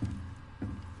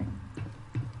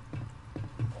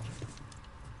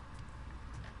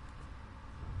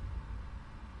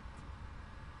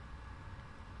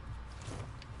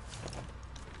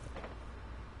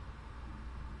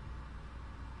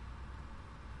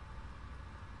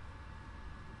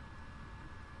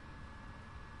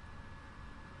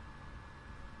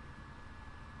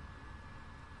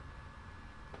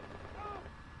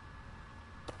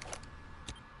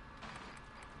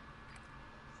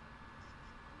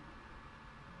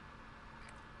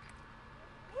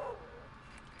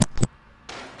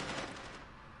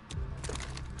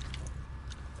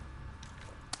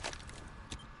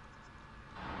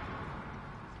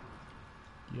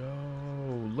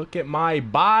 Yo, look at my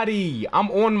body.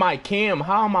 I'm on my cam.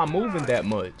 How am I moving that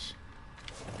much?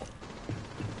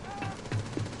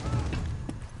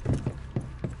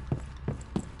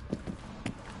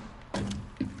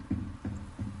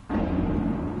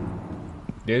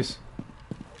 This?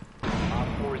 Op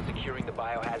 4 is securing the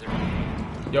biohazard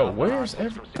container. Yo, where's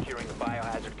every... Securing the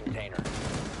biohazard container.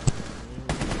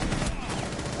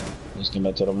 Let's get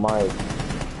back to the mic.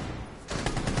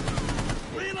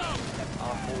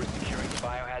 Op 4 is securing the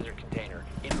biohazard container.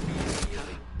 Intervene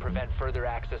immediately. Prevent further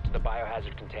access to the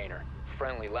biohazard container.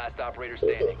 Friendly, last operator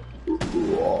standing.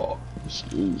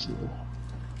 Excuse me.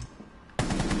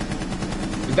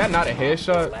 Is that not a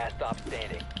headshot? Last stop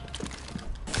standing.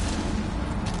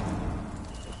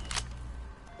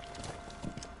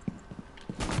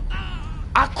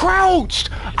 I crouched.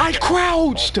 I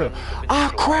crouched. I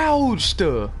crouched.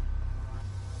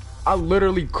 I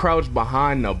literally crouched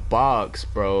behind the box,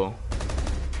 bro.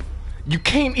 You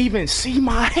can't even see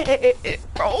my head,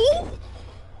 bro.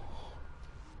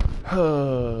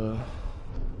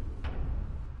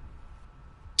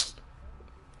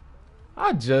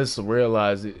 I just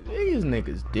realized it. These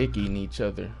niggas dick eating each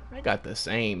other. They got the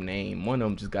same name. One of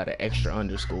them just got an extra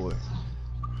underscore.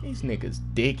 These niggas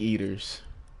dick eaters.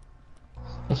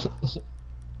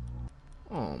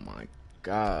 Oh my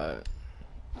god.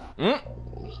 Boy,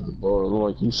 it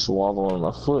look like you swallowing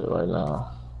my foot right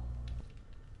now.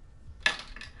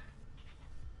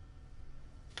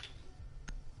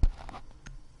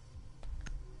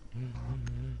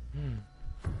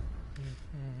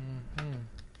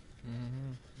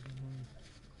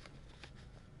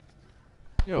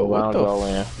 Yo, what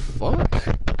the fuck?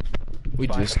 We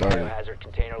just started. Biohazard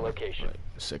container location. Right,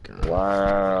 second round.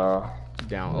 Wow.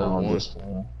 Down No,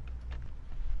 0-1.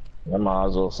 I might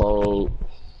as well fold.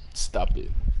 Stop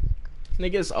it.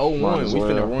 Nigga, it's 0-1. We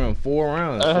finna run 4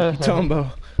 rounds. What you talking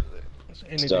about? It's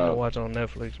anything to watch on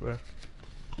Netflix, bro.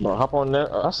 Bro, hop on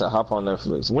net. I said hop on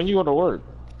Netflix. When you go to work?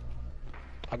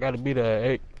 I gotta be there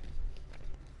at 8.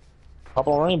 Hop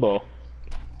on Rainbow.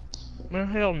 Man,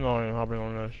 hell no, I ain't hopping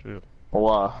on that shit.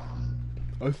 Why?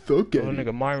 I suck at it.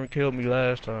 Nigga Myron killed me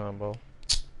last time, bro.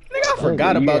 Nigga, I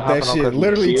forgot about that shit.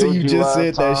 Literally till you just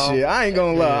said that shit. I ain't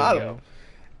gonna lie.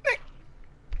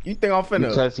 You think I'm finna?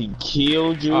 Because he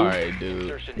killed you? Alright,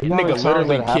 dude. Nigga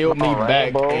literally killed me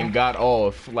back and got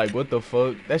off. Like, what the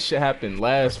fuck? That shit happened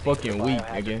last fucking week,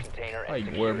 nigga. Why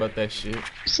you worry about that shit?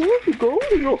 So you go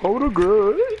hold a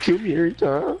gun. Kill me every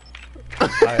time. I'm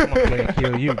gonna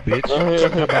kill you, bitch.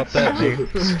 How about that,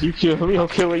 nigga? You kill me, I'm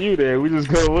killing you then. We just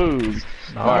gonna lose.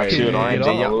 Alright, shit, I ain't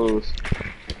gonna lose.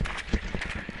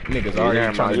 Niggas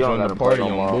already trying to join the party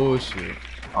on bullshit.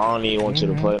 I don't even want you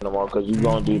to play no more, cause you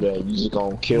gonna do that. You just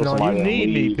gonna kill somebody you need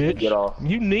and leave me, bitch. and get off.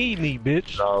 You need me,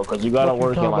 bitch. No, cause you gotta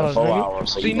work in like 4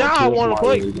 hours. So see, now I wanna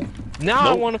play. Now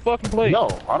I wanna fucking play. No,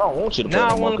 I don't want you to play now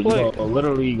no I more, wanna cause play. you're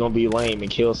literally gonna be lame and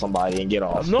kill somebody and get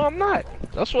off. No, I'm not.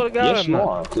 I swear to God, yes, I'm not. you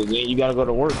are, cause then you gotta go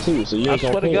to work too, so you ain't I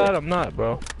gonna swear to God, I'm not,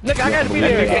 bro. Nigga, I gotta be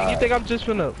there. You think I'm just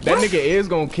finna... That nigga is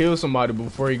gonna kill somebody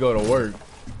before he go to work.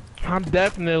 I'm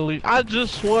definitely... I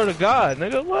just swear to God,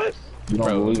 nigga, what?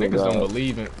 Bro, niggas don't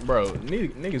believe in... Bro,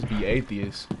 niggas be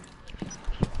atheists.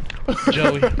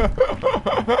 Joey.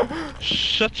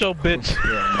 Shut your bitch.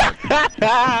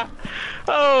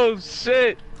 Oh,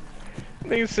 shit.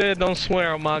 Nigga said don't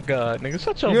swear on my God. Nigga,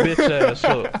 shut your bitch ass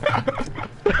up.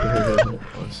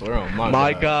 Swear on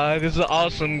my God, this is an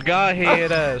awesome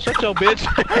Godhead ass. Shut your bitch.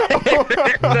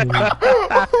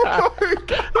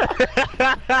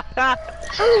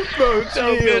 Shut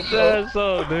your bitch ass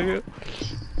up, nigga.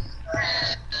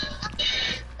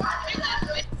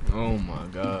 Oh my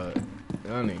God.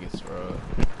 Y'all niggas, bro.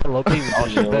 Hello,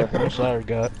 people. I'm sorry,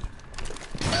 God.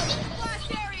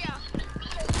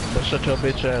 But shut your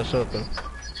bitch ass up, though.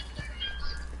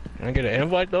 Can I get an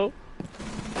invite, though?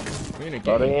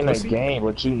 Bro, they in a game,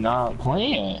 but you not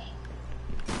playing.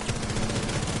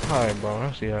 Alright, bro,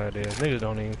 I see how it is. Niggas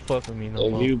don't even fuck with me no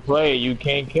more. If you play, you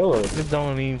can't kill us. Niggas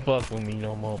don't even fuck with me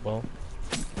no more, bro.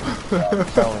 I'm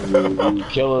telling you, you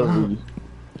kill us,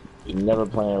 you never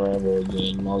playing Rainbow again.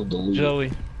 You must delete.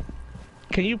 Joey,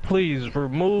 can you please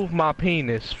remove my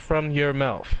penis from your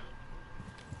mouth?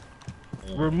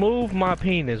 Remove my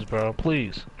penis, bro,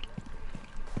 please.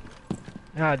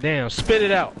 God damn, spit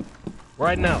it out.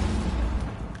 Right now.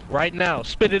 Right now,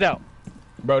 spit it out.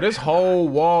 Bro, this whole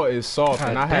wall is soft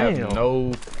and I have damn.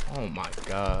 no... Oh my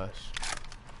gosh.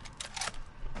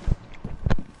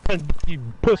 You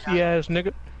pussy ass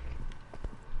nigga.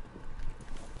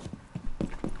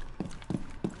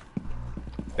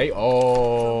 They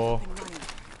all...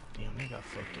 Damn, they got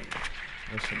fucking...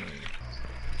 What's your name?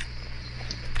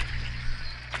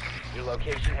 Your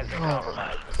location has been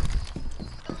compromised.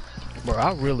 Bro,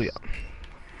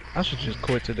 I should just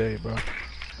quit today, bro.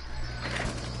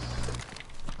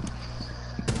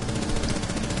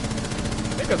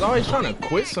 Niggas always trying to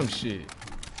quit some shit.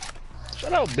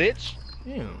 Shut up, bitch.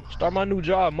 Yeah. Start my new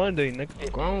job Monday,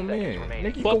 nigga. Grown man.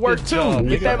 Nigga, you Fuck can work this too. job,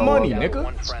 Get nigga. that money, Down to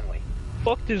one nigga. friendly.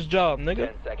 Fuck this job, nigga.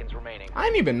 10 seconds remaining. I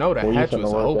didn't even know the Where you hatch finna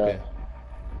was work open.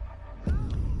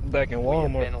 Back in We have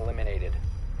Walmart. been eliminated.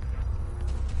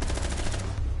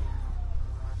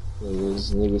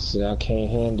 This nigga said I can't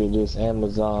handle this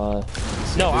Amazon.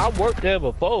 No, I worked there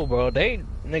before, bro. They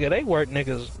work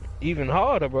niggas even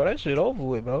harder, bro. That shit over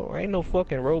with, bro. Ain't no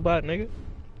fucking robot, nigga.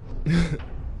 It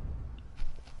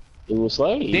was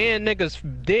slave. Then niggas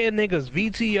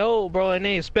VTO, bro, and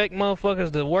they expect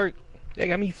motherfuckers to work They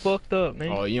got me fucked up, man.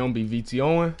 Oh, you don't be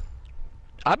VTOing?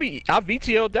 I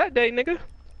VTO'd that day, nigga.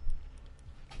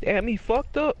 They had me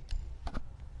fucked up.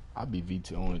 I be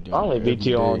VTOing. Only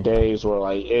VTO on days where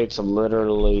like it's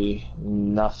literally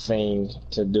nothing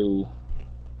to do.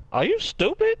 Are you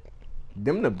stupid?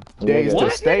 Them the days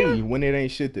What, to stay when it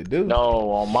ain't shit to do.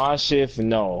 No, on my shift,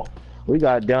 no. We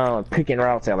got done picking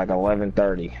routes at like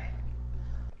 11:30,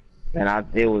 and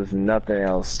it was nothing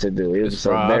else to do. It was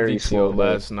a very slow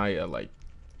last night at like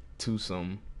 2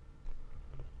 something.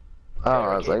 Oh,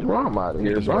 I was like, bro, I'm out of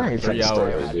here, bro. I ain't trying to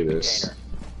stay and do this.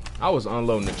 I was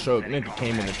unloading the truck. Nigga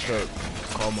came in the truck,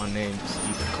 called my name, just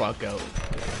either clock out.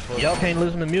 Y'all can't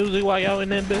listen to music while y'all in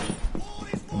that bitch?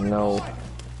 No.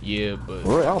 Yeah, but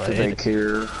I don't think they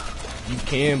care. You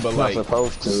can, but like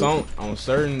supposed to. Some on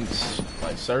certain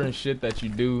shit that you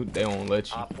do, they don't let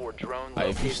you. Like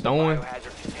if you stowing,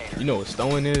 you know what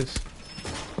stowing is?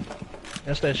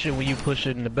 That's that shit where you push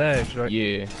it in the bags, right?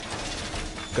 Yeah.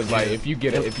 Cause like if you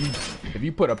get if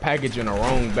you put a package in a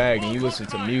wrong bag and you listen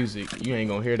to music, you ain't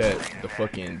gonna hear that the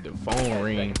phone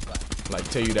ring like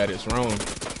tell you that it's wrong.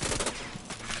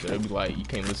 So they'll be like, you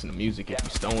can't listen to music if you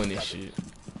stowing this shit.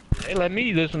 They let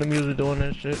me listen to music doing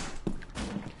that shit.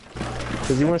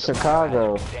 Cause you in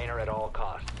Chicago.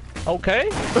 Okay.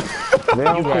 They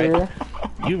don't care.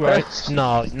 You right.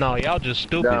 No, y'all just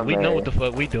stupid. Nah, we know what the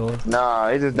fuck we doing. Nah,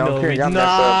 they just don't care. Y'all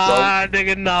nah,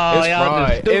 nigga, nah, y'all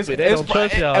just stupid. They don't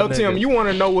trust y'all. LTM, you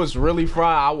wanna know what's really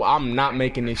fried? I'm not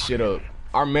making this shit up.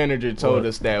 Our manager told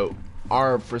us that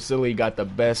our facility got the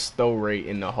best stow rate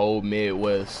in the whole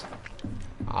Midwest.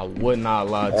 I would not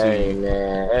lie to you.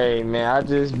 Hey man, I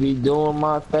just be doing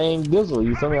my thing, dizzle.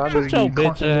 You feel me? I just be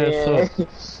bitch ass up.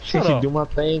 Shut up. Do my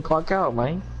thing, clock out,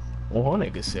 man. One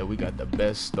nigga said we got the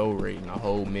best stow rate in the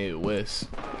whole Midwest.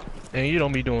 And you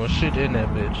don't be doing shit in that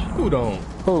bitch. Who don't?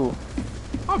 Who?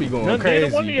 I be going None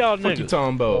crazy. one of y'all What you niggas.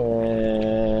 talking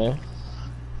about?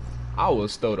 I will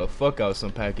stow the fuck out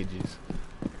some packages.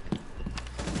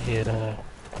 Yeah,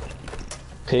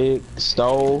 Pick,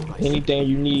 stove, anything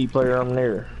you need, put it on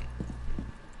there.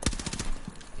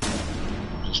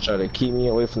 Just try to keep me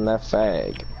away from that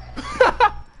fag.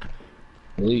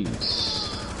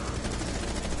 Please.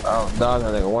 I was dogging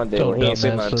that nigga one day when he ain't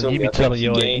saying nothing to me. You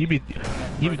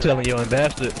be telling your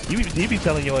ambassador. You be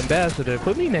telling your ambassador,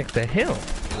 put me next to him.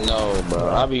 No, bro.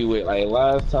 I be with like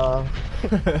last time.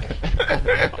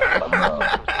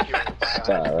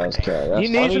 That's you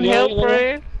need some help,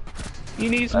 friend? You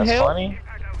need some help? Funny.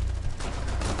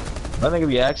 That nigga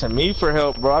be asking me for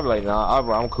help, bro. I be like, nah,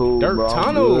 I'm cool, Dirt bro.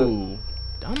 tunnel.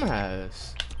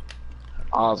 Dumbass.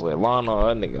 I was with Lano.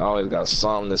 That nigga always got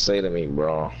something to say to me,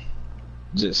 bro.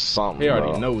 Just something. He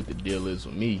already bro. know what the deal is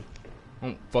with me.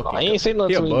 I'm fucking. He ain't say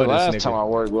nothing to me the last time I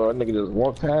worked, bro. That nigga just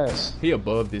walked past. He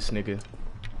above this nigga.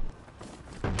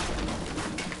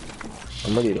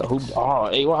 I'm ready to hoop.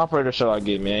 Oh, hey, what operator should I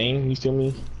get, man? You feel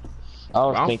me? I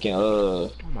was thinking, I'm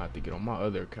gonna have to get on my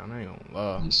other account. I ain't gonna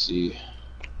lie. Let's see.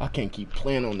 I can't keep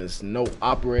playing on this no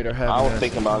operator having. I was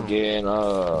thinking about getting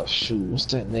shoot, what's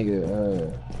that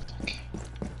nigga?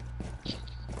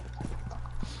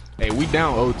 Hey, we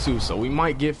down 0-2, so we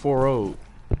might get 4-0.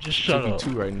 Just shut up.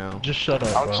 2 right now. Just shut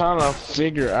up, I'm bro. trying to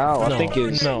figure out. No, I think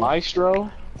it's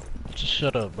Maestro. Just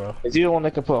shut up, bro. Is he the one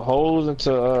that can put holes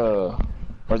into or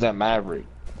is that Maverick?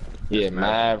 Yeah,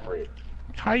 Maverick.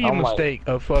 How you mistake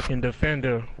a fucking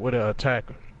defender with an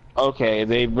attacker? Okay,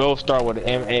 they both start with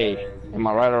an MA. Am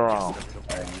I right or wrong?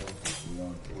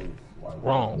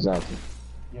 Wrong. Exactly.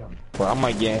 But I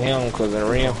might get him because in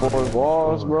reinforced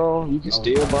walls, bro, you can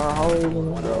still burn holes in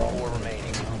them,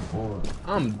 bro.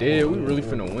 I'm dead. We really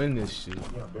finna win this shit.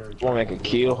 Wanna make a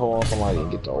kill hole on somebody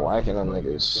and get to whacking them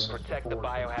niggas. Protect the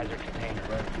biohazard container.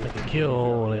 Make a kill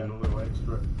hole and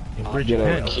bridge Get your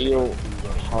a hand. kill.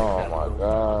 Oh my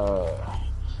god.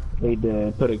 Need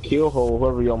to put a kill hole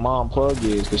whoever your mom plug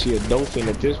is, cause she a dope fiend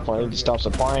at this point. You need to stop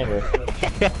supplying her.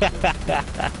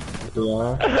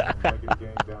 Yeah.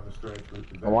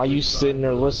 Why you sitting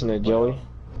there listening, Joey?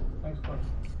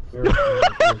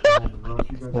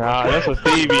 Nah, that's a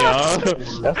Stevie, huh?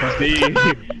 That's a Steve.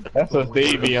 That's a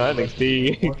Stevie, huh? I think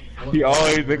Steve. He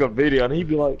always make a video and he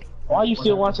be like, "Why you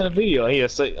still watching a video?" And he'll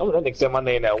say, "Oh, that nigga said my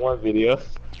name in that one video."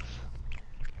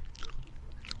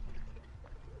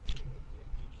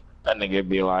 That nigga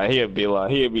be like, he'll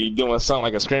be doing something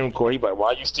like a scream chord. He be like,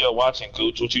 "Why you still watching,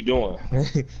 Gooch? What you doing?"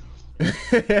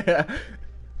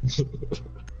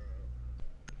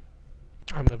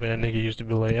 I remember that nigga used to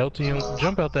be like, LTM,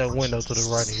 jump out that window to the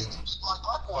right of you.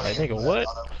 Like, nigga, what?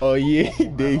 Oh yeah, he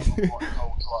did. You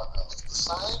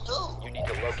need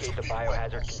to locate the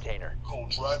biohazard container.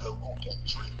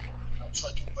 So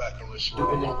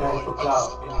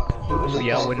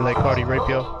y'all wouldn't let Cardi rape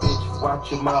y'all?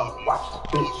 Watch your mouth, watch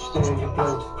the bitch, stay in your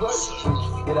place.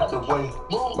 Get out the way.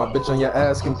 My bitch on your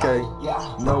ass, Kim K.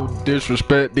 No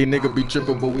disrespect, these niggas be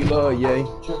tripping, but we love, yay.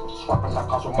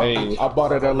 Hey, I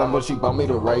bought her that lemon, she bought me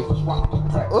the Ray. Ooh!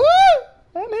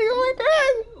 That nigga went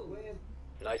crazy.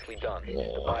 Nicely done.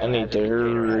 I need to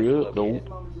hurry up, though.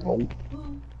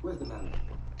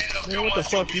 Man, what the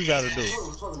fuck you gotta do?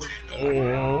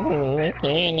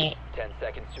 10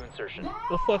 seconds to insertion.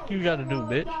 The fuck you gotta do,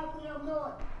 bitch?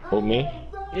 Who, me?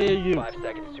 Yeah, you. 5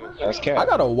 seconds to insertion. That's cat. I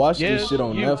gotta watch Yes, this shit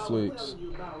on you. Netflix.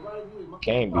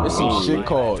 Can't be. There's some me. shit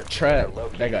called Trap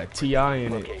that got T.I.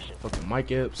 in it. Fucking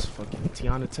Mike Epps, fucking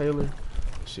Tiana Taylor.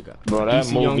 Shit got Bro, that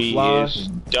DC Young movie Fly. is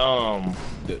dumb.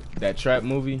 That Trap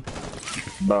movie.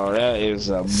 Bro, that is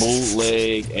a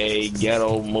bootleg, a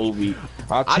ghetto movie.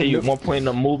 I'll tell you, one point in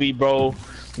the movie, bro,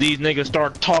 these niggas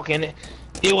start talking.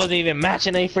 It wasn't even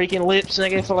matching their freaking lips,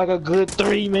 nigga, for like a good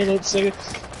 3 minutes, nigga.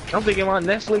 I'm thinking my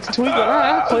Netflix tweaking.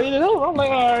 I played it over. I'm like,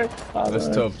 alright. That's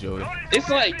tough, Joey. It's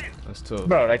like, that's tough,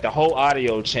 bro. Like the whole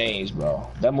audio changed, bro.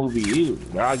 That movie,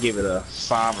 I'll give it a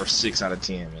 5 or 6 out of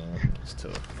 10, man. It's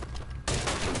tough.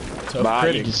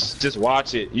 But you just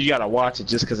watch it. You gotta watch it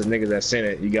just because the niggas that sent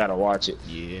it. You gotta watch it.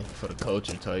 Yeah, for the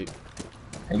culture type.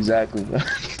 Exactly.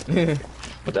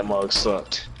 But that mug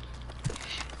sucked.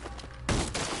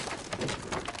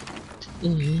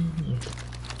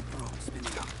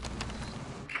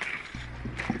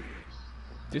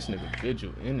 This nigga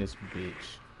Vigil in this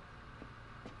bitch.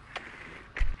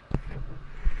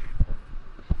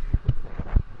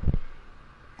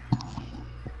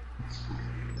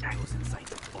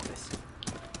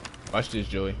 Watch this,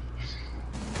 Joey.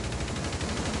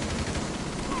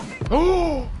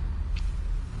 Oh!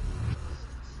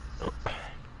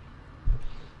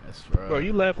 That's right. Bro,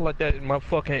 you laugh like that in my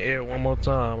fucking ear one more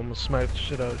time, I'm gonna smack the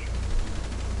shit out of you.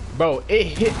 Bro, it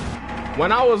hit.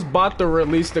 When I was about to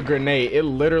release the grenade, it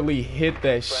literally hit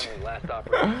that shit.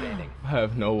 I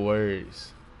have no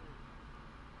words.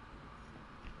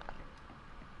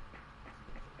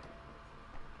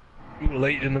 You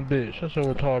late in the bitch. That's a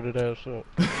retarded ass up.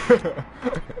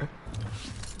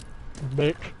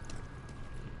 Bitch.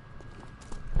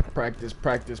 Practice,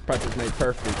 practice, practice make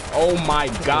perfect. Oh my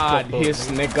god, his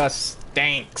nigga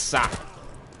stinks.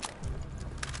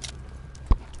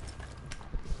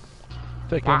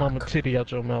 Take your mama titty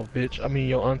out your mouth, bitch. I mean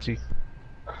your auntie.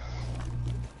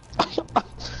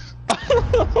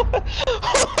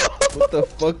 What the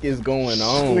fuck is going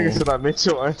on? Nigga said I meant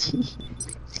your auntie.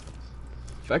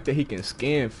 The fact that he can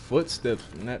scan footsteps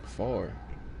from that far.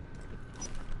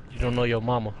 You don't know your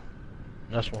mama.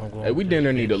 That's what I'm going. Hey, we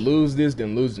dinner need to lose this,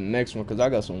 then lose the next one, cause I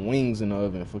got some wings in the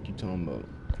oven. Fuck you talking about?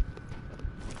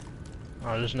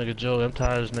 Alright, this nigga Joey. I'm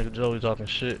tired of this nigga Joey talking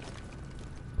shit.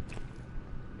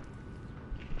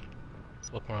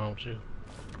 What's wrong with you?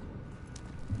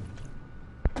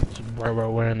 Some bright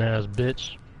wearing ass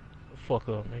bitch. Fuck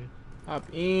up, nigga. Hop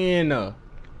in.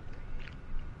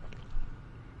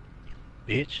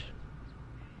 Bitch.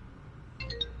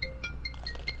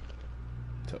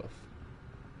 Tough.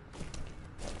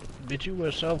 Bitch, you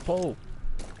wear South Pole.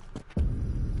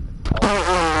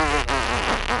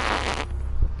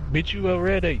 Bitch, you wear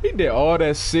Red 8. He did all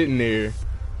that sitting there.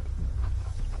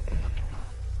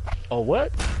 Oh,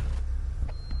 what?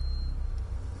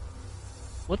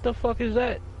 What the fuck is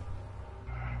that?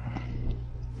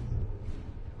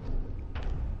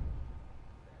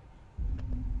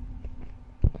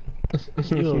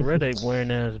 You a Red 8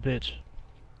 wearing ass bitch.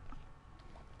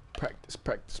 Practice,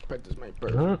 practice, practice, make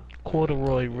perfect.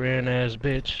 Corduroy wearing ass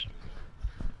bitch.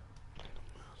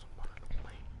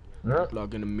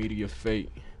 Log in the media fate.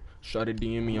 Shot a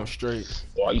DM me on straight.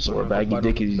 Oh, I used to wear baggy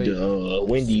dickies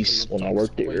Wendy's when I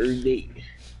worked there every day.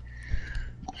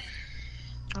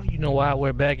 Oh, you know why I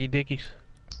wear baggy dickies?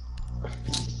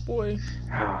 Boy.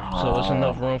 So it's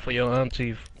enough room for your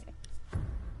auntie,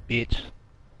 bitch.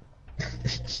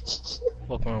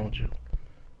 Fuck wrong with you?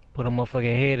 Put a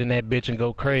motherfucking head in that bitch and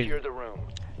go crazy. Secure the room.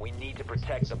 We need to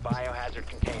protect the biohazard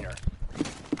container.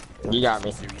 You got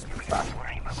me.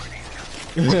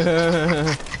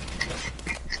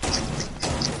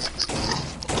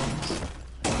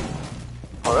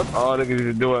 Oh, that's all niggas used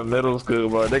to do in middle school,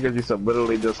 bro. Niggas used to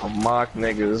literally just mock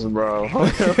niggas, bro.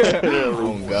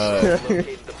 Oh god.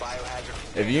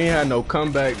 If you ain't had no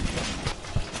comeback,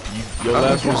 your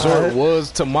last resort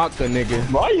was to mock the nigga.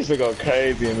 Bro, I used to go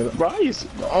crazy. Bro, I used to...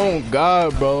 Oh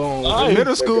god, bro. In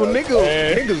middle school,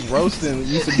 niggas roasting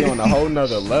used to be on a whole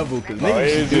nother level, cause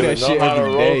niggas used to do that shit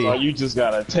every day. Or you just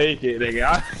gotta take it, nigga.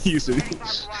 I used to be...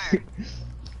 5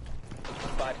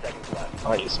 seconds left.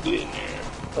 I used to be in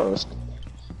there.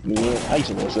 Yeah, I used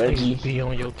to roast Reggie. Be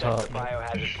on your top.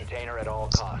 Biohazard container at all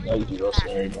costs. I used to roast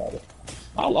everybody.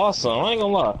 I lost some. I ain't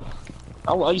gonna lie.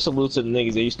 I used to lose to the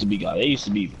niggas. They used to be guys. They used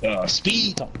to be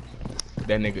speed.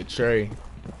 That nigga Trey.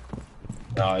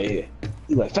 Oh yeah.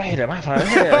 He like fire my fire.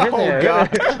 Oh god.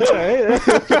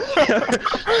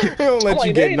 He don't let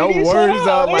you get no words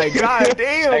out. Like god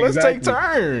damn, let's take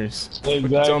turns. Exactly.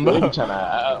 They be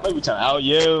trying to out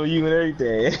yell you and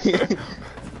everything.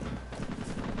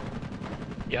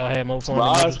 Y'all had more fun.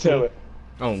 I was telling.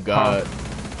 Oh god.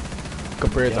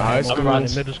 Compared to high school,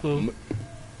 in middle school.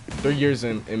 3 years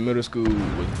in middle school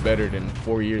was better than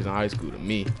 4 years in high school to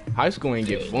me. High school ain't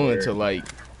get fun till like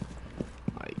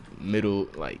middle,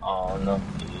 like. Oh no.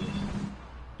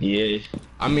 Yeah.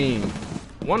 I mean,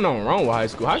 wasn't nothing wrong with high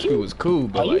school. High school was cool,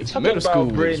 but like middle school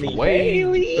was way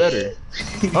better.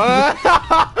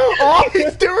 Oh,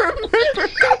 you still remember?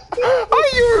 How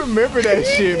you remember that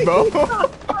shit, bro?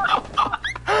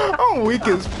 I'm weak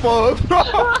as fuck.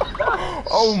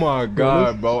 Oh my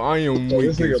god, bro. I am weak.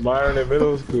 This nigga Myron in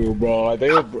middle school, bro. Like,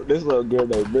 this little girl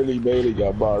named Billy Bailey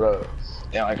got brought up.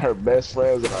 And like her best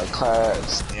friends in our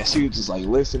class, and she was just like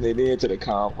listening in to the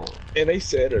convo. And they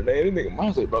said her name. This nigga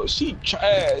Myron said, bro, she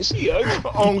trash. She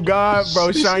ugly. Oh god,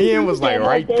 bro. Cheyenne was like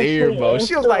right there, bro.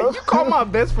 She was like, you call my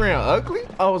best friend ugly?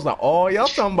 I was like, oh, y'all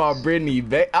talking about Brittany.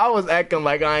 I was acting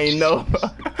like I ain't know.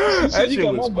 That shit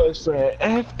was my best friend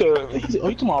after. He said, oh,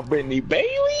 you talking about Brittany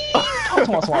Bailey? I'm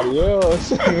talking about somebody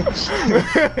else.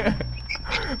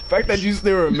 The fact that you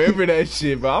still remember that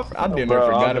shit, bro. I didn't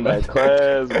forgot about that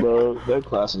class, bro. That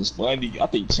class was funny. I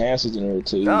think Chance was in there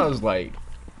too. That was like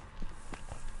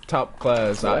top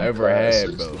class I ever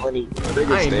had, bro. Funny, bro.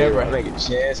 I ain't never. I think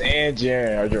Chance and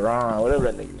Jaren or Jerron, whatever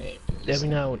that nigga name is.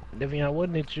 Devion,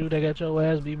 wasn't it you that got your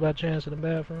ass beat by Chance in the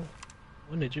bathroom?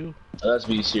 Wasn't it you? Let's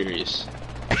be serious.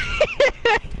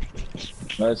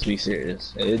 Let's be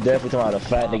serious. It's definitely talking about a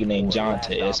fat nigga named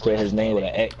Jonte. I spelled his name with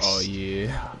an X. Oh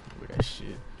yeah. That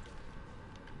shit.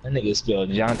 That nigga spelled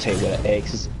Jonte with an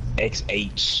X.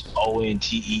 XHONTEA.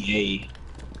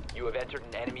 You have entered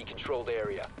an enemy controlled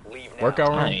area. Leave now.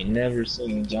 Workout room? I ain't never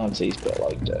seen Jonte spelled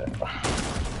like that.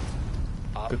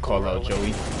 Good call out,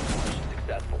 Joey.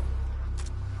 Successful.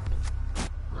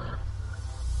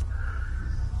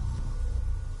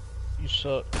 You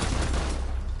suck.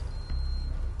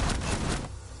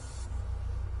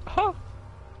 Huh?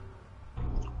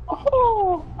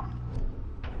 Oh.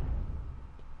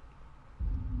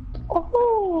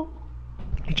 Oh.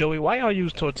 Joey, why y'all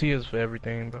use tortillas for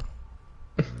everything, bro?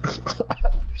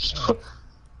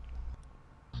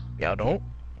 Y'all don't?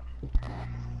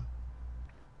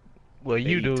 Well,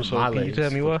 you do, so can you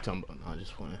tell me what? No, I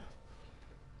just wanna...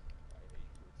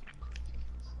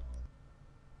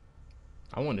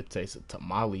 I want to taste a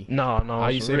tamale. No, how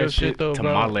you say that shit though,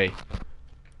 tamale. Bro?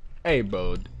 Hey,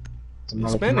 bro.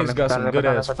 Hispanics got some good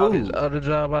ass food. This other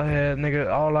job I had,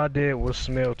 nigga, all I did was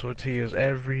smell tortillas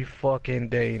every fucking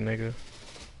day, nigga.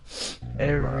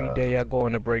 Every day I go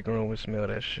in the break room and smell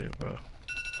that shit, bro.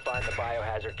 Find the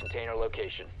biohazard container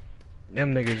location.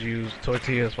 Them niggas use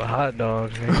tortillas for hot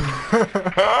dogs, nigga.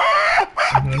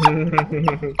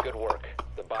 Good work.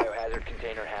 The biohazard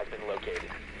container has been located.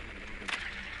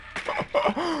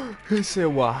 He said,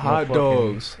 "What hot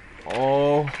dogs?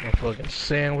 Oh, my fucking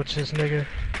sandwiches, nigga.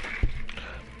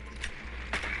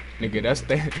 Nigga,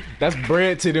 that's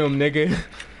bread to them, nigga."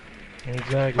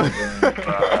 Exactly.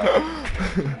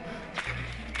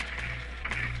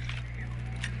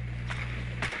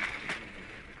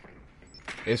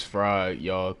 It's fried,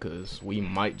 y'all, cause we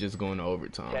might just go into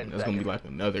overtime. That's gonna be like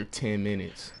another 10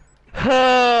 minutes.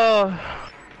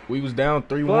 We was down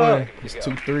 3-1. It's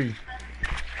 2-3.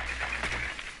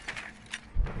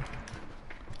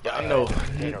 I know.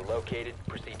 Container located.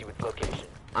 Proceed to its location.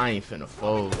 I ain't finna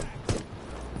fold.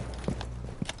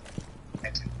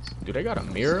 Do they got a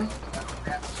mirror?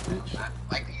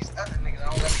 Like these other niggas, I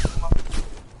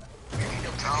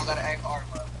don't gotta act hard,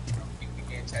 bro. You can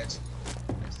get tattoos.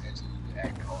 Tattoos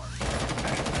act hard.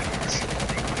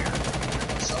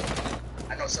 So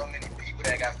I know so many people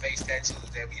that got face tattoos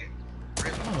that we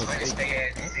really punish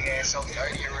they ass so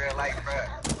dirty in real life, bro.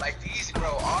 Like these, bro,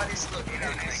 all this look in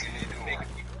on this and making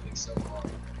people look so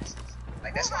hard.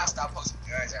 Like that's why I stopped posting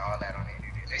guns and all that on the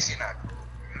internet. That shit not cool.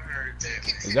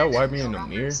 Is that white me in the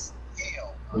mirror?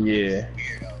 Yeah.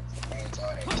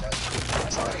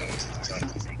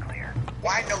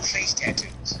 Why no face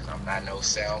tattoos? I'm not no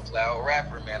SoundCloud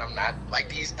rapper, man. I'm not like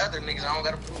these other niggas. I don't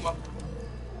gotta prove my.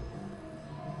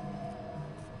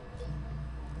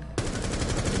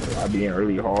 I being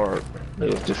really hard.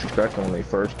 It was disrespectful when they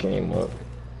first came up.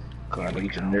 Kind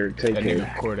of generic take. That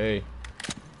nigga Corday.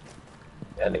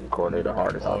 That nigga Corday the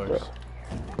hardest out there.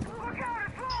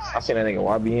 I seen that nigga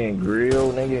YBN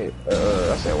Grill, nigga.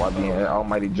 I said YBN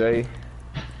Almighty J.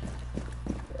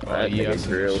 That yeah, nigga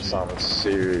Grill something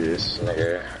serious,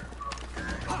 nigga.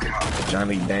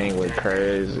 Johnny Dang went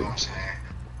crazy.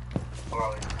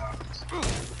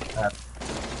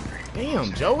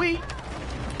 Damn, Joey.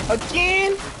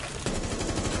 Again?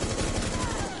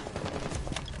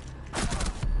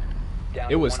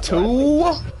 It was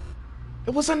 2?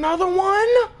 It was another one?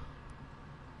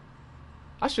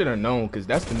 I should have known, because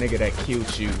that's the nigga that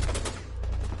killed you.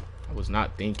 I was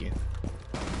not thinking.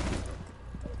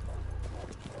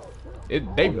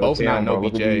 They both not no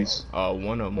BJ.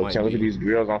 One of them might be. Look at these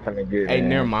grills I'm finna get. Hey,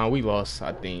 never mind. We lost,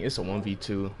 I think. It's a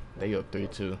 1v2. They up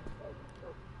 3-2.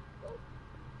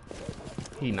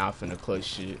 He not finna clutch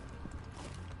shit.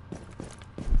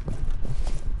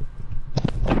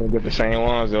 I'm finna get the same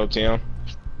ones though, Tim.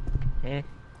 Hmm?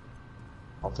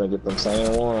 I'm finna get them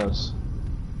same ones.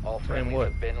 All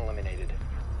friendlies have been eliminated.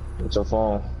 What's your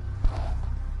phone?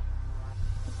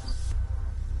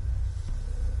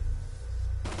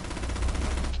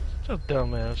 Shut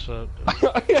dumb ass up.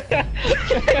 But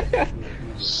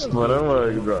that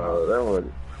was, bro. That was.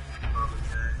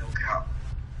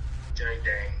 Johnny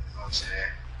Dang, you know what I'm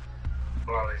saying?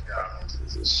 Always down.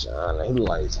 This is shining. He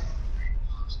like.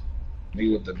 He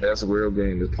with the best real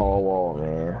game is Paul Wall,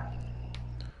 man.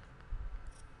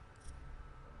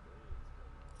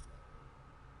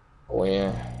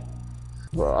 When,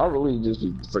 bro, I really just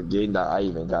be forgetting that I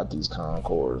even got these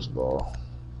Concords, bro.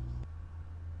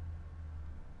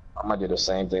 I might do the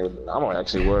same thing. I'm gonna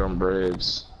actually wear them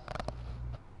Briggs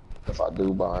if I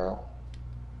do buy them.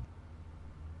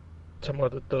 Some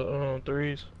of the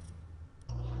threes,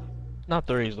 not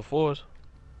threes, the fours.